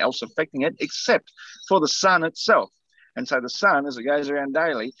nothing else affecting it except for the sun itself. And so the sun, as it goes around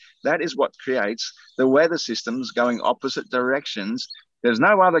daily, that is what creates the weather systems going opposite directions. There's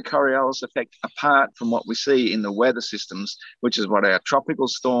no other Coriolis effect apart from what we see in the weather systems, which is what our tropical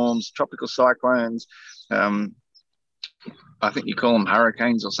storms, tropical cyclones, I think you call them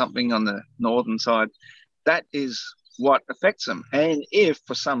hurricanes or something on the northern side. That is what affects them. And if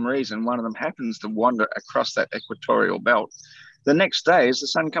for some reason one of them happens to wander across that equatorial belt, the next day as the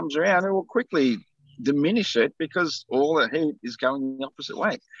sun comes around, it will quickly diminish it because all the heat is going the opposite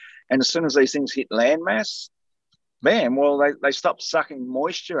way. And as soon as these things hit landmass, bam, well, they stop sucking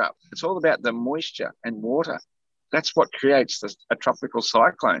moisture up. It's all about the moisture and water. That's what creates a tropical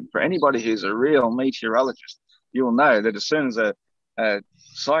cyclone. For anybody who's a real meteorologist, you'll know that as soon as a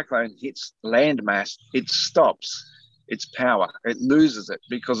cyclone hits landmass, it stops its power. It loses it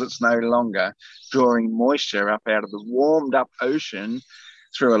because it's no longer drawing moisture up out of the warmed up ocean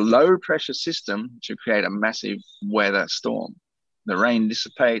through a low pressure system to create a massive weather storm. The rain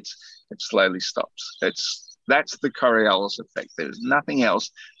dissipates, it slowly stops. That's the Coriolis effect. There's nothing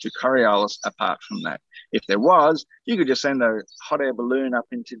else to Coriolis apart from that. If there was, you could just send a hot air balloon up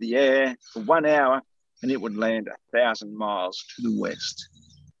into the air for 1 hour and it would land 1,000 miles to the west.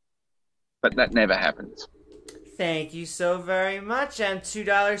 But that never happens. Thank you so very much. And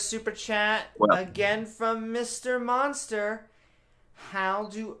 $2 super chat again from Mr. Monster. How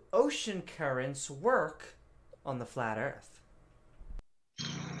do ocean currents work on the flat Earth?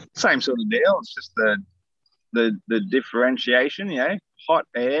 Same sort of deal. It's just the differentiation, hot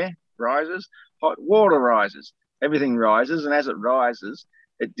air rises, hot water rises. Everything rises, and as it rises,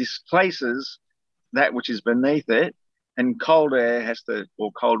 it displaces that which is beneath it, and cold air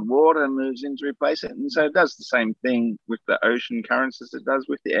or cold water moves in to replace it. And so it does the same thing with the ocean currents as it does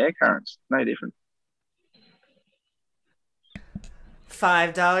with the air currents. No different.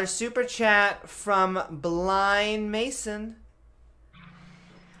 $5 super chat from Blind Mason.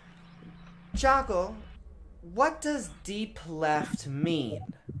 Jokkul, what does deep left mean?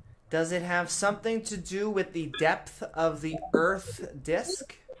 Does it have something to do with the depth of the Earth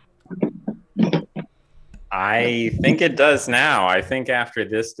disk? I think it does now. I think after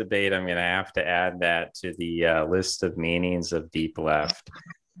this debate, I'm going to have to add that to the list of meanings of deep left.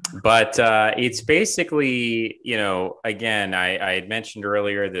 But it's basically, again, I had mentioned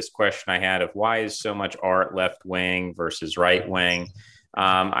earlier this question I had of why is so much art left wing versus right wing.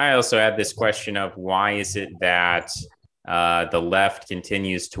 I also had this question of why is it that the left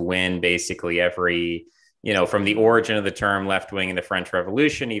continues to win basically every, from the origin of the term left wing in the French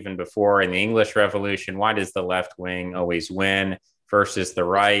Revolution, even before in the English Revolution, why does the left wing always win versus the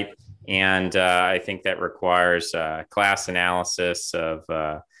right? And I think that requires class analysis of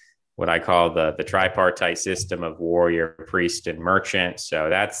what I call the tripartite system of warrior, priest, and merchant. So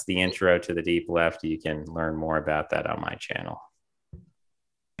that's the intro to the deep left. You can learn more about that on my channel.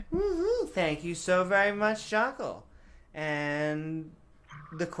 Woo-hoo. Thank you so very much, Jokkul. And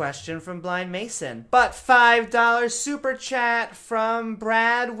the question from Blind Mason. But $5 super chat from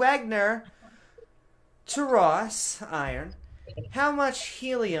Brad Wegner to Ross Iron. How much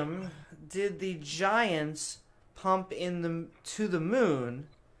helium did the giants pump to the moon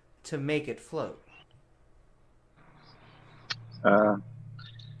to make it float?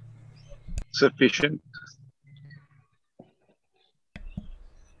 Sufficient.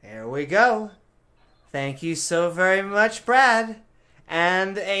 There we go. Thank you so very much, Brad.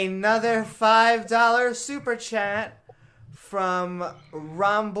 And another $5 super chat from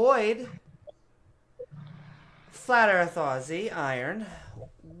Ron Boyd. Flat Earth Aussie Iron.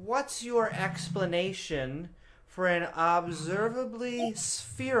 What's your explanation for an observably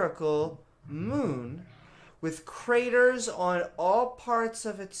spherical moon with craters on all parts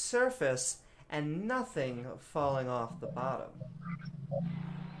of its surface and nothing falling off the bottom?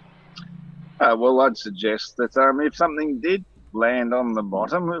 Well, I'd suggest that if something did land on the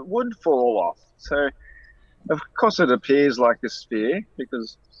bottom, it would fall off. So, of course, it appears like a sphere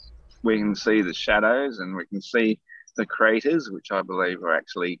because we can see the shadows and we can see the craters, which I believe are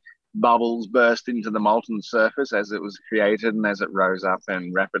actually bubbles burst into the molten surface as it was created and as it rose up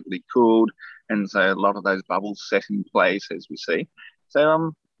and rapidly cooled. And so a lot of those bubbles set in place, as we see.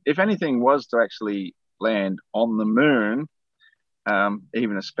 So if anything was to actually land on the moon,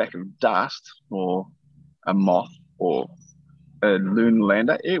 even a speck of dust or a moth or a lunar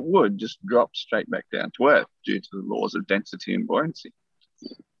lander, it would just drop straight back down to Earth due to the laws of density and buoyancy.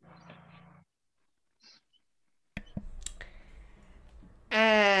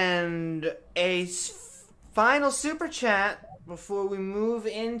 And a final super chat before we move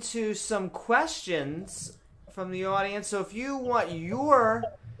into some questions from the audience. So if you want your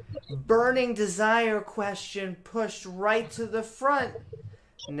burning desire question pushed right to the front,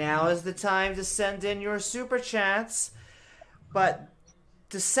 now is the time to send in your super chats. But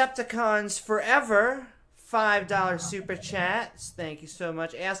Decepticons Forever, $5 super chats, thank you so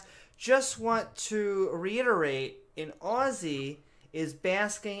much. Just want to reiterate, in Aussie is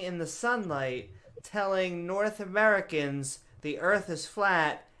basking in the sunlight, telling North Americans the earth is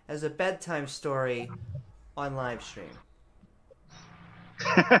flat as a bedtime story on live stream.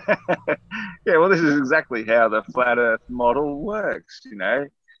 Yeah, well, this is exactly how the flat earth model works.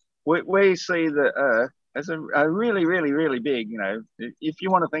 We see the earth as a really, really, really big, if you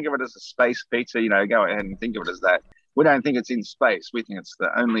want to think of it as a space pizza, go ahead and think of it as that. We don't think it's in space. We think it's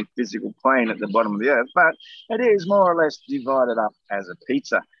the only physical plane at the bottom of the earth, but it is more or less divided up as a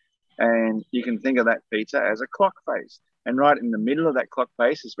pizza. And you can think of that pizza as a clock face. And right in the middle of that clock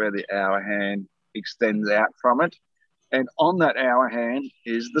face is where the hour hand extends out from it. And on that hour hand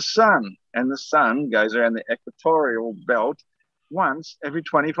is the sun. And the sun goes around the equatorial belt once every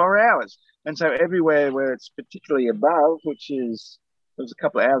 24 hours. And so everywhere where it's particularly above, which is, it was a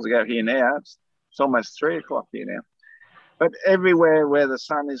couple of hours ago here now, it's almost 3 o'clock here now. But everywhere where the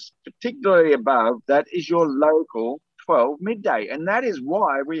sun is particularly above, that is your local 12 midday. And that is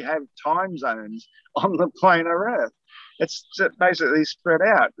why we have time zones on the planet Earth. It's basically spread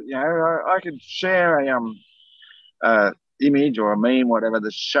out. I could share a image or a meme, whatever,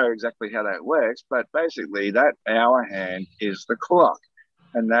 to show exactly how that works. But basically, that hour hand is the clock.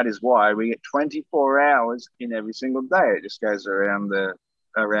 And that is why we get 24 hours in every single day. It just goes around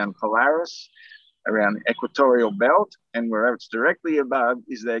Polaris, around the equatorial belt, and wherever it's directly above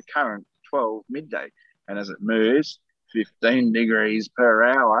is their current 12 midday. And as it moves 15 degrees per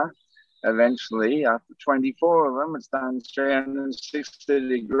hour, eventually, after 24 of them, it's done 360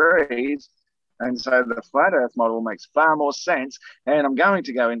 degrees. And so the flat earth model makes far more sense. And I'm going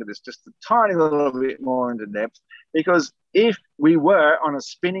to go into this just a tiny little bit more into depth, because if we were on a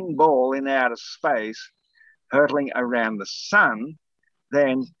spinning ball in outer space hurtling around the sun,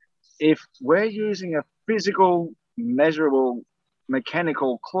 then if we're using a physical, measurable,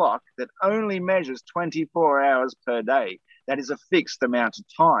 mechanical clock that only measures 24 hours per day, that is a fixed amount of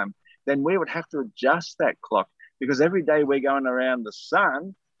time, then we would have to adjust that clock, because every day we're going around the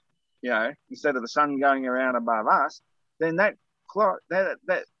sun, instead of the sun going around above us, then that clock,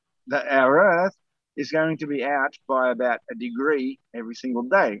 our Earth is going to be out by about a degree every single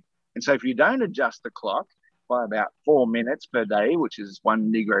day. And so if you don't adjust the clock by about 4 minutes per day, which is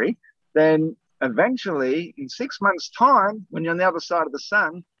 1 degree, then eventually in 6 months' time, when you're on the other side of the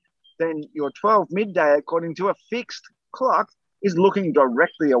sun, then your 12 midday, according to a fixed clock, is looking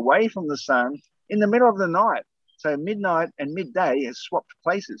directly away from the sun in the middle of the night. So midnight and midday has swapped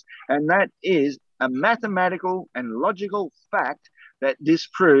places. And that is a mathematical and logical fact that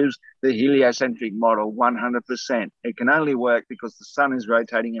disproves the heliocentric model 100%. It can only work because the sun is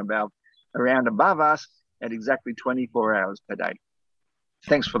rotating around above us at exactly 24 hours per day.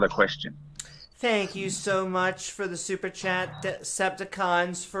 Thanks for the question. Thank you so much for the super chat,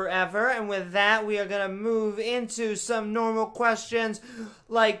 Decepticons Forever. And with that, we are going to move into some normal questions,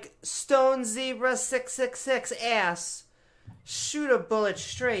 like Stone Zebra 666 asks, shoot a bullet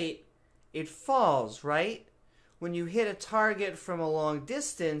straight, it falls, right? When you hit a target from a long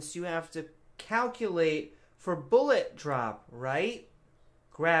distance, you have to calculate for bullet drop, right?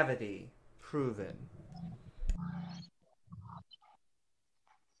 Gravity proven.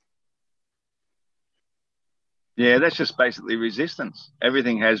 Yeah, that's just basically resistance.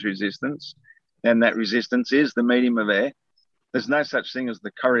 Everything has resistance, and that resistance is the medium of air. There's no such thing as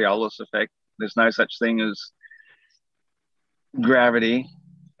the Coriolis effect. There's no such thing as gravity.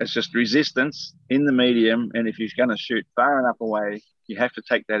 It's just resistance in the medium. And if you're going to shoot far enough away, you have to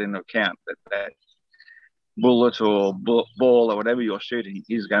take that into account, that bullet or ball or whatever you're shooting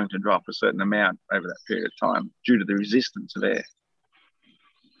is going to drop a certain amount over that period of time due to the resistance of air.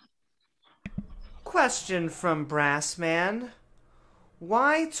 Question from Brassman.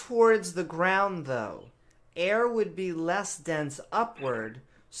 Why towards the ground, though? Air would be less dense upward,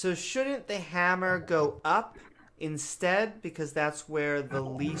 so shouldn't the hammer go up instead, because that's where the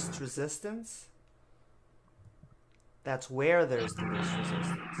least resistance? That's where there's the least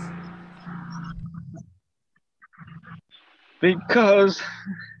resistance. Because,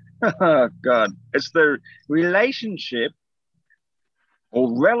 oh God, it's the relationship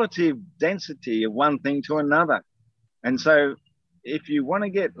or relative density of one thing to another. And so if you want to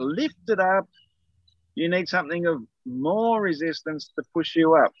get lifted up, you need something of more resistance to push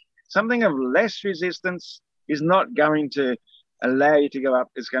you up. Something of less resistance is not going to allow you to go up,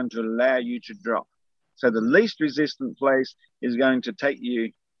 it's going to allow you to drop. So the least resistant place is going to take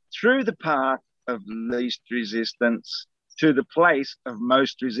you through the path of least resistance to the place of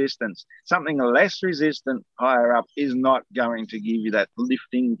most resistance. Something less resistant higher up is not going to give you that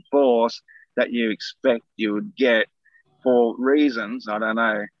lifting force that you expect you would get for reasons, I don't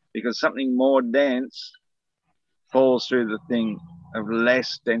know, because something more dense falls through the thing of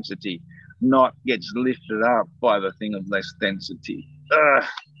less density, not gets lifted up by the thing of less density. Ugh.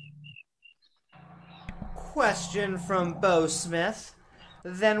 Question from Bo Smith.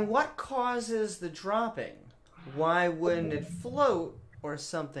 Then what causes the dropping? Why wouldn't it float or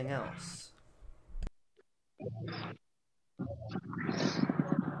something else?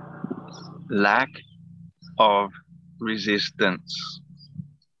 Lack of resistance.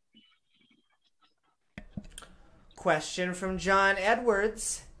 Question from John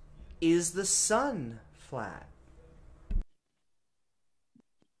Edwards. Is the sun flat?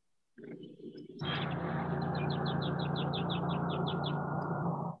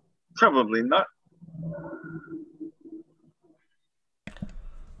 Probably not.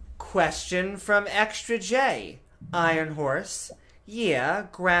 Question from Extra J. Iron Horse. Yeah,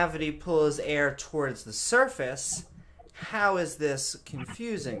 gravity pulls air towards the surface. How is this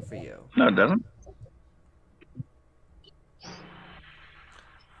confusing for you? No, it doesn't.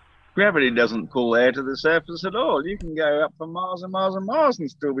 Gravity doesn't pull air to the surface at all. You can go up for miles and miles and miles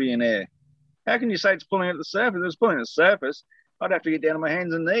and still be in air. How can you say it's pulling at the surface? If it's pulling at the surface, I'd have to get down on my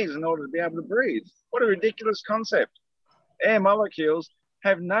hands and knees in order to be able to breathe. What a ridiculous concept. Air molecules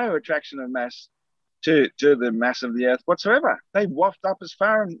have no attraction of mass to the mass of the Earth whatsoever. They waft up as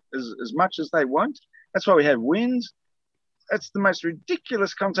far and as much as they want. That's why we have winds. That's the most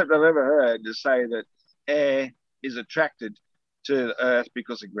ridiculous concept I've ever heard, to say that air is attracted to the Earth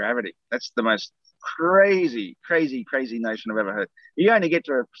because of gravity. That's the most crazy notion I've ever heard. You only get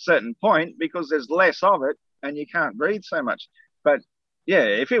to a certain point because there's less of it and you can't breathe so much. But yeah,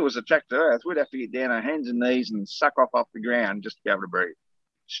 if it was attracted to Earth, we'd have to get down on our hands and knees and suck off the ground just to be able to breathe.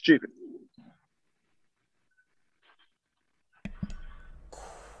 Stupid.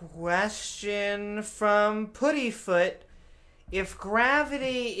 Question from Puttyfoot. If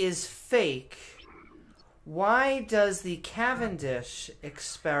gravity is fake, why does the Cavendish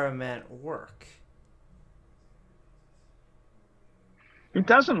experiment work? It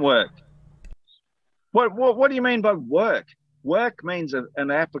doesn't work. What do you mean by work? Work means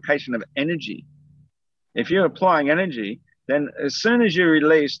an application of energy. If you're applying energy, then as soon as you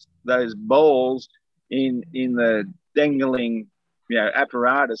released those balls in the dangling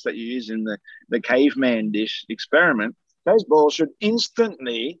apparatus that you use in the caveman dish experiment, those balls should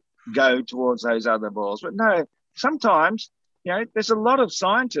instantly go towards those other balls. But no, sometimes, there's a lot of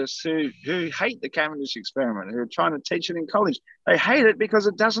scientists who hate the Cavendish experiment, who are trying to teach it in college. They hate it because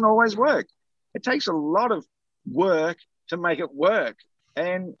it doesn't always work. It takes a lot of work to make it work.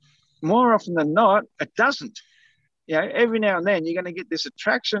 And more often than not, it doesn't. Every now and then you're going to get this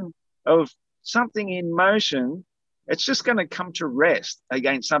attraction of something in motion. It's just going to come to rest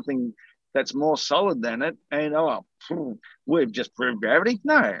against something that's more solid than it. And, we've just proved gravity.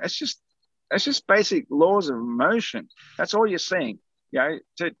 No, it's just basic laws of motion. That's all you're seeing. To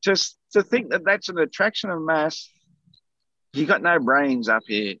think that that's an attraction of mass, you got no brains up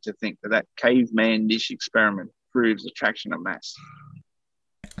here to think that caveman dish experiment proves attraction of mass.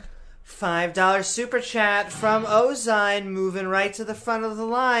 $5 super chat from Ozine, moving right to the front of the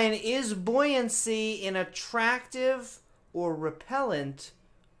line. Is buoyancy an attractive or repellent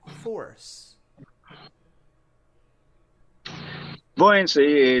force?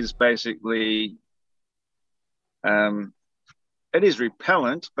 Buoyancy is basically, it is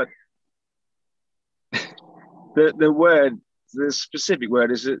repellent, but the word the specific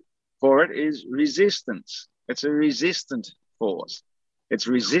word for it is resistance. It's a resistant force. It's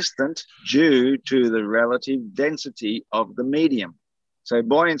resistant due to the relative density of the medium. So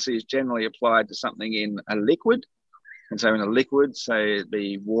buoyancy is generally applied to something in a liquid. And so in a liquid, say it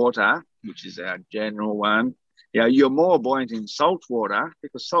be water, which is our general one, you're more buoyant in salt water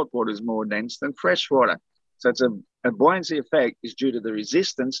because salt water is more dense than fresh water. So it's a buoyancy effect is due to the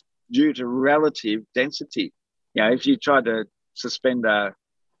resistance due to relative density. If you try to suspend an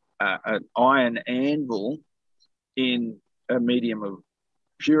iron anvil in a medium of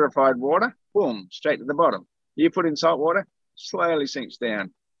purified water, boom, straight to the bottom. You put in salt water, slowly sinks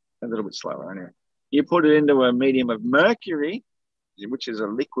down, a little bit slower anyway. You put it into a medium of mercury, which is a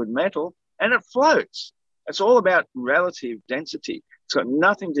liquid metal, and it floats. It's all about relative density. It's got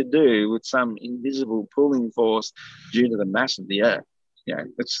nothing to do with some invisible pulling force due to the mass of the Earth.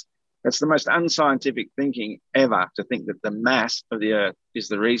 That's the most unscientific thinking ever, to think that the mass of the Earth is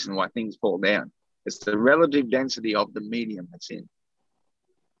the reason why things fall down. It's the relative density of the medium it's in.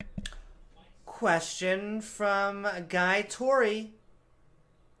 Question from Guy Torrey.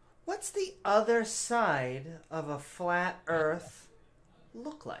 What's the other side of a flat Earth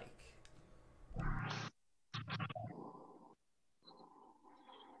look like?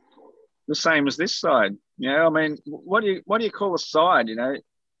 The same as this side. What do you call a side?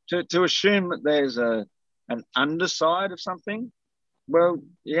 To assume that there's an underside of something, well,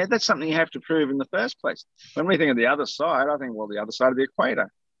 that's something you have to prove in the first place. When we think of the other side, I think, well, the other side of the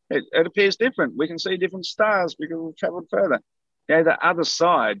equator. It appears different. We can see different stars because we've travelled further. The other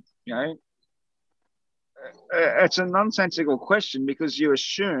side, it's a nonsensical question because you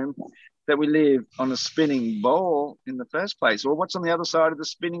assume that we live on a spinning ball in the first place. Well, what's on the other side of the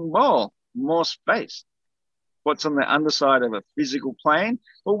spinning ball? More space. What's on the underside of a physical plane?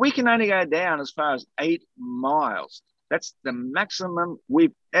 Well, we can only go down as far as 8 miles. That's the maximum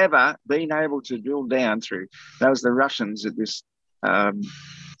we've ever been able to drill down through. That was the Russians at this, I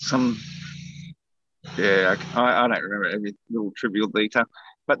don't remember every little trivial detail,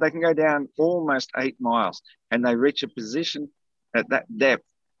 but they can go down almost 8 miles and they reach a position at that depth.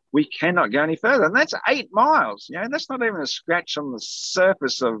 We cannot go any further. And that's 8 miles. That's not even a scratch on the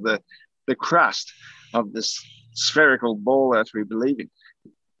surface of the crust of this spherical ball Earth we believe in.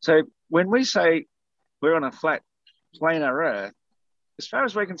 So when we say we're on a flat planar Earth, as far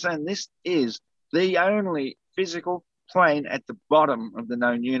as we're concerned, this is the only physical plane at the bottom of the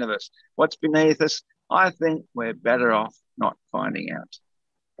known universe. What's beneath us? I think we're better off not finding out.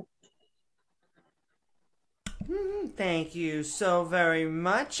 Thank you so very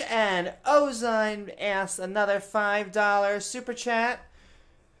much. And Ozine asked another $5 super chat.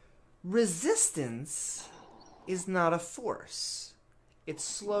 Resistance is not a force. It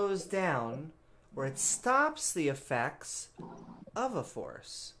slows down or it stops the effects of a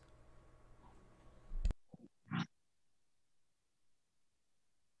force.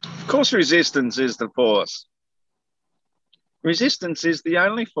 Of course, resistance is the force. Resistance is the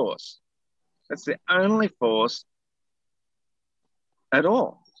only force. That's the only force at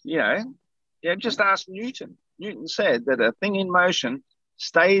all. Just ask Newton. Newton said that a thing in motion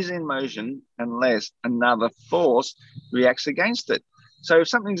stays in motion unless another force reacts against it. So if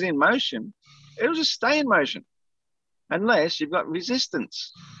something's in motion, it'll just stay in motion unless you've got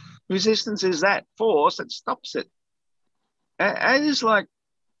resistance. Resistance is that force that stops it. It is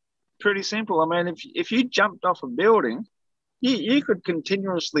pretty simple. If you jumped off a building, you could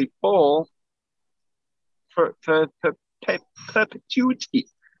continuously fall for perpetuity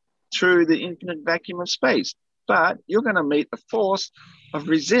through the infinite vacuum of space. But you're going to meet the force of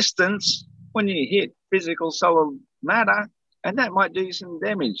resistance when you hit physical solid matter, and that might do you some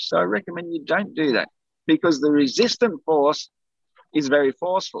damage. So I recommend you don't do that because the resistant force is very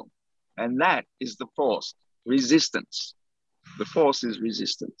forceful, and that is the force, resistance. The force is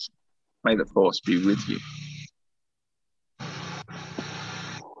resistance. May the force be with you.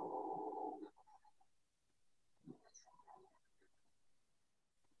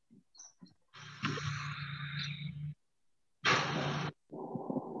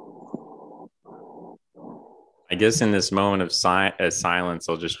 I guess in this moment of silence,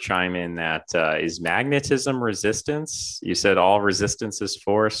 I'll just chime in that is magnetism resistance? You said all resistance is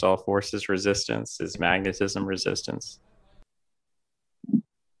force, all force is resistance. Is magnetism resistance?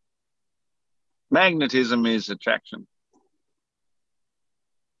 Magnetism is attraction.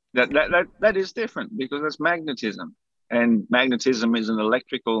 That is different because that's magnetism. And magnetism is an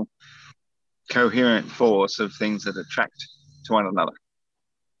electrical coherent force of things that attract to one another.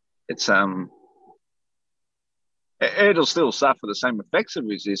 It's it'll still suffer the same effects of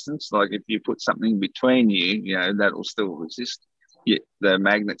resistance. Like if you put something between you, you know, that'll still resist the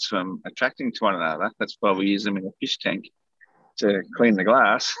magnets from attracting to one another. That's why we use them in a fish tank to clean the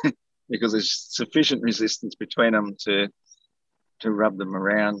glass because there's sufficient resistance between them to rub them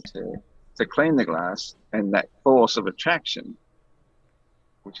around to clean the glass, and that force of attraction,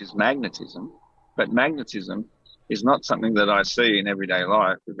 which is magnetism. But magnetism is not something that I see in everyday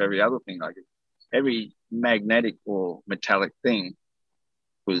life with every other thing. Like every magnetic or metallic thing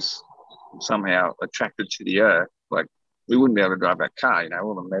was somehow attracted to the earth. Like we wouldn't be able to drive our car, you know,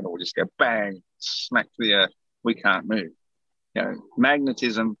 all the metal would just go bang, smack to the earth. We can't move. You know,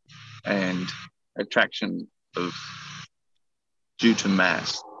 magnetism and attraction of due to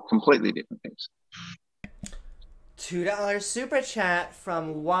mass, completely different things. $2 super chat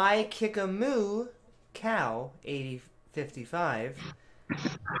from Why Kick a Moo Cow 8055.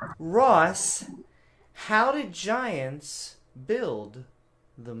 Ross, how did giants build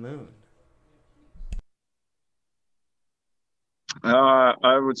the moon?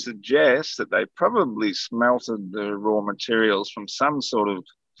 I would suggest that they probably smelted the raw materials from some sort of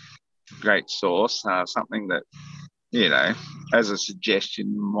great source, something that, you know, as a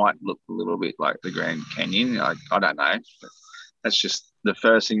suggestion, might look a little bit like the Grand Canyon. I don't know. That's just the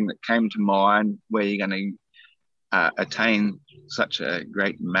first thing that came to mind where you're going to attain such a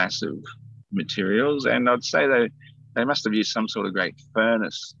great mass of materials. And I'd say they must have used some sort of great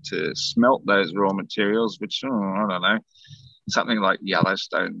furnace to smelt those raw materials, which, I don't know, something like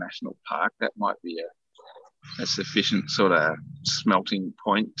Yellowstone National Park, that might be a sufficient sort of smelting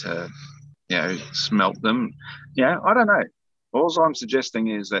point to, you know, smelt them. Yeah, I don't know. All I'm suggesting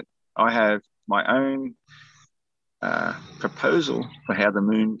is that I have my own proposal for how the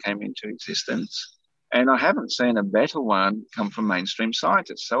moon came into existence, and I haven't seen a better one come from mainstream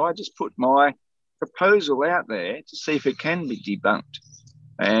scientists. So I just put my proposal out there to see if it can be debunked.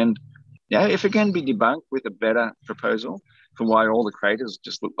 And yeah, if it can be debunked with a better proposal for why all the craters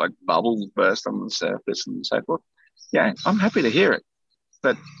just look like bubbles burst on the surface and so forth, yeah, I'm happy to hear it.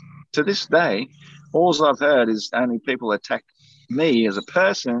 But to this day, all I've heard is only people attack me as a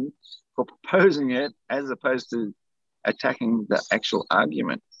person for proposing it as opposed to attacking the actual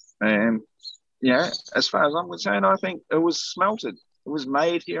argument. And, you know, as far as I'm concerned, I think it was smelted. It was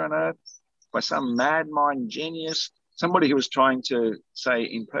made here on Earth by some mad mind genius, somebody who was trying to, say,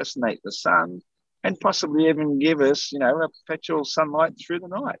 impersonate the sun and possibly even give us, you know, a perpetual sunlight through the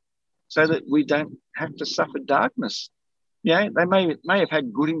night so that we don't have to suffer darkness. Yeah, they may have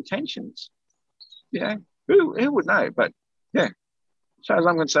had good intentions. Yeah, who would know? But yeah, as far as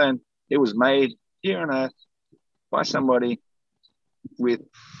I'm concerned, it was made here on Earth by somebody with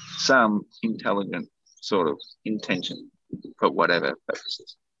some intelligent sort of intention for whatever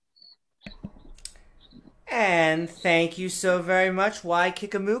purposes. And thank you so very much, Why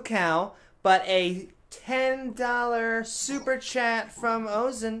Kick a Moo Cow. But a $10 super chat from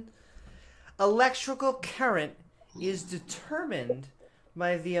Ozen. Electrical current is determined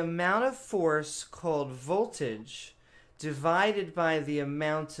by the amount of force called voltage divided by the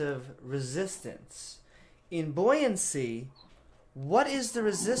amount of resistance. In buoyancy, what is the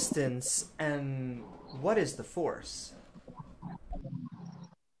resistance and what is the force?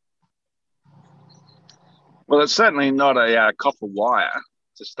 Well, it's certainly not a copper wire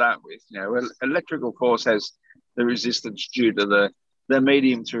to start with. You know, electrical force has the resistance due to the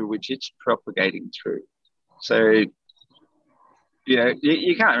medium through which it's propagating through. So, you know,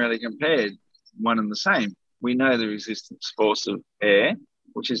 you can't really compare one and the same. We know the resistance force of air,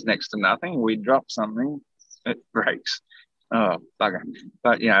 which is next to nothing. We drop something, it breaks. Oh, bugger.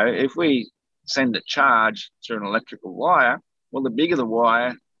 But, you know, if we send a charge through an electrical wire, well, the bigger the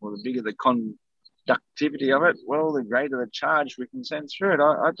wire or the bigger the conductivity of it, well, the greater the charge we can send through it.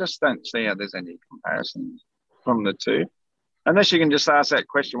 I just don't see how there's any comparison from the two. Unless you can just ask that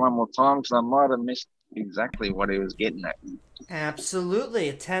question one more time, because I might have missed exactly what he was getting at. Absolutely.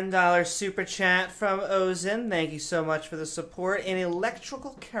 A $10 super chat from Ozen. Thank you so much for the support. An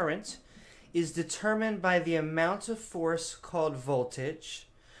electrical current is determined by the amount of force called voltage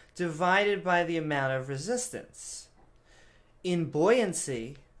divided by the amount of resistance. In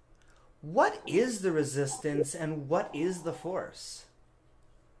buoyancy, what is the resistance and what is the force?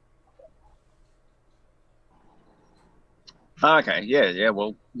 Okay, yeah.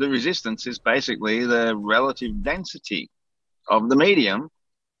 Well, the resistance is basically the relative density of the medium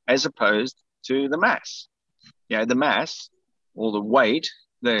as opposed to the mass. You know, the mass or the weight,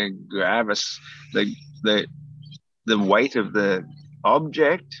 the gravis, the weight of the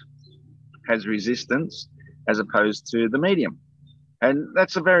object has resistance as opposed to the medium. And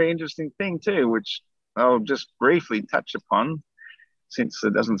that's a very interesting thing too, which I'll just briefly touch upon, since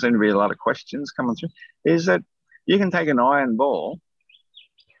there doesn't seem to be a lot of questions coming through, is that you can take an iron ball,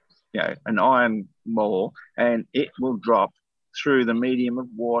 an iron ball, and it will drop through the medium of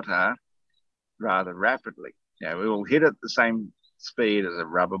water rather rapidly. It will hit at the same speed as a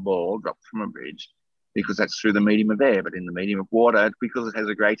rubber ball dropped from a bridge, because that's through the medium of air. But in the medium of water, because it has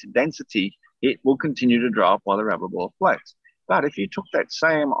a greater density, it will continue to drop while the rubber ball floats. But if you took that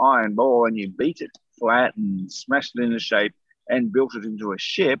same iron ball and you beat it flat and smashed it into shape and built it into a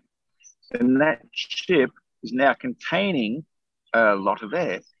ship, then that ship is now containing a lot of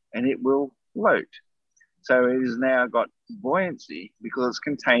air and it will float. So it has now got buoyancy because it's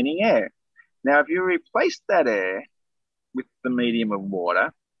containing air. Now, if you replace that air with the medium of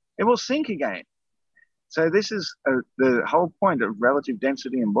water, it will sink again. So this is the whole point of relative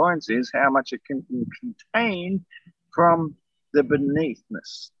density and buoyancy, is how much it can contain from the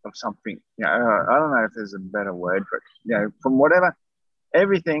beneathness of something. I don't know if there's a better word for it. From whatever,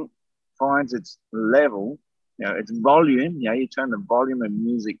 everything finds its level, its volume. You turn the volume of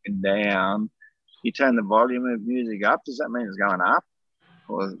music down, you turn the volume of music up. Does that mean it's going up?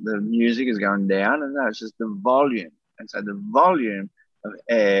 Or the music is going down? And no, it's just the volume. And so the volume of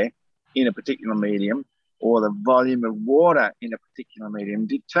air in a particular medium, or the volume of water in a particular medium,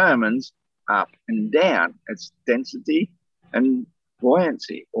 determines up and down its density and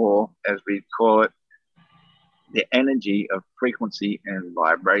buoyancy, or as we call it, the energy of frequency and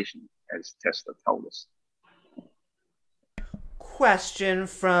vibration, as Tesla told us. Question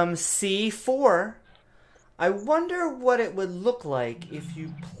from C4. I wonder what it would look like if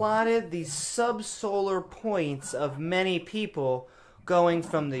you plotted the subsolar points of many people going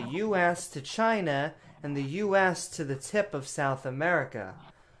from the U.S. to China and the U.S. to the tip of South America.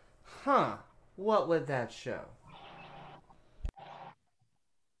 What would that show?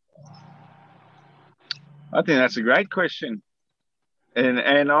 I think that's a great question.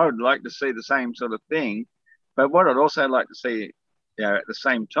 And I would like to see the same sort of thing. But what I'd also like to see, at the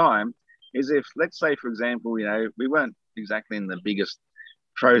same time, is if, let's say, for example, we weren't exactly in the biggest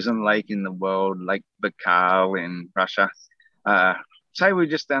frozen lake in the world, Lake Baikal in Russia. Say we're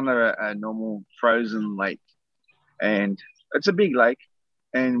just down a normal frozen lake, and it's a big lake,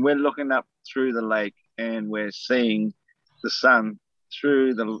 and we're looking up through the lake and we're seeing the sun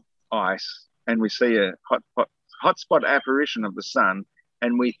through the ice, and we see a hotspot apparition of the sun,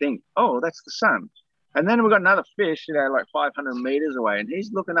 and we think, oh, that's the sun. And then we've got another fish, like 500 meters away, and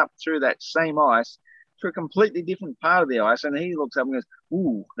he's looking up through that same ice to a completely different part of the ice, and he looks up and goes,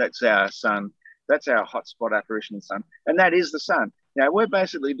 ooh, that's our sun. That's our hotspot apparition of the sun. And that is the sun. We're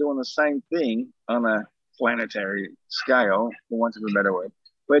basically doing the same thing on a planetary scale, for want of a better word.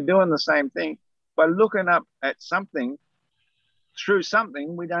 We're doing the same thing by looking up at something through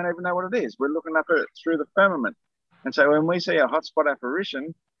something we don't even know what it is. We're looking up at it through the firmament. And so when we see a hotspot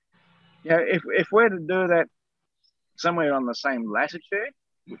apparition, if we're to do that somewhere on the same latitude,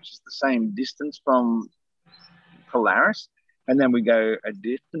 which is the same distance from Polaris, and then we go a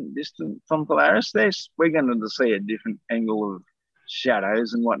different distance from Polaris, we're going to see a different angle of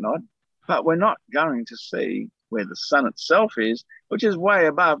shadows and whatnot. But we're not going to see where the sun itself is, which is way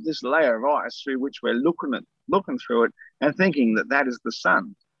above this layer of ice through which we're looking through it and thinking that that is the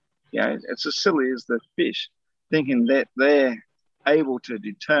sun. It's as silly as the fish thinking that they're able to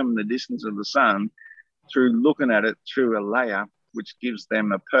determine the distance of the sun through looking at it through a layer which gives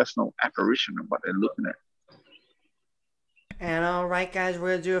them a personal apparition of what they're looking at. And all right, guys, we're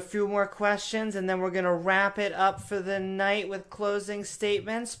going to do a few more questions, and then we're going to wrap it up for the night with closing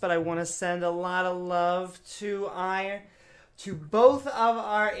statements. But I want to send a lot of love to both of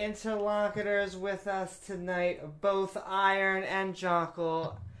our interlocutors with us tonight, both Iron and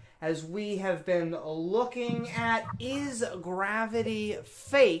Jokkul, as we have been looking at, is gravity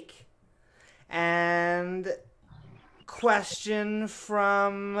fake? And question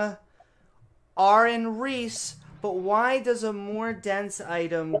from Aaron Reese, but why does a more dense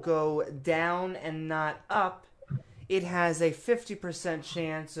item go down and not up? It has a 50%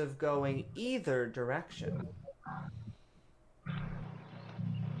 chance of going either direction.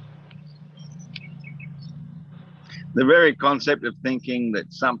 The very concept of thinking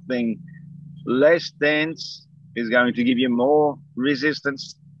that something less dense is going to give you more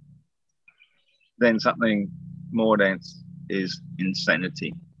resistance than something more dense is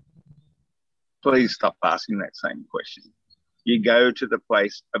insanity. Please stop asking that same question. You go to the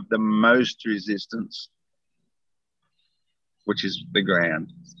place of the most resistance, which is the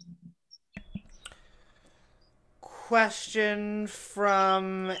ground. Question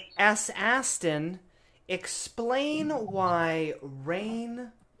from S. Aston. Explain why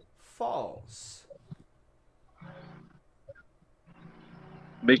rain falls.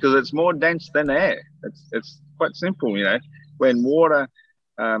 because it's more dense than air. It's quite simple, you know. When water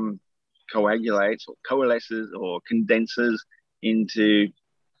coagulates or coalesces or condenses into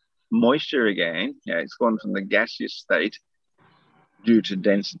moisture again, you know, it's gone from the gaseous state due to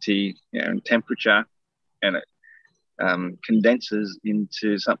density, you know, and temperature, and it condenses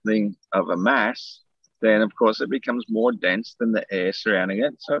into something of a mass, then of course it becomes more dense than the air surrounding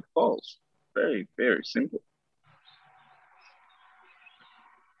it, so it falls. Very, very simple.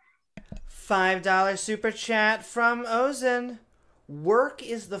 $5 super chat from Ozen. Work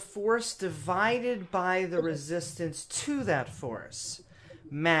is the force divided by the resistance to that force.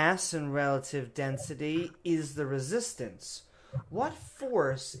 Mass and relative density is the resistance. What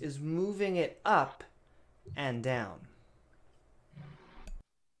force is moving it up and down?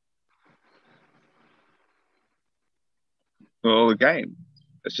 Well, again,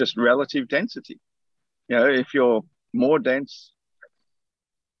 it's just relative density. You know, if you're more dense.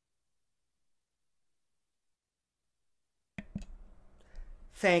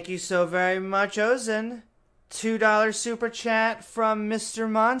 Thank you so very much, Ozen. $2 super chat from Mr.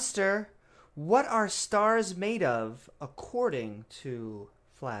 Monster. What are stars made of according to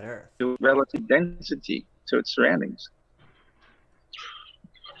Flat Earth? Relative density to its surroundings.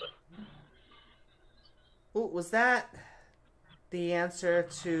 Ooh, was that the answer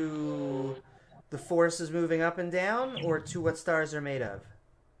to the forces moving up and down, or to what stars are made of?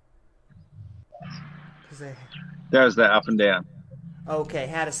 There's that up and down. Okay,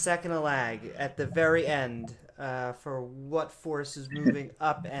 had a second of lag at the very end for what force is moving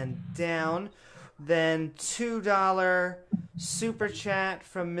up and down. Then $2 super chat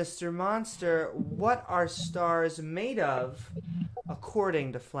from Mr. Monster. What are stars made of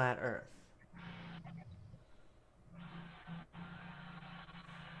according to Flat Earth?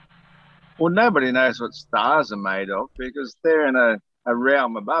 Well, nobody knows what stars are made of because they're in a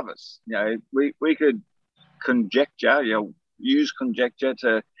realm above us. You know, we could conjecture, you know, use conjecture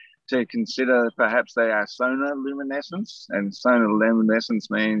to consider perhaps they are sonar luminescence, and sonar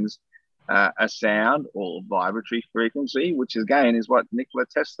luminescence means a sound or vibratory frequency, which again is what Nikola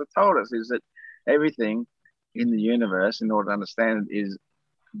Tesla told us, is that everything in the universe, in order to understand it, is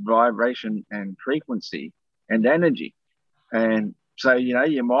vibration and frequency and energy. And so, you know,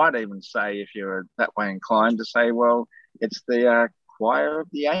 you might even say, if you're that way inclined, to say, well, it's the choir of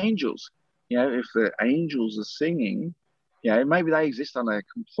the angels. You know, if the angels are singing, you know, maybe they exist on a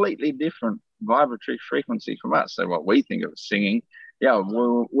completely different vibratory frequency from us. So what we think of as singing, yeah,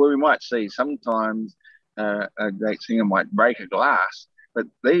 well, we might see sometimes a great singer might break a glass, but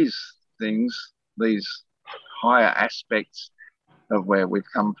these things, these higher aspects of where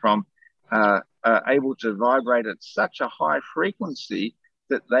we've come from, are able to vibrate at such a high frequency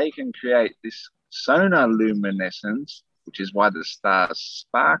that they can create this sonar luminescence, which is why the stars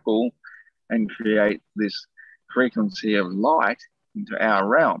sparkle and create this frequency of light into our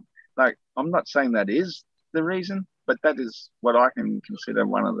realm. Like, I'm not saying that is the reason, but that is what I can consider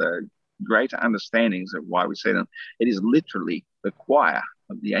one of the greater understandings of why we see them. It is literally the choir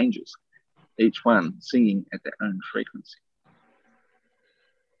of the angels, each one singing at their own frequency.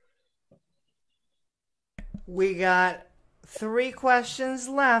 We got 3 questions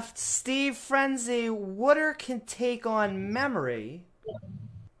left. Steve Frenzy, water can take on memory.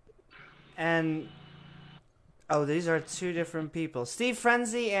 And, oh, these are 2 different people. Steve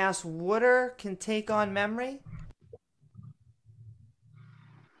Frenzy asks, water can take on memory?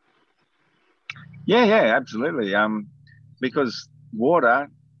 Yeah, absolutely. Because water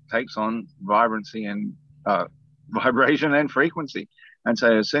takes on vibrancy and vibration and frequency. And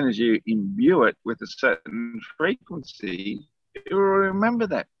so as soon as you imbue it with a certain frequency, it will remember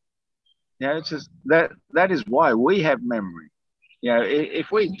that. You know, it's just that is why we have memory. You know,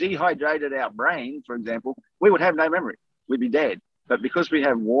 if we dehydrated our brain, for example, we would have no memory. We'd be dead. But because we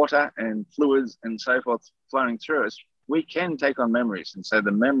have water and fluids and so forth flowing through us, we can take on memories. And so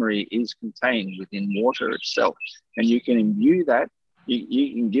the memory is contained within water itself. And you can imbue that.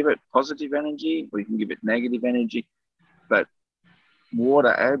 You can give it positive energy, or you can give it negative energy. But water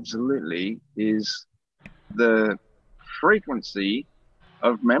absolutely is the frequency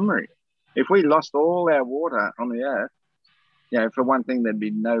of memory. If we lost all our water on the earth, you know, for one thing, there'd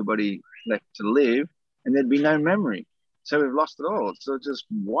be nobody left to live and there'd be no memory. So we've lost it all. So it's just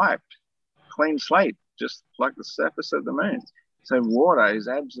wiped, clean slate, just like the surface of the moon. So water is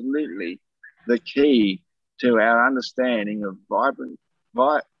absolutely the key to our understanding of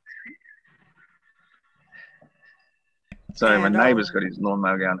Sorry, my neighbour's got his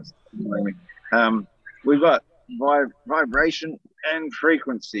lawnmower going. We've got vibration and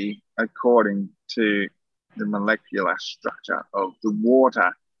frequency according to the molecular structure of the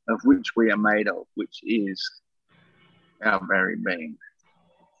water of which we are made of, which is our very being.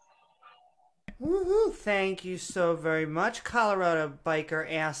 Woohoo! Thank you so very much. Colorado Biker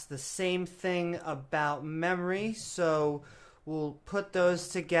asked the same thing about memory, so we'll put those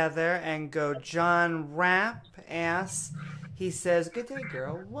together and go. John Rapp asks, he says, "Good day,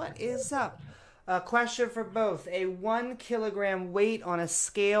 girl. What is up?" A question for both. A 1 kilogram weight on a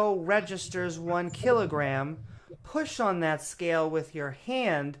scale registers 1 kilogram. Push on that scale with your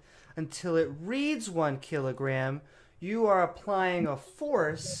hand until it reads 1 kilogram. You are applying a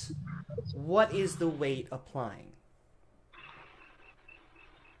force. What is the weight applying?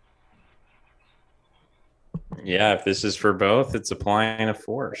 Yeah, if this is for both, it's applying a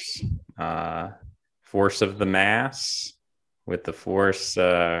force. Force of the mass with the force,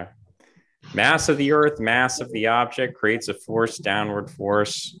 mass of the earth, mass of the object creates a force, downward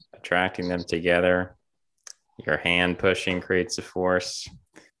force, attracting them together. Your hand pushing creates a force.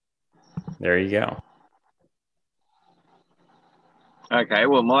 There you go. Okay,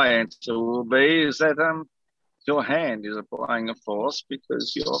 well, my answer will be is that your hand is applying a force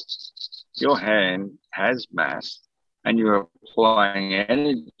because your hand has mass and you're applying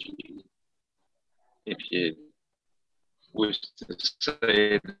energy. If you wish to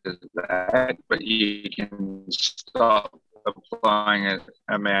say it as that, but you can stop applying an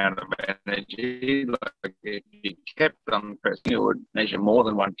amount of energy. Like if you kept on pressing, it would measure more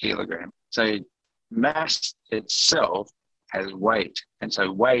than 1 kilogram. So mass itself has weight, and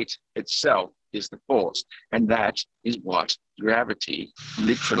so weight itself is the force, and that is what gravity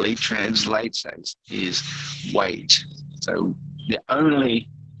literally translates as, is weight. So the only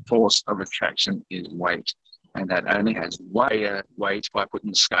force of attraction is weight, and that only has weight by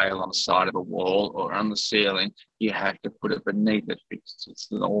putting the scale on the side of a wall or on the ceiling. You have to put it beneath it because it's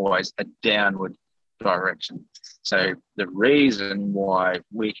always a downward direction. So the reason why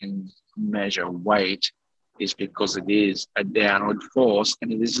we can measure weight is because it is a downward force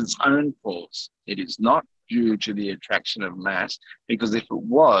and it is its own force. It is not due to the attraction of mass, because if it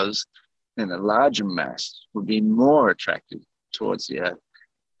was, then a larger mass would be more attractive towards the earth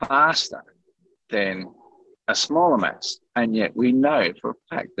faster than a smaller mass. And yet we know for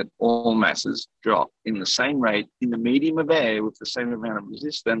a fact that all masses drop in the same rate in the medium of air with the same amount of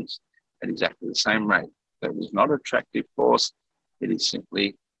resistance at exactly the same rate. That is not attractive force. It is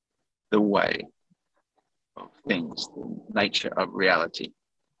simply the way of things, the nature of reality.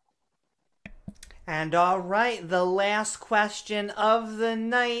 And all right, the last question of the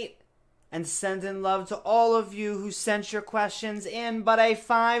night. And sending love to all of you who sent your questions in, but a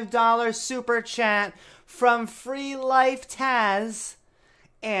 $5 super chat from Free Life Taz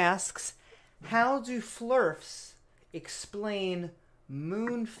asks, how do Flurfs explain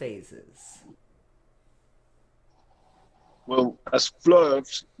moon phases? Well, as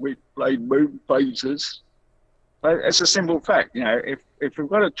Flurfs, we play moon phases. It's a simple fact, you know, if we've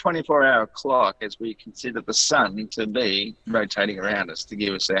got a 24-hour clock, as we consider the sun to be rotating around us to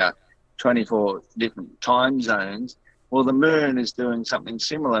give us our 24 different time zones, well, the moon is doing something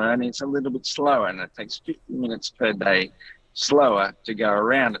similar, and it's a little bit slower, and it takes 50 minutes per day slower to go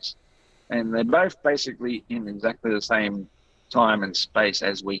around us. And they're both basically in exactly the same time and space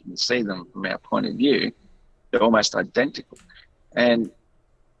as we can see them from our point of view. They're almost identical. And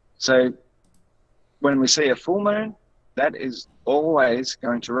so when we see a full moon, that is always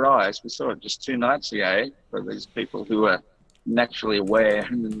going to rise. We saw it just 2 nights ago for these people who are naturally aware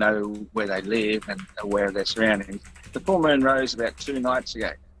and know where they live and aware of their surroundings. The full moon rose about 2 nights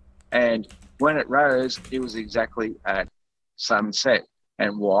ago. And when it rose, it was exactly at sunset.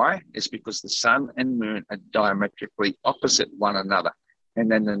 And why? It's because the sun and moon are diametrically opposite one another. And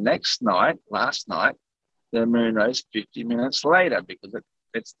then the next night, last night, the moon rose 50 minutes later because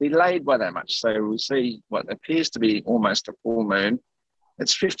it's delayed by that much. So we see what appears to be almost a full moon.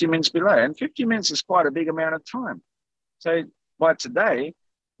 It's 50 minutes below, and 50 minutes is quite a big amount of time. So by today,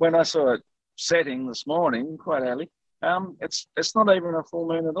 when I saw it setting this morning quite early, it's not even a full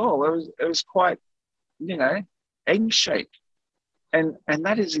moon at all. It was quite, you know, egg-shaped. And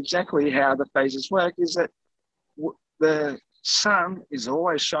that is exactly how the phases work, is that the sun is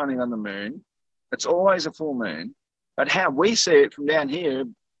always shining on the moon. It's always a full moon. But how we see it from down here,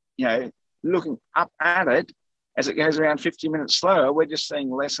 you know, looking up at it, as it goes around 50 minutes slower, we're just seeing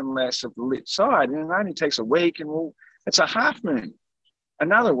less and less of the lit side. And it only takes a week, and it's a half moon.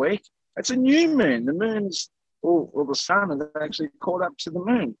 Another week, it's a new moon. The moon's, or the sun is actually caught up to the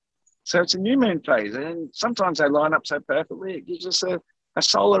moon. So it's a new moon phase. And sometimes they line up so perfectly, it gives us a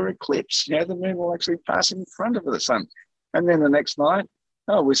solar eclipse. You know, the moon will actually pass in front of the sun. And then the next night,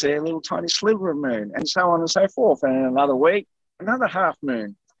 Oh, we see a little tiny sliver of moon, and so on and so forth. And in another week, another half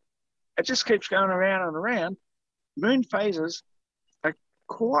moon. It just keeps going around and around. Moon phases are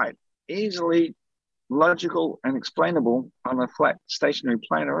quite easily logical and explainable on a flat stationary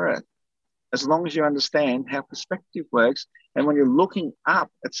plane of Earth, as long as you understand how perspective works. And when you're looking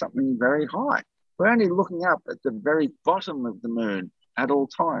up at something very high, we're only looking up at the very bottom of the moon at all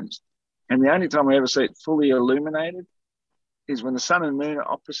times. And the only time we ever see it fully illuminated is when the sun and moon are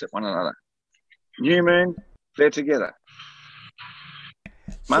opposite one another. New moon, they're together.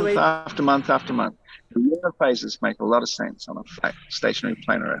 Month after month after month. The lunar phases make a lot of sense on a flat stationary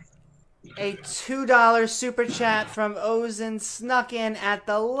plane of Earth. A $2 super chat from Ozen snuck in at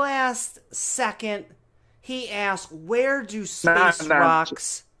the last second. He asked, where do space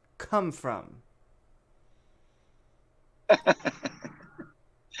rocks come from?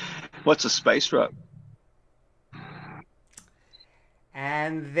 What's a space rock?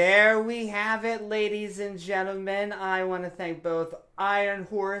 And there we have it, ladies and gentlemen. I want to thank both Iron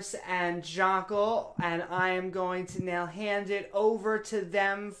Horse and Jokkul, and I am going to now hand it over to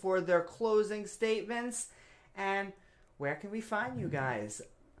them for their closing statements. And where can we find you guys?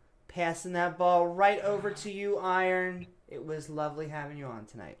 Passing that ball right over to you, Iron. It was lovely having you on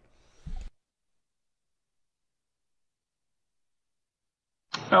tonight.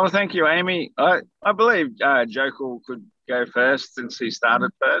 Oh, well, thank you, Amy. I believe Jokkul could go first since he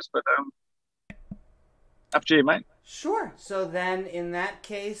started first, but up to you, mate. Sure. So then, in that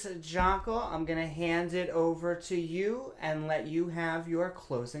case, Jokkul, I'm going to hand it over to you and let you have your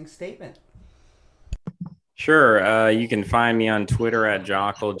closing statement. Sure. You can find me on Twitter at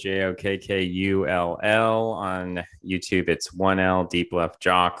Jokkul, Jokkul. On YouTube, it's 1L, Deep Left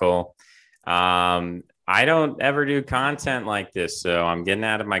Jokkul. I don't ever do content like this, so I'm getting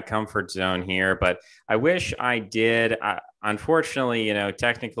out of my comfort zone here, but I wish I did. Unfortunately,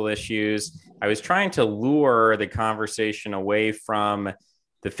 technical issues. I was trying to lure the conversation away from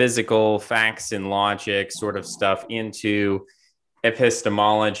the physical facts and logic sort of stuff into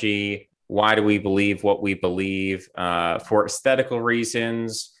epistemology. Why do we believe what we believe? For aesthetical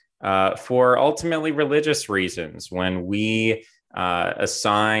reasons, for ultimately religious reasons. When we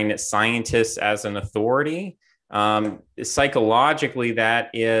assign scientists as an authority, psychologically, that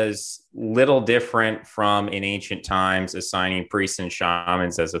is little different from in ancient times assigning priests and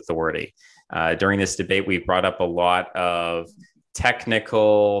shamans as authority. During this debate, we brought up a lot of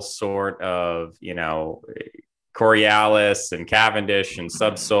technical sort of, Coriolis and Cavendish and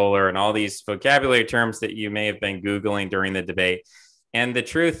subsolar and all these vocabulary terms that you may have been Googling during the debate. And the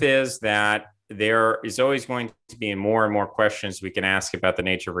truth is that there is always going to be more and more questions we can ask about the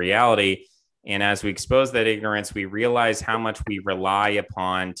nature of reality. And as we expose that ignorance, we realize how much we rely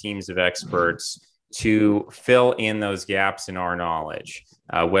upon teams of experts to fill in those gaps in our knowledge,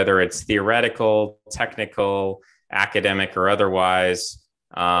 whether it's theoretical, technical, academic, or otherwise.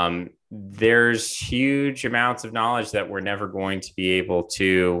 There's huge amounts of knowledge that we're never going to be able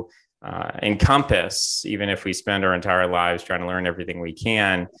to encompass, even if we spend our entire lives trying to learn everything we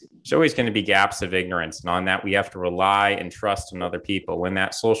can. There's always going to be gaps of ignorance. And on that, we have to rely and trust on other people. When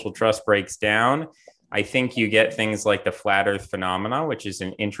that social trust breaks down, I think you get things like the flat earth phenomena, which is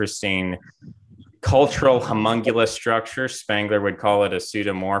an interesting cultural homunculus structure. Spengler would call it a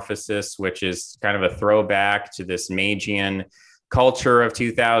pseudomorphosis, which is kind of a throwback to this Magian culture of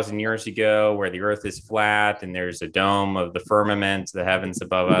 2,000 years ago, where the earth is flat and there's a dome of the firmament, the heavens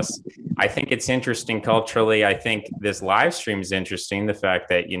above us. I think it's interesting culturally. I think this live stream is interesting. The fact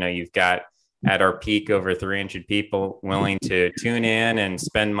that, you've got at our peak over 300 people willing to tune in and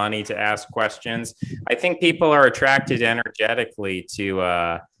spend money to ask questions. I think people are attracted energetically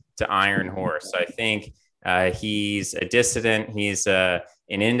to Iron Horse. I think he's a dissident. He's an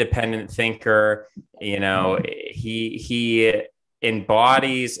independent thinker. He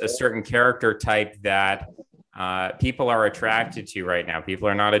embodies a certain character type that people are attracted to right now. People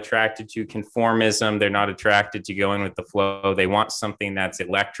are not attracted to conformism. They're not attracted to going with the flow. They want something that's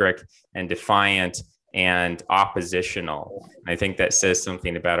electric and defiant and oppositional. I think that says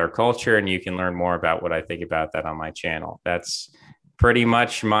something about our culture, and you can learn more about what I think about that on my channel. That's pretty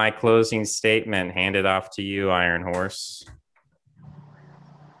much my closing statement. Hand it off to you, Iron Horse.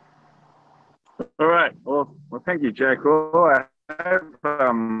 All right. Well, thank you, Jokkul. I hope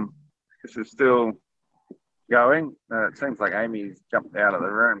this is still going. It seems like Amy's jumped out of the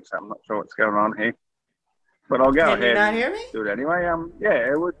room, so I'm not sure what's going on here. But I'll go ahead. Can you not hear me? Do it anyway.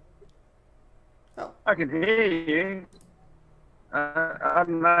 Yeah, it would. Oh. I can hear you. I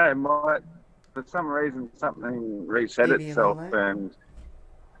don't know. For some reason, something reset Maybe itself, and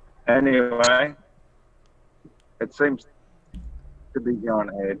anyway, it seems to be going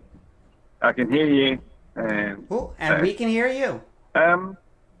ahead. I can hear you, and Oh, and so we can hear you. um,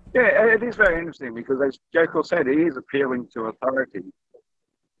 yeah, it is very interesting because, as Jokkul said, he is appealing to authority.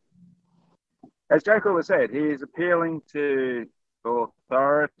 As Jokkul has said, he is appealing to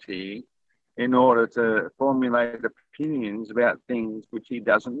authority in order to formulate opinions about things which he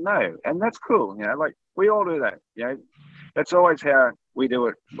doesn't know, and that's cool. Like we all do that. That's always how we do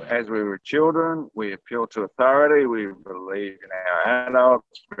it as we were children. We appeal to authority. We believe in our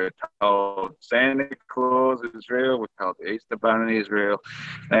adults. We're told Santa Claus is real. We're told the Easter Bunny is real.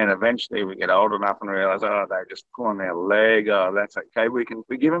 And eventually we get old enough and realize, oh, they're just pulling their leg. Oh, that's okay. We can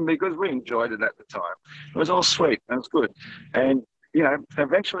forgive them because we enjoyed it at the time. It was all sweet and it's good. And,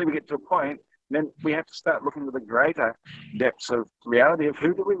 eventually we get to a point, then we have to start looking to the greater depths of reality of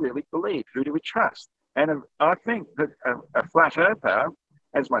who do we really believe? Who do we trust? And I think that a flat earther,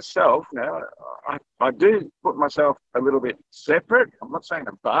 as myself, I do put myself a little bit separate. I'm not saying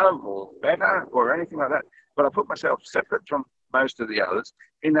above or better or anything like that, but I put myself separate from most of the others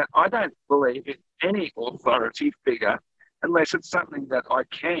in that I don't believe in any authority figure unless it's something that I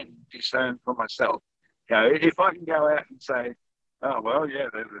can discern for myself. If I can go out and say, oh, well, yeah,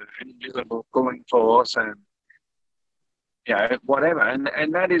 there's an invisible pulling force and, whatever.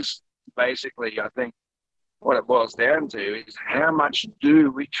 And that is basically, I think, what it boils down to is how much do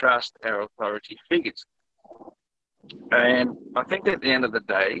we trust our authority figures? And I think at the end of the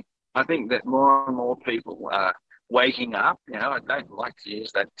day, I think that more and more people are waking up. I don't like to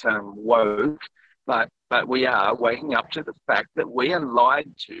use that term woke, but we are waking up to the fact that we are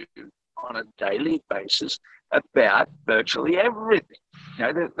lied to on a daily basis about virtually everything.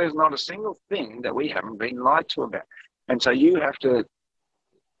 There's not a single thing that we haven't been lied to about. And so you have to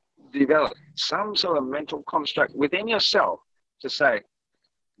develop some sort of mental construct within yourself to say,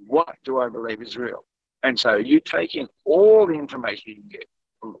 what do I believe is real? And so you take in all the information you can get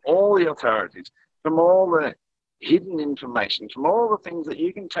from all the authorities, from all the hidden information, from all the things that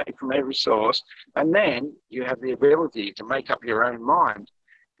you can take from every source, and then you have the ability to make up your own mind.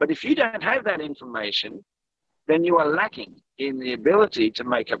 But if you don't have that information, then you are lacking in the ability to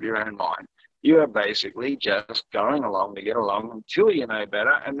make up your own mind. You are basically just going along to get along until you know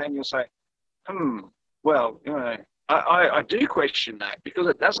better, and then you'll say, well, I do question that because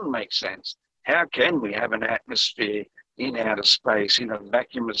it doesn't make sense. How can we have an atmosphere in outer space, in a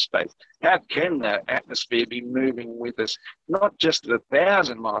vacuum of space? How can the atmosphere be moving with us, not just at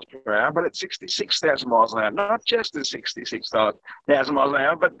 1,000 miles per hour, but at 66,000 miles an hour, not just at 66,000 miles an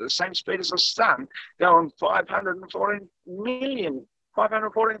hour, but the same speed as the sun, going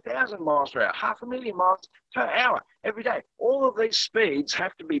 514,000 miles per hour, 500,000 miles per hour every day. All of these speeds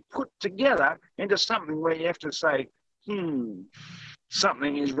have to be put together into something where you have to say,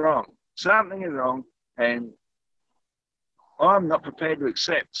 something is wrong. Something is wrong, and I'm not prepared to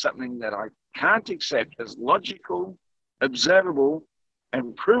accept something that I can't accept as logical, observable,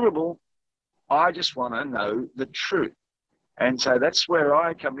 and provable. I just want to know the truth. And so that's where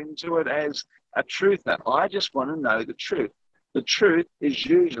I come into it as a truther. I just want to know the truth. The truth is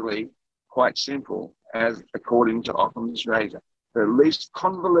usually quite simple, as according to Occam's razor. The least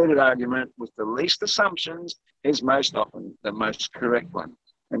convoluted argument with the least assumptions is most often the most correct one.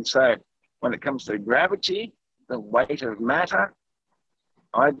 And so when it comes to gravity, the weight of matter,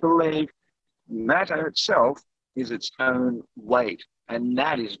 I believe matter itself is its own weight, and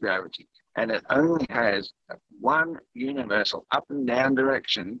that is gravity. And it only has one universal up and down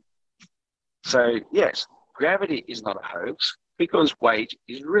direction. So yes, gravity is not a hoax because weight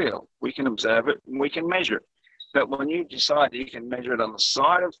is real. We can observe it and we can measure it. But when you decide that you can measure it on the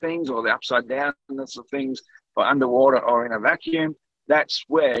side of things or the upside downness of things or underwater or in a vacuum, that's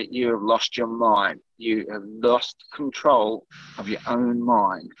where you have lost your mind. You have lost control of your own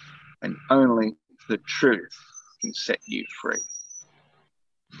mind, and only the truth can set you free.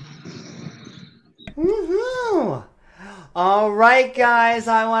 Woohoo! All right, guys,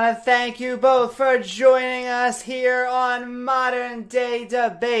 I want to thank you both for joining us here on Modern Day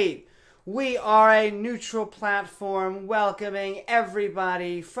Debate. We are a neutral platform welcoming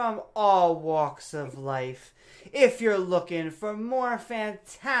everybody from all walks of life. If you're looking for more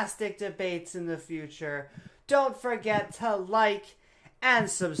fantastic debates in the future, don't forget to like and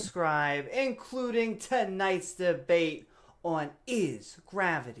subscribe, including tonight's debate on Is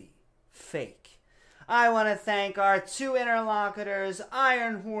Gravity Fake? I want to thank our two interlocutors,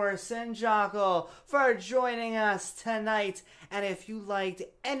 Iron Horse and Jokkul, for joining us tonight. And if you liked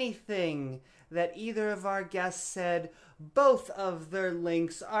anything that either of our guests said, Both of their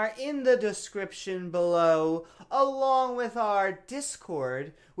links are in the description below, along with our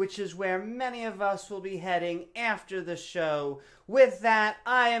Discord, which is where many of us will be heading after the show. With that,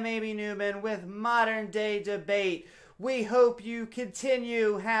 I am Amy Newman with Modern Day Debate. We hope you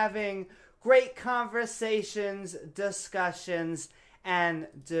continue having great conversations, discussions, and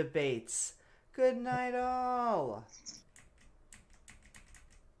debates. Good night, all.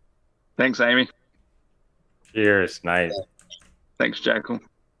 Thanks, Amy. Cheers. Night. Thanks, Jokkul.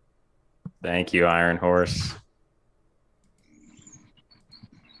 Thank you, Iron Horse.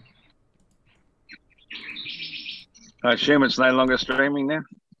 I assume it's no longer streaming now?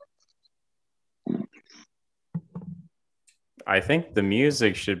 I think the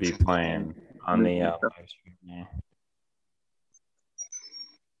music should be playing on the live stream. Yeah.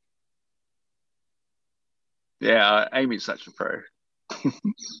 Yeah, Amy's such a pro.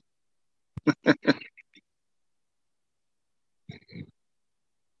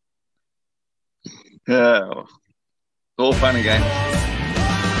 Oh, all fun and games.